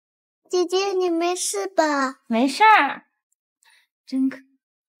姐姐，你没事吧？没事儿，真可。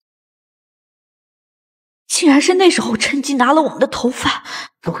竟然是那时候趁机拿了我们的头发！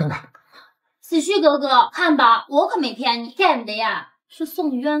我看看。子旭哥哥，看吧，我可没骗你，骗的呀是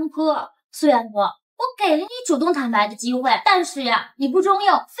宋渊哥。苏渊哥，我给了你主动坦白的机会，但是呀，你不中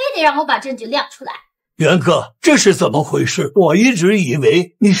用，非得让我把证据亮出来。元哥，这是怎么回事？我一直以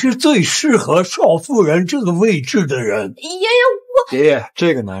为你是最适合少夫人这个位置的人。爷爷，爷爷，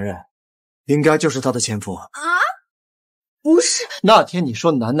这个男人应该就是他的前夫啊？不是。那天你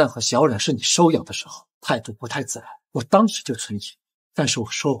说楠楠和小冉是你收养的时候，态度不太自然，我当时就存疑。但是我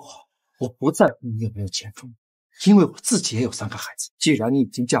说过，我不在乎你有没有前夫，因为我自己也有3个孩子。既然你已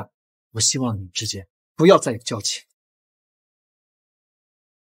经嫁了，我希望你们之间不要再有交集。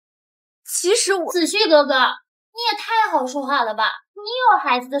其实我……子旭哥哥，你也太好说话了吧？你有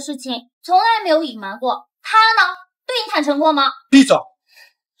孩子的事情从来没有隐瞒过，他呢，对你坦诚过吗？闭嘴！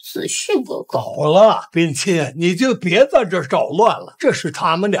子旭哥哥，好了，冰清，你就别在这儿捣乱了，这是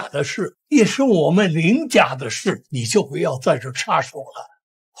他们俩的事，也是我们林家的事，你就不要在这儿插手了，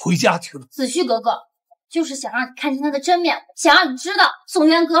回家去了。子旭哥哥，就是想让你看清他的真面目，想让你知道宋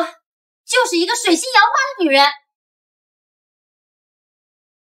渊哥就是一个水性杨花的女人。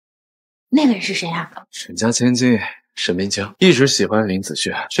那个人是谁啊？沈家千金沈冰清，一直喜欢林子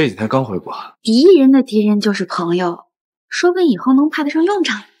旭，这几天刚回国。敌人的敌人就是朋友，说不定以后能派得上用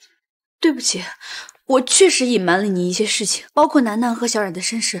场。对不起，我确实隐瞒了你一些事情，包括楠楠和小冉的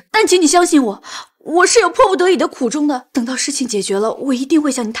身世，但请你相信我，我是有迫不得已的苦衷的。等到事情解决了，我一定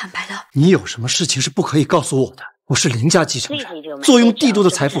会向你坦白的。你有什么事情是不可以告诉我的？我是林家继承人，坐拥帝都的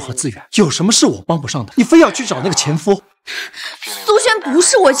财富和资源，有什么是我帮不上的？你非要去找那个前夫？苏轩不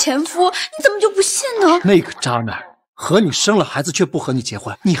是我前夫，你怎么就不信呢？那个渣男和你生了孩子却不和你结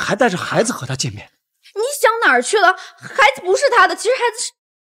婚，你还带着孩子和他见面，你想哪儿去了？孩子不是他的，其实孩子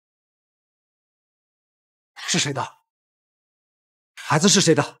是谁的？孩子是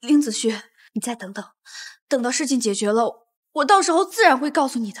谁的？林子旭，你再等等，等到事情解决了，我到时候自然会告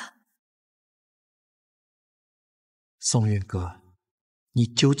诉你的。宋渊哥，你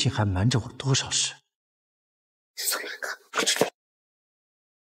究竟还瞒着我多少事？宋渊哥，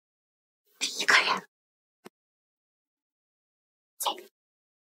第一个人。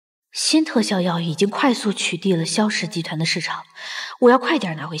新特效药已经快速取缔了萧氏集团的市场，我要快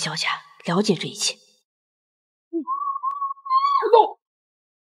点拿回萧家，了解这一切。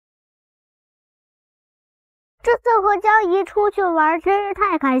这次和佳怡出去玩真是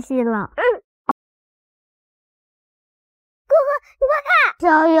太开心了。哥哥，你快看！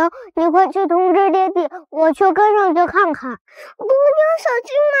小莹，你快去通知爹地，我去跟上去看看。姑娘，小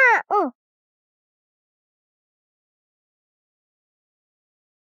心嘛。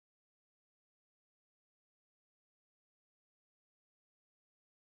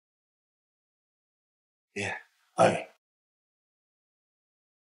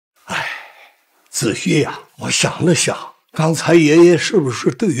子旭呀，我想了想，刚才爷爷是不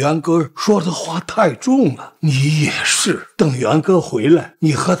是对元哥说的话太重了？你也是，等元哥回来，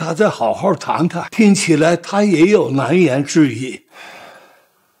你和他再好好谈谈。听起来他也有难言之隐。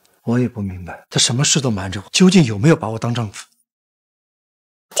我也不明白，他什么事都瞒着我，究竟有没有把我当丈夫？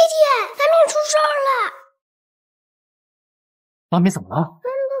弟弟，外面出事了！妈咪怎么了？妈咪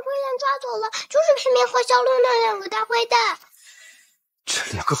被坏蛋抓走了，就是培明和小鹿那两个大坏蛋。这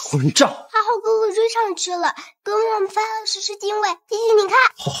两个混账！还好哥哥追上去了，给我们发了实时定位。弟弟，你看，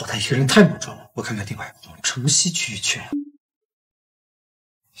好好的一个人太莽撞了。我看看定位，往城西区域去。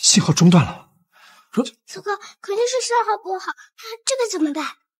信号中断了。此刻肯定是信号不好，这个怎么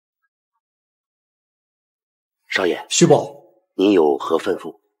办？少爷，徐某，您有何吩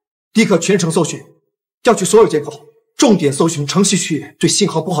咐？立刻全城搜寻，调取所有监控，重点搜寻城西区域，对信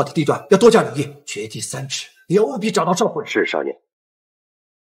号不好的地段要多加留意。掘地3尺，你要务必找到赵慧。是少爷。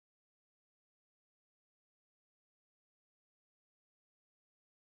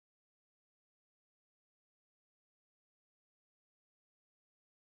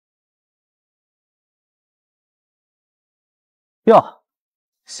哟，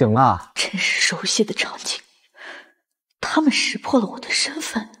醒了！真是熟悉的场景。他们识破了我的身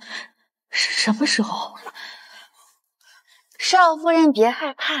份，是什么时候？少夫人别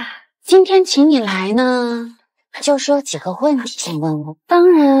害怕，今天请你来呢，就是有几个问题想问问。当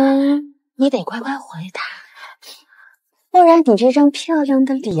然，你得乖乖回答，不然你这张漂亮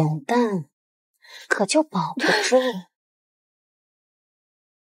的脸蛋可就保不住。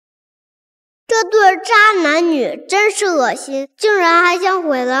这对渣男女真是恶心，竟然还想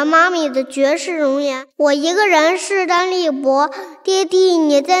毁了妈咪的绝世容颜。我一个人势单力薄，爹地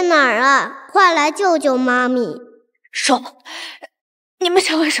你在哪儿啊？快来救救妈咪！说，你们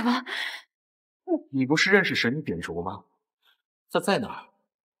想干什么？你不是认识神医扁竹吗？他在哪儿？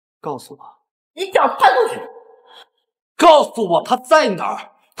告诉我。一点半过去！告诉我他在哪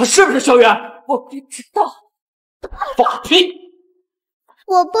儿？他是不是萧渊？我不知道。放屁！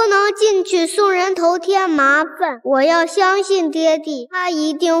我不能进去送人头添麻烦，我要相信爹地，他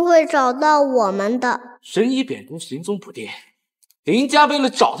一定会找到我们的。神医扁竹行踪不定，林家为了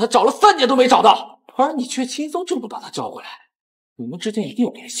找他找了3年都没找到，而你却轻松就能把他叫过来，你们之间一定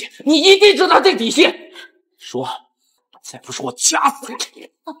有联系，你一定知道这底细。说，再不说我掐死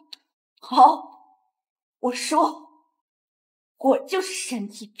你！好，我说，我就是神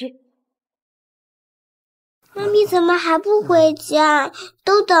医扁。妈咪怎么还不回家？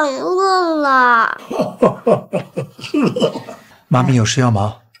都等饿了。妈咪有事要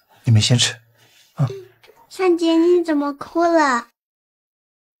忙，你们先吃。三姐，你怎么哭了？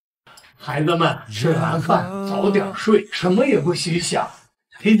孩子们吃完饭早点睡，什么也不许想，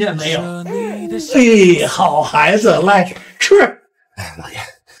听见没有？好孩子，来吃。哎，老爷，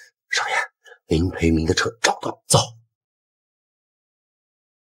少爷，林培明的车找到了，走。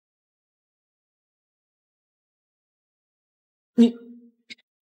你，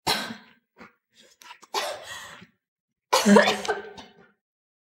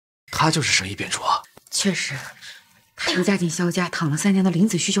他就是神医扁竹啊！确实，他能嫁进萧家，躺了3年的林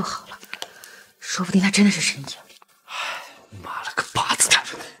子旭就好了，说不定他真的是神医。妈了个巴子的！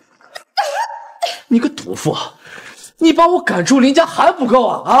你个毒妇，你把我赶出林家还不够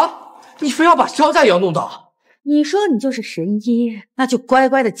啊！啊！你非要把萧家也要弄倒？你说你就是神医，那就乖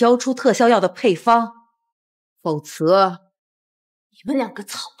乖的交出特效药的配方，否则。你们2个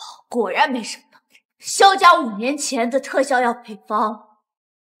草包果然没什么能力。萧家5年前的特效药配方，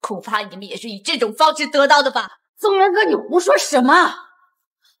恐怕你们也是以这种方式得到的吧？宗元哥，你胡说什么？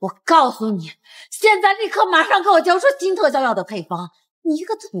我告诉你，现在立刻马上给我交出新特效药的配方！你一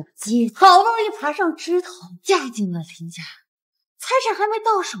个土鸡，好不容易爬上枝头，嫁进了林家，财产还没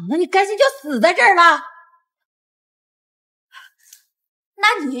到手呢，你甘心就死在这儿了？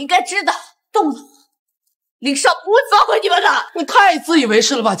那你应该知道，动了我，林少不会放过你们的！你太自以为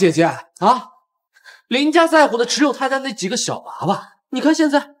是了吧，姐姐啊！林家在乎的只有他家那几个小娃娃。你看现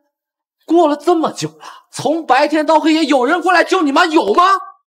在过了这么久了，从白天到黑夜，有人过来救你吗？有吗？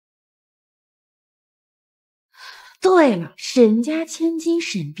对了，沈家千金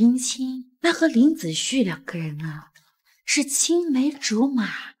沈冰清，那和林子旭两个人啊，是青梅竹马，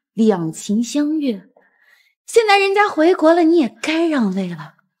两情相悦。现在人家回国了，你也该让位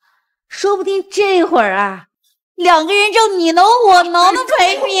了。说不定这会儿啊，两个人正你侬我侬的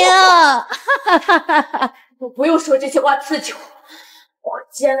陪名。我不用说这些话刺激我，我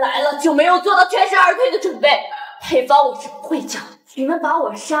既然来了，就没有做到全身而退的准备。配方我是不会教，你们把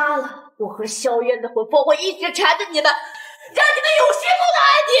我杀了。我和萧渊的魂魄会一直缠着你们，让你们永世不得安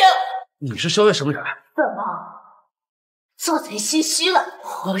宁。你是萧渊什么人？怎么做贼心虚了？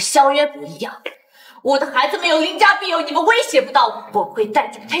我和萧渊不一样，我的孩子没有林家庇佑，你们威胁不到我。我会带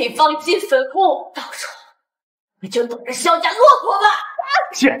着配方进坟墓，到时候你们就等着萧家落魄吧。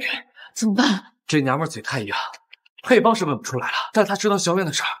贱人，怎么办？这娘们嘴太硬，配方是问不出来了，但她知道萧渊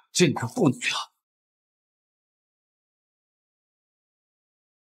的事儿，进成妇女了。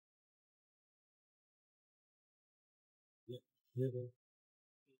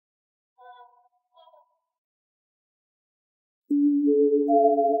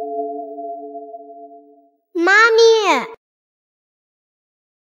妈咪，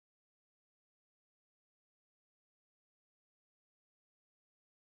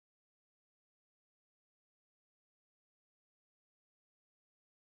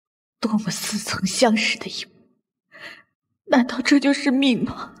多么似曾相识的一幕，难道这就是命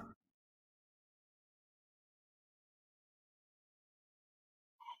吗？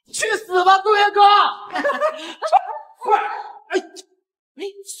去死吧，杜元哥！快！哎，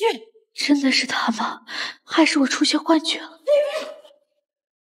去！真的是他吗？还是我出现幻觉了？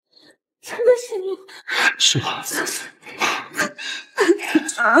真的是你？是我。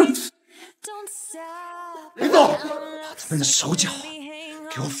林总，把他们的手脚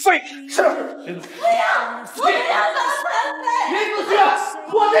给我废了！是。不要！不要搞残废！林子轩，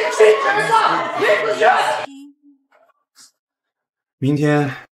我的亲侄子，林子轩。明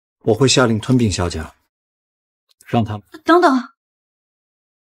天我会下令吞并萧家，让他们等等。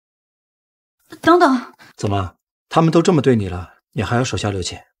等等，怎么？他们都这么对你了，你还要手下留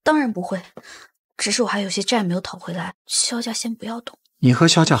情？当然不会，只是我还有些债没有讨回来，萧家先不要动。你和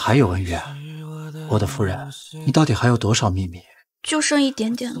萧家还有恩怨，我的夫人，你到底还有多少秘密？就剩一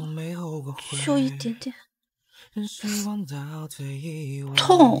点点了，就一点点。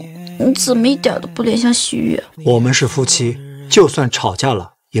痛，你怎么一点都不怜香惜玉？我们是夫妻，就算吵架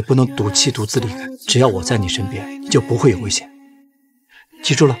了，也不能赌气独自离开。只要我在你身边，你就不会有危险。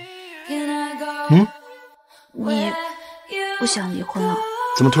记住了。你不想离婚了？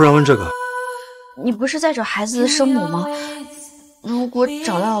怎么突然问这个？你不是在找孩子的生母吗？如果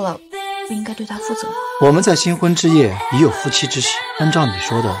找到了，不应该对他负责吗？我们在新婚之夜已有夫妻之实，按照你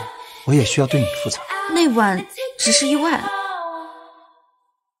说的，我也需要对你负责。那晚只是意外。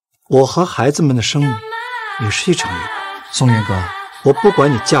我和孩子们的生命也是一场意外。宋元哥，我不管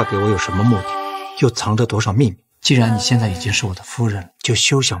你嫁给我有什么目的，又藏着多少秘密，既然你现在已经是我的夫人，就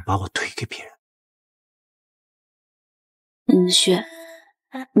休想把我推给别人。林子轩，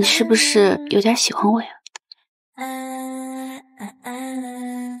你是不是有点喜欢我呀？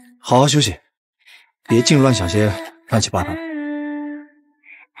好好休息，别净乱想些乱七八糟的。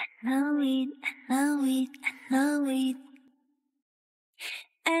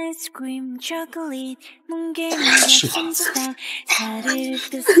是吧？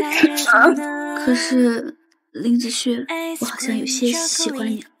可是林子轩，我好像有些喜欢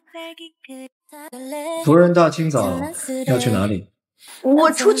你。夫人大清早要去哪里？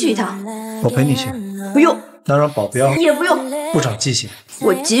我出去一趟。我陪你去。不用。那让保镖？也不用。不长记性。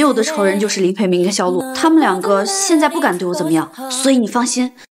我仅有的仇人就是林培明跟萧露，他们两个现在不敢对我怎么样，所以你放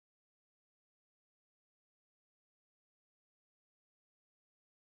心。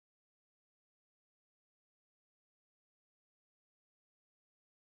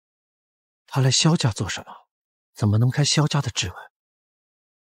他来萧家做什么？怎么能开萧家的质问？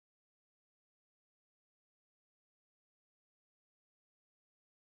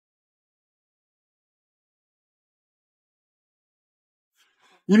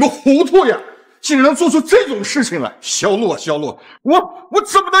你们糊涂呀！竟然做出这种事情来！萧露啊，萧露，我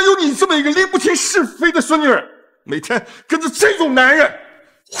怎么能有你这么一个拎不清是非的孙女儿？每天跟着这种男人，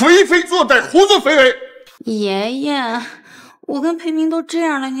回非作歹，胡作非为。爷爷，我跟培明都这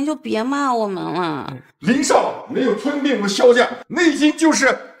样了，您就别骂我们了。林少没有吞并我们萧家，内心就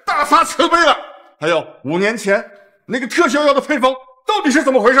是大发慈悲了。还有5年前那个特效药的配方到底是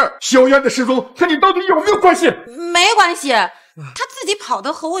怎么回事？萧渊的失踪和你到底有没有关系？没关系，他自己跑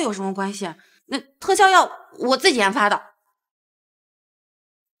的和我有什么关系？那特效药我自己研发的。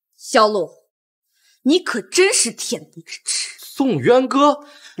萧露，你可真是恬不知耻！宋渊哥，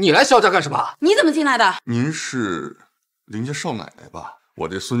你来萧家干什么？你怎么进来的？您是林家少奶奶吧？我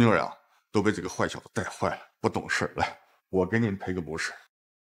这孙女啊，都被这个坏小子带坏了，不懂事。来，我给您赔个不是。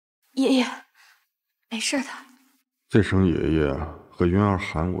爷爷，没事的。这声爷爷和云儿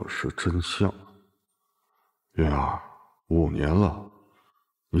喊我是真像。云儿，5年了，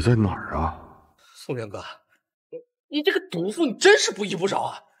你在哪儿啊？宋渊哥，你这个毒妇，你真是不依不饶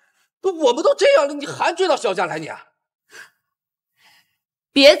啊！我们都这样了，你还追到萧家来你？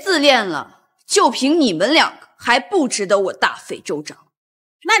别自恋了，就凭你们2个还不值得我大费周章。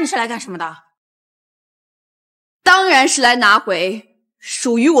那你是来干什么的？当然是来拿回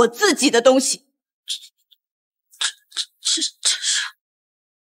属于我自己的东西。这是……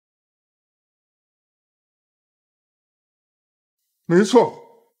没错，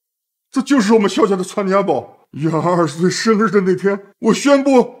这就是我们萧家的传家宝。云儿20岁生日的那天，我宣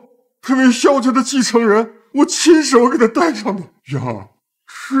布他为萧家的继承人，我亲手给他戴上的。云儿，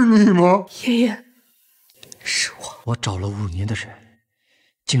是你吗？爷爷，是我。我找了5年的人，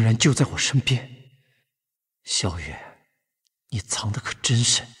竟然就在我身边。萧远，你藏得可真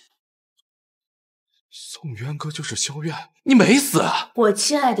深。宋渊哥就是萧远，你没死啊！我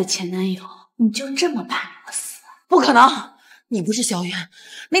亲爱的前男友，你就这么怕我死？不可能！你不是萧远，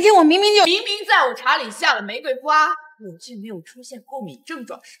那天我明明在我茶里下了玫瑰花，我却没有出现过敏症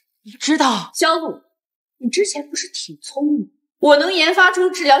状时。你知道，萧露，你之前不是挺聪明？我能研发出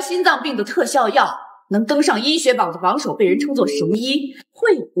治疗心脏病的特效药，能登上医学榜的榜首，被人称作神医，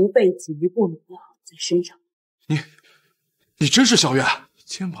会有不被几于过敏药在身上。你真是萧远？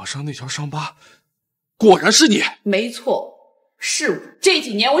肩膀上那条伤疤，果然是你？没错。是我这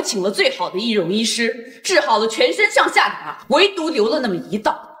几年我请了最好的易容医师，治好了全身上下的，唯独留了那么一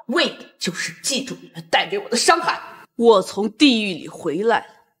道，为的就是记住你们带给我的伤害。我从地狱里回来了，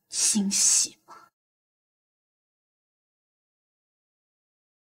欣喜吗？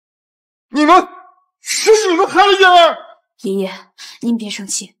你们害了燕儿！爷爷，您别生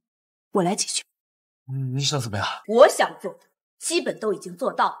气，我来解决。你想怎么样？我想做的基本都已经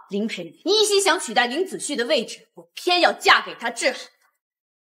做到了。林培明一心想取代林子旭的位置，我偏要嫁给他治好他，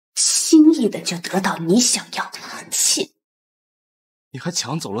轻易的就得到你想要的一切。你还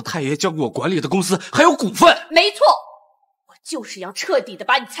抢走了太爷交给我管理的公司，还有股份。没错，我就是要彻底的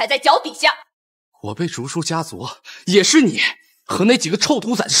把你踩在脚底下。我被逐出家族，也是你和那几个臭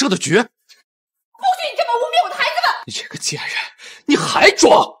犊崽子设的局。不许你这么污蔑我的孩子们！你这个贱人，你还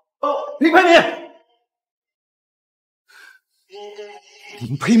装！林培明。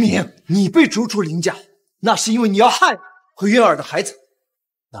林培明，你被逐出林家，那是因为你要害我和渊儿的孩子，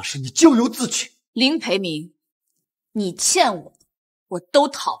那是你咎由自取。林培明，你欠我的我都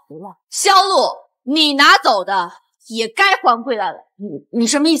讨回来。萧露，你拿走的也该还回来了。你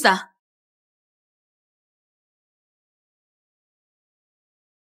什么意思啊？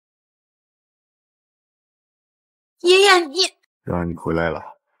爷爷，你然而你回来了，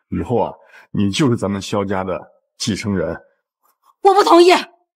以后啊，你就是咱们萧家的继承人。我不同意！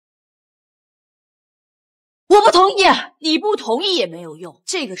我不同意！你不同意也没有用，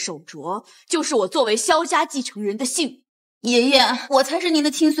这个手镯就是我作为萧家继承人的幸运。爷爷，我才是您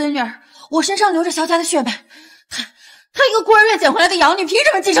的亲孙女，我身上流着萧家的血脉。她一个孤儿院捡回来的养女，凭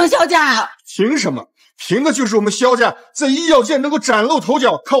什么继承萧家？凭什么？凭的就是我们萧家在医药界能够崭露头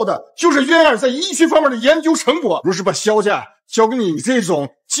角，靠的就是渊儿在医学方面的研究成果。若是把萧家交给你这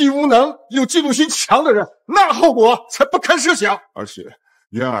种既无能又嫉妒心强的人，那后果才不堪设想。而且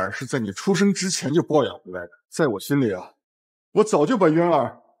渊儿是在你出生之前就抱养回来的，在我心里啊，我早就把渊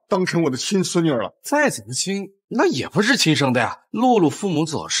儿当成我的亲孙女了。再怎么亲，那也不是亲生的呀。露露父母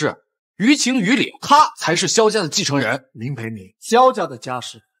早逝，于情于理，他才是萧家的继承人。林培明，萧家的家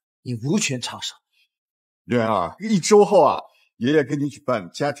事你无权插手。渊儿，1周后啊，爷爷给你举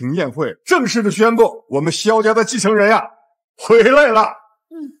办家庭宴会，正式的宣布我们萧家的继承人呀回来了。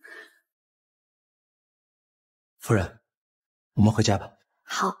夫人，我们回家吧。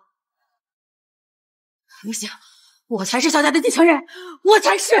好。不行，我才是萧家的继承人，我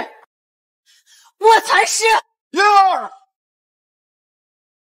才是渊儿。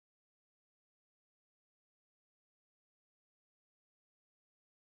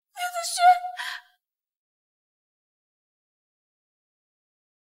林子旭。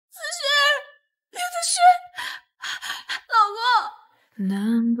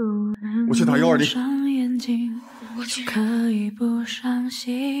我去打120。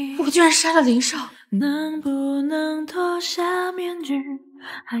我居然杀了林少！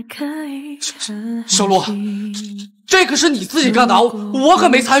小罗，这可是你自己干的，我可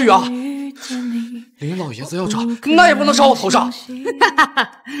没参与啊！林老爷子要找，那也不能烧我头上。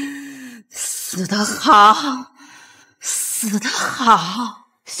死得好，死得好！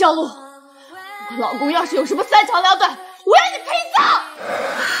小璐，我老公要是有什么三长两短，我要你陪葬！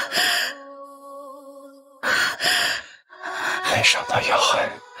没想到要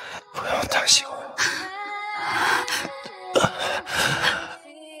害，不用担心我。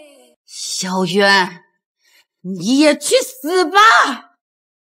小渊，你也去死吧！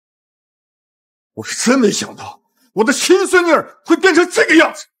我是真没想到，我的亲孙女儿会变成这个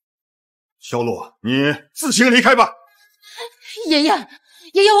样子。小璐，你自行离开吧。爷爷，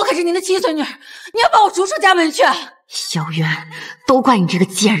我可是您的亲孙女儿，你要把我逐出家门去！小渊，都怪你这个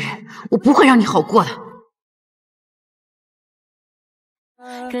贱人，我不会让你好过的。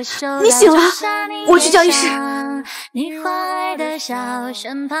你醒了，我去交易室。你坏的笑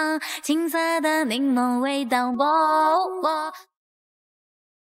身旁，青涩的柠檬味道。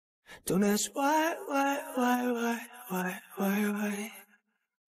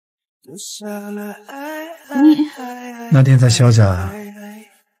那天在萧家，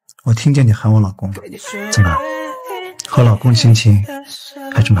我听见你喊我老公，怎么和老公亲亲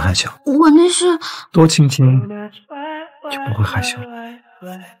还这么害羞？我那是多亲亲就不会害羞了。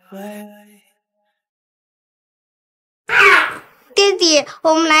弟弟，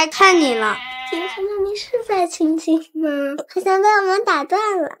我们来看你了。今天妈咪是在亲亲吗？好像被我们打断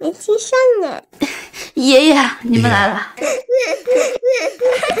了，没亲上呢。爷爷，你们来了。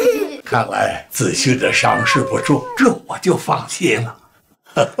看来子旭的伤势不重，这我就放心了。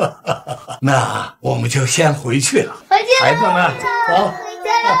那我们就先回去了。回去了，孩子们，走。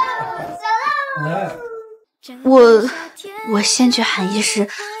我先去喊医师。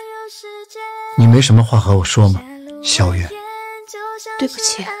你没什么话和我说吗，萧月？对不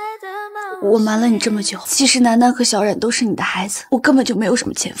起，我瞒了你这么久。其实楠楠和小冉都是你的孩子，我根本就没有什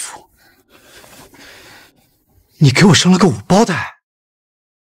么前夫。你给我生了个5胞胎！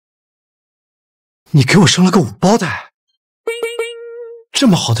这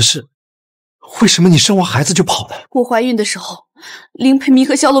么好的事，为什么你生完孩子就跑了？我怀孕的时候，林培明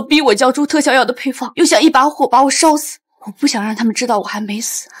和肖露逼我交出特效药的配方，又想一把火把我烧死。我不想让他们知道我还没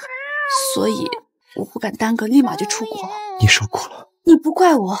死，所以我不敢耽搁，立马就出国。你受苦了。你不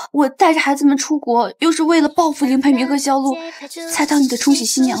怪我，我带着孩子们出国，又是为了报复林培明和肖露，才当你的冲喜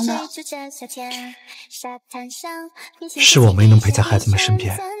新娘的。是我没能陪在孩子们身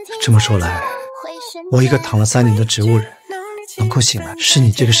边。这么说来，我一个躺了3年的植物人，能够醒来，是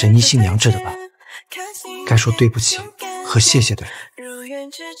你这个神医新娘治的吧？该说对不起和谢谢的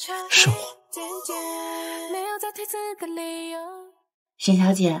人是我。沈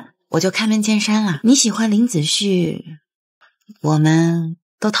小姐，我就开门见山了，你喜欢林子旭，我们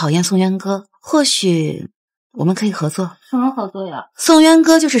都讨厌宋渊歌，或许我们可以合作。什么合作呀？宋渊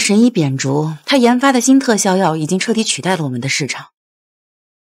歌就是神医扁竹，他研发的新特效药已经彻底取代了我们的市场。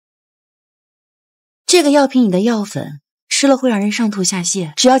这个药品里的药粉吃了会让人上吐下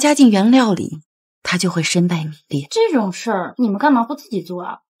泻，只要加进原料里，它就会身败名裂。这种事儿你们干嘛不自己做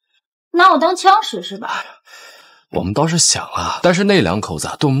啊？拿我当枪使是吧？我们倒是想了，但是那2口子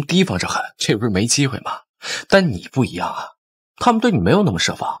对我们提防着很，这不是没机会吗？但你不一样啊，他们对你没有那么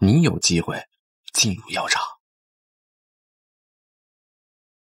设防，你有机会进入药厂。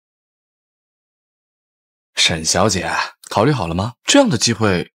沈小姐，考虑好了吗？这样的机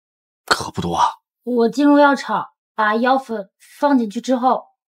会可不多啊。我进入药厂，把药粉放进去之后，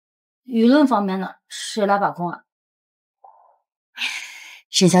舆论方面呢，谁来把控啊？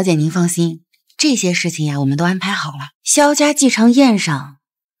沈小姐您放心，这些事情呀我们都安排好了。萧家继承宴上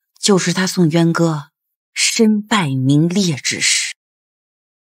就是他宋渊歌身败名裂之时。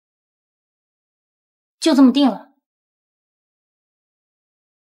就这么定了。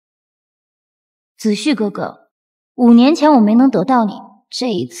子旭哥哥，5年前我没能得到你，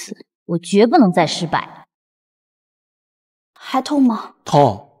这一次我绝不能再失败。还痛吗？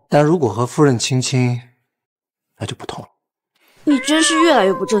痛，但如果和夫人亲亲，那就不痛了。你真是越来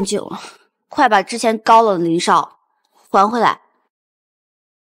越不正经了，快把之前高冷的林少还回来。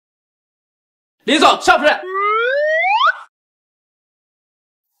林总，上夫人。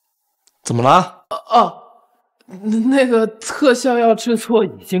怎么了？那个特效药制作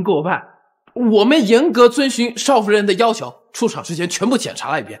已经过半，我们严格遵循少夫人的要求，出厂之前全部检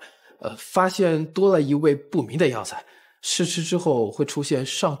查了一遍，发现多了一味不明的药材，试吃之后会出现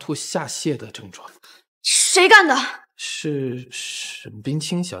上吐下泻的症状。谁干的？是沈冰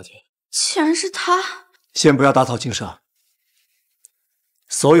清小姐。竟然是他！先不要打草惊蛇，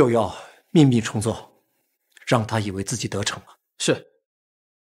所有药秘密重做，让他以为自己得逞了。是。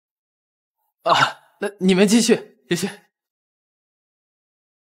啊，那你们继续，谢谢。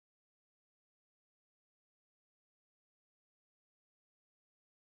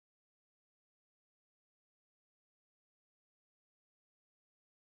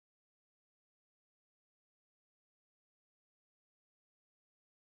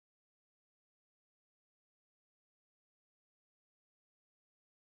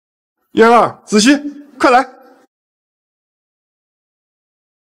燕儿，子熙，快来！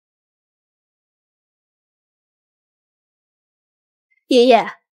爷爷，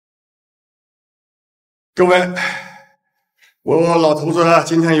各位，我老头子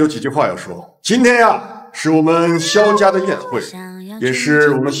今天有几句话要说。今天呀，是我们萧家的宴会，也是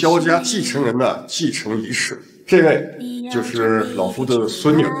我们萧家继承人的继承仪式。这位就是老夫的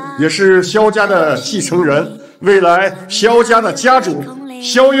孙女，也是萧家的继承人，未来萧家的家主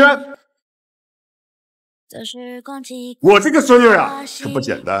萧渊。我这个孙女啊，可不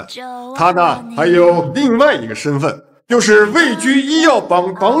简单，她呢还有另外一个身份，就是位居医药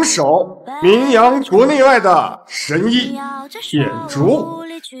榜榜首，名扬国内外的神医眼竹。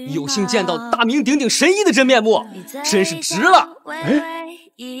有幸见到大名鼎鼎神医的真面目，真是值了。哎，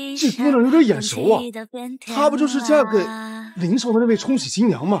这姑娘有点眼熟啊，她不就是嫁给林少的那位冲喜新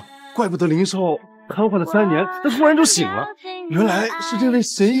娘吗？怪不得林少瘫痪了3年，他突然就醒了，原来是这位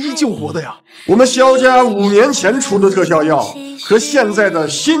神医救活的呀！我们萧家5年前出的特效药和现在的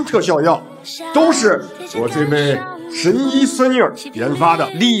新特效药，都是我这位神医孙女研发的，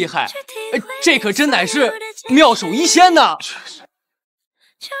厉害！这可真乃是妙手医仙呐！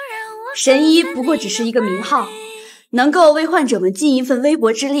神医不过只是一个名号，能够为患者们尽一份微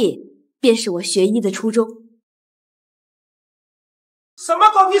薄之力，便是我学医的初衷。什么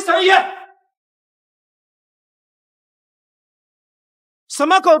狗屁神医？什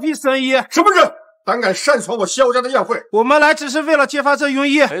么狗屁神医？什么人胆敢擅闯我萧家的宴会？我们来只是为了揭发这庸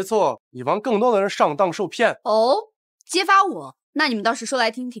医。没错，以防更多的人上当受骗。哦，揭发我？那你们倒是说来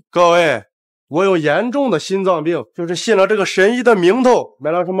听听。各位，我有严重的心脏病，就是信了这个神医的名头，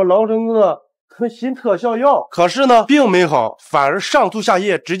买了什么劳神子和新特效药，可是呢，病没好，反而上吐下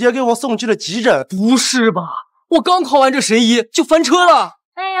泻，直接给我送去了急诊。不是吧？我刚考完这神医就翻车了。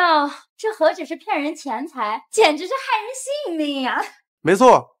哎呀，这何止是骗人钱财，简直是害人性命呀！没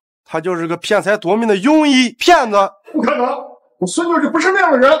错，他就是个骗财夺命的庸医骗子。不可能，我孙女就不是那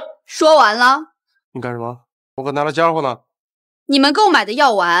样的人。说完了。你干什么？我可拿了家伙呢。你们购买的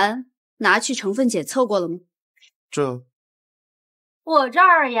药丸拿去成分检测过了吗？这，我这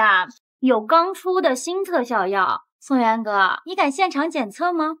儿呀有刚出的新特效药，宋元哥，你敢现场检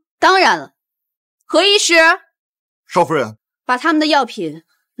测吗？当然了。何医师，少夫人，把他们的药品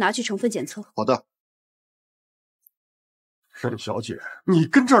拿去成分检测。好的。沈小姐，你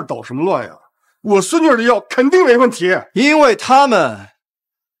跟这儿捣什么乱呀？我孙女的药肯定没问题，因为他们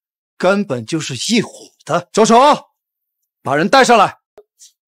根本就是一伙的。周成，把人带上来。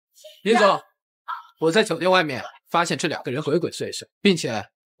林总，我在酒店外面发现这2个人鬼鬼祟祟，并且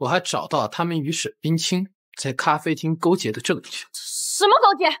我还找到他们与沈冰清在咖啡厅勾结的证据。什么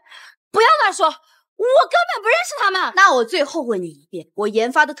勾结？不要乱说，我根本不认识他们。那我最后问你一遍，我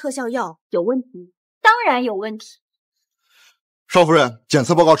研发的特效药有问题吗？当然有问题。少夫人，检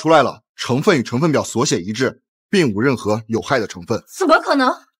测报告出来了，成分与成分表所写一致，并无任何有害的成分。怎么可能？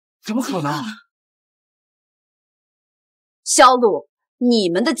怎么可能？萧露，你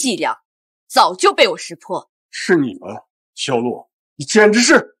们的伎俩早就被我识破。是你们，萧露，你简直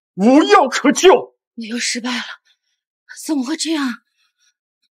是无药可救。我又失败了，怎么会这样？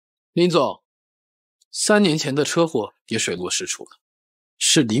林总，3年前的车祸也水落石出了，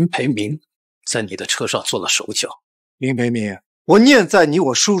是林培明在你的车上做了手脚。林培明，我念在你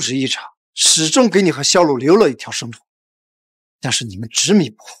我叔侄一场，始终给你和萧露留了一条生路，但是你们执迷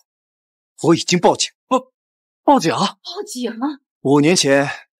不悟，我已经报警。报警？报警啊！5年前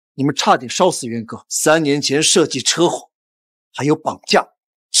你们差点烧死渊哥，3年前设计车祸，还有绑架、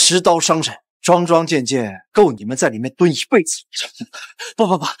持刀伤人，桩桩件件够你们在里面蹲一辈子。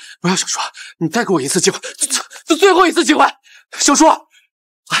不要小叔，你再给我一次机会，这最后一次机会。小叔，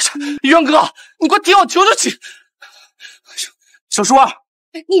渊哥，你快听我求求你。小叔，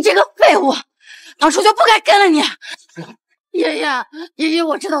你这个废物，当初就不该跟了你。爷爷，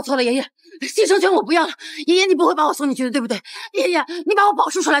我知道错了，爷爷，继承权我不要了。爷爷，你不会把我送进去的，对不对？爷爷，你把我保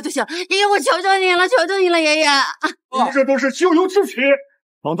释出来就行。爷爷，我求求你了，求求你了，爷爷。你们这都是咎由自取，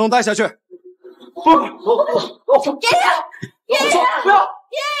统统带下去。爷爷，不要，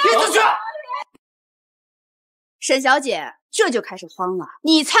别进去。沈小姐这就开始慌了。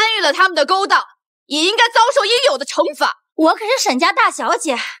你参与了他们的勾当，也应该遭受应有的惩罚。我可是沈家大小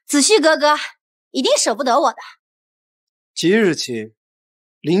姐，子旭哥哥一定舍不得我的。即日起，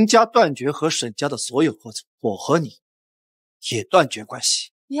林家断绝和沈家的所有合作，我和你也断绝关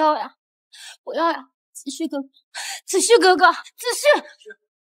系。不要呀，不要呀，子旭哥哥，子旭哥哥，子旭。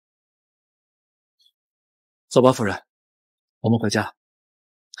走吧，夫人，我们回家，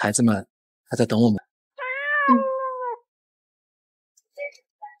孩子们还在等我们。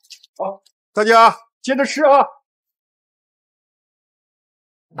好，大家接着吃啊！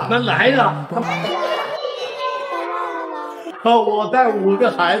他们来了，我带5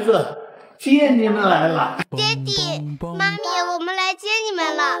个孩子接你们来了。爹地、妈咪，我们来接你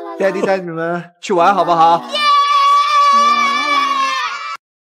们了。爹地带你们去玩好不好？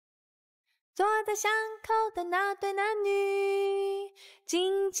坐在巷口的那对男女，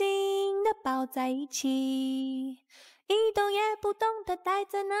紧紧地抱在一起，一动也不动地待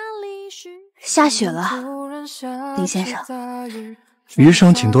在那里时。下雪了，林先生。余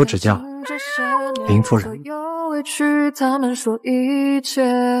生请多指教，林夫人。有委屈，他们说一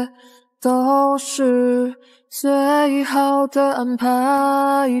切都是最好的安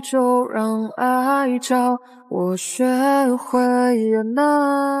排，就让爱教我学会忍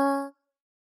耐。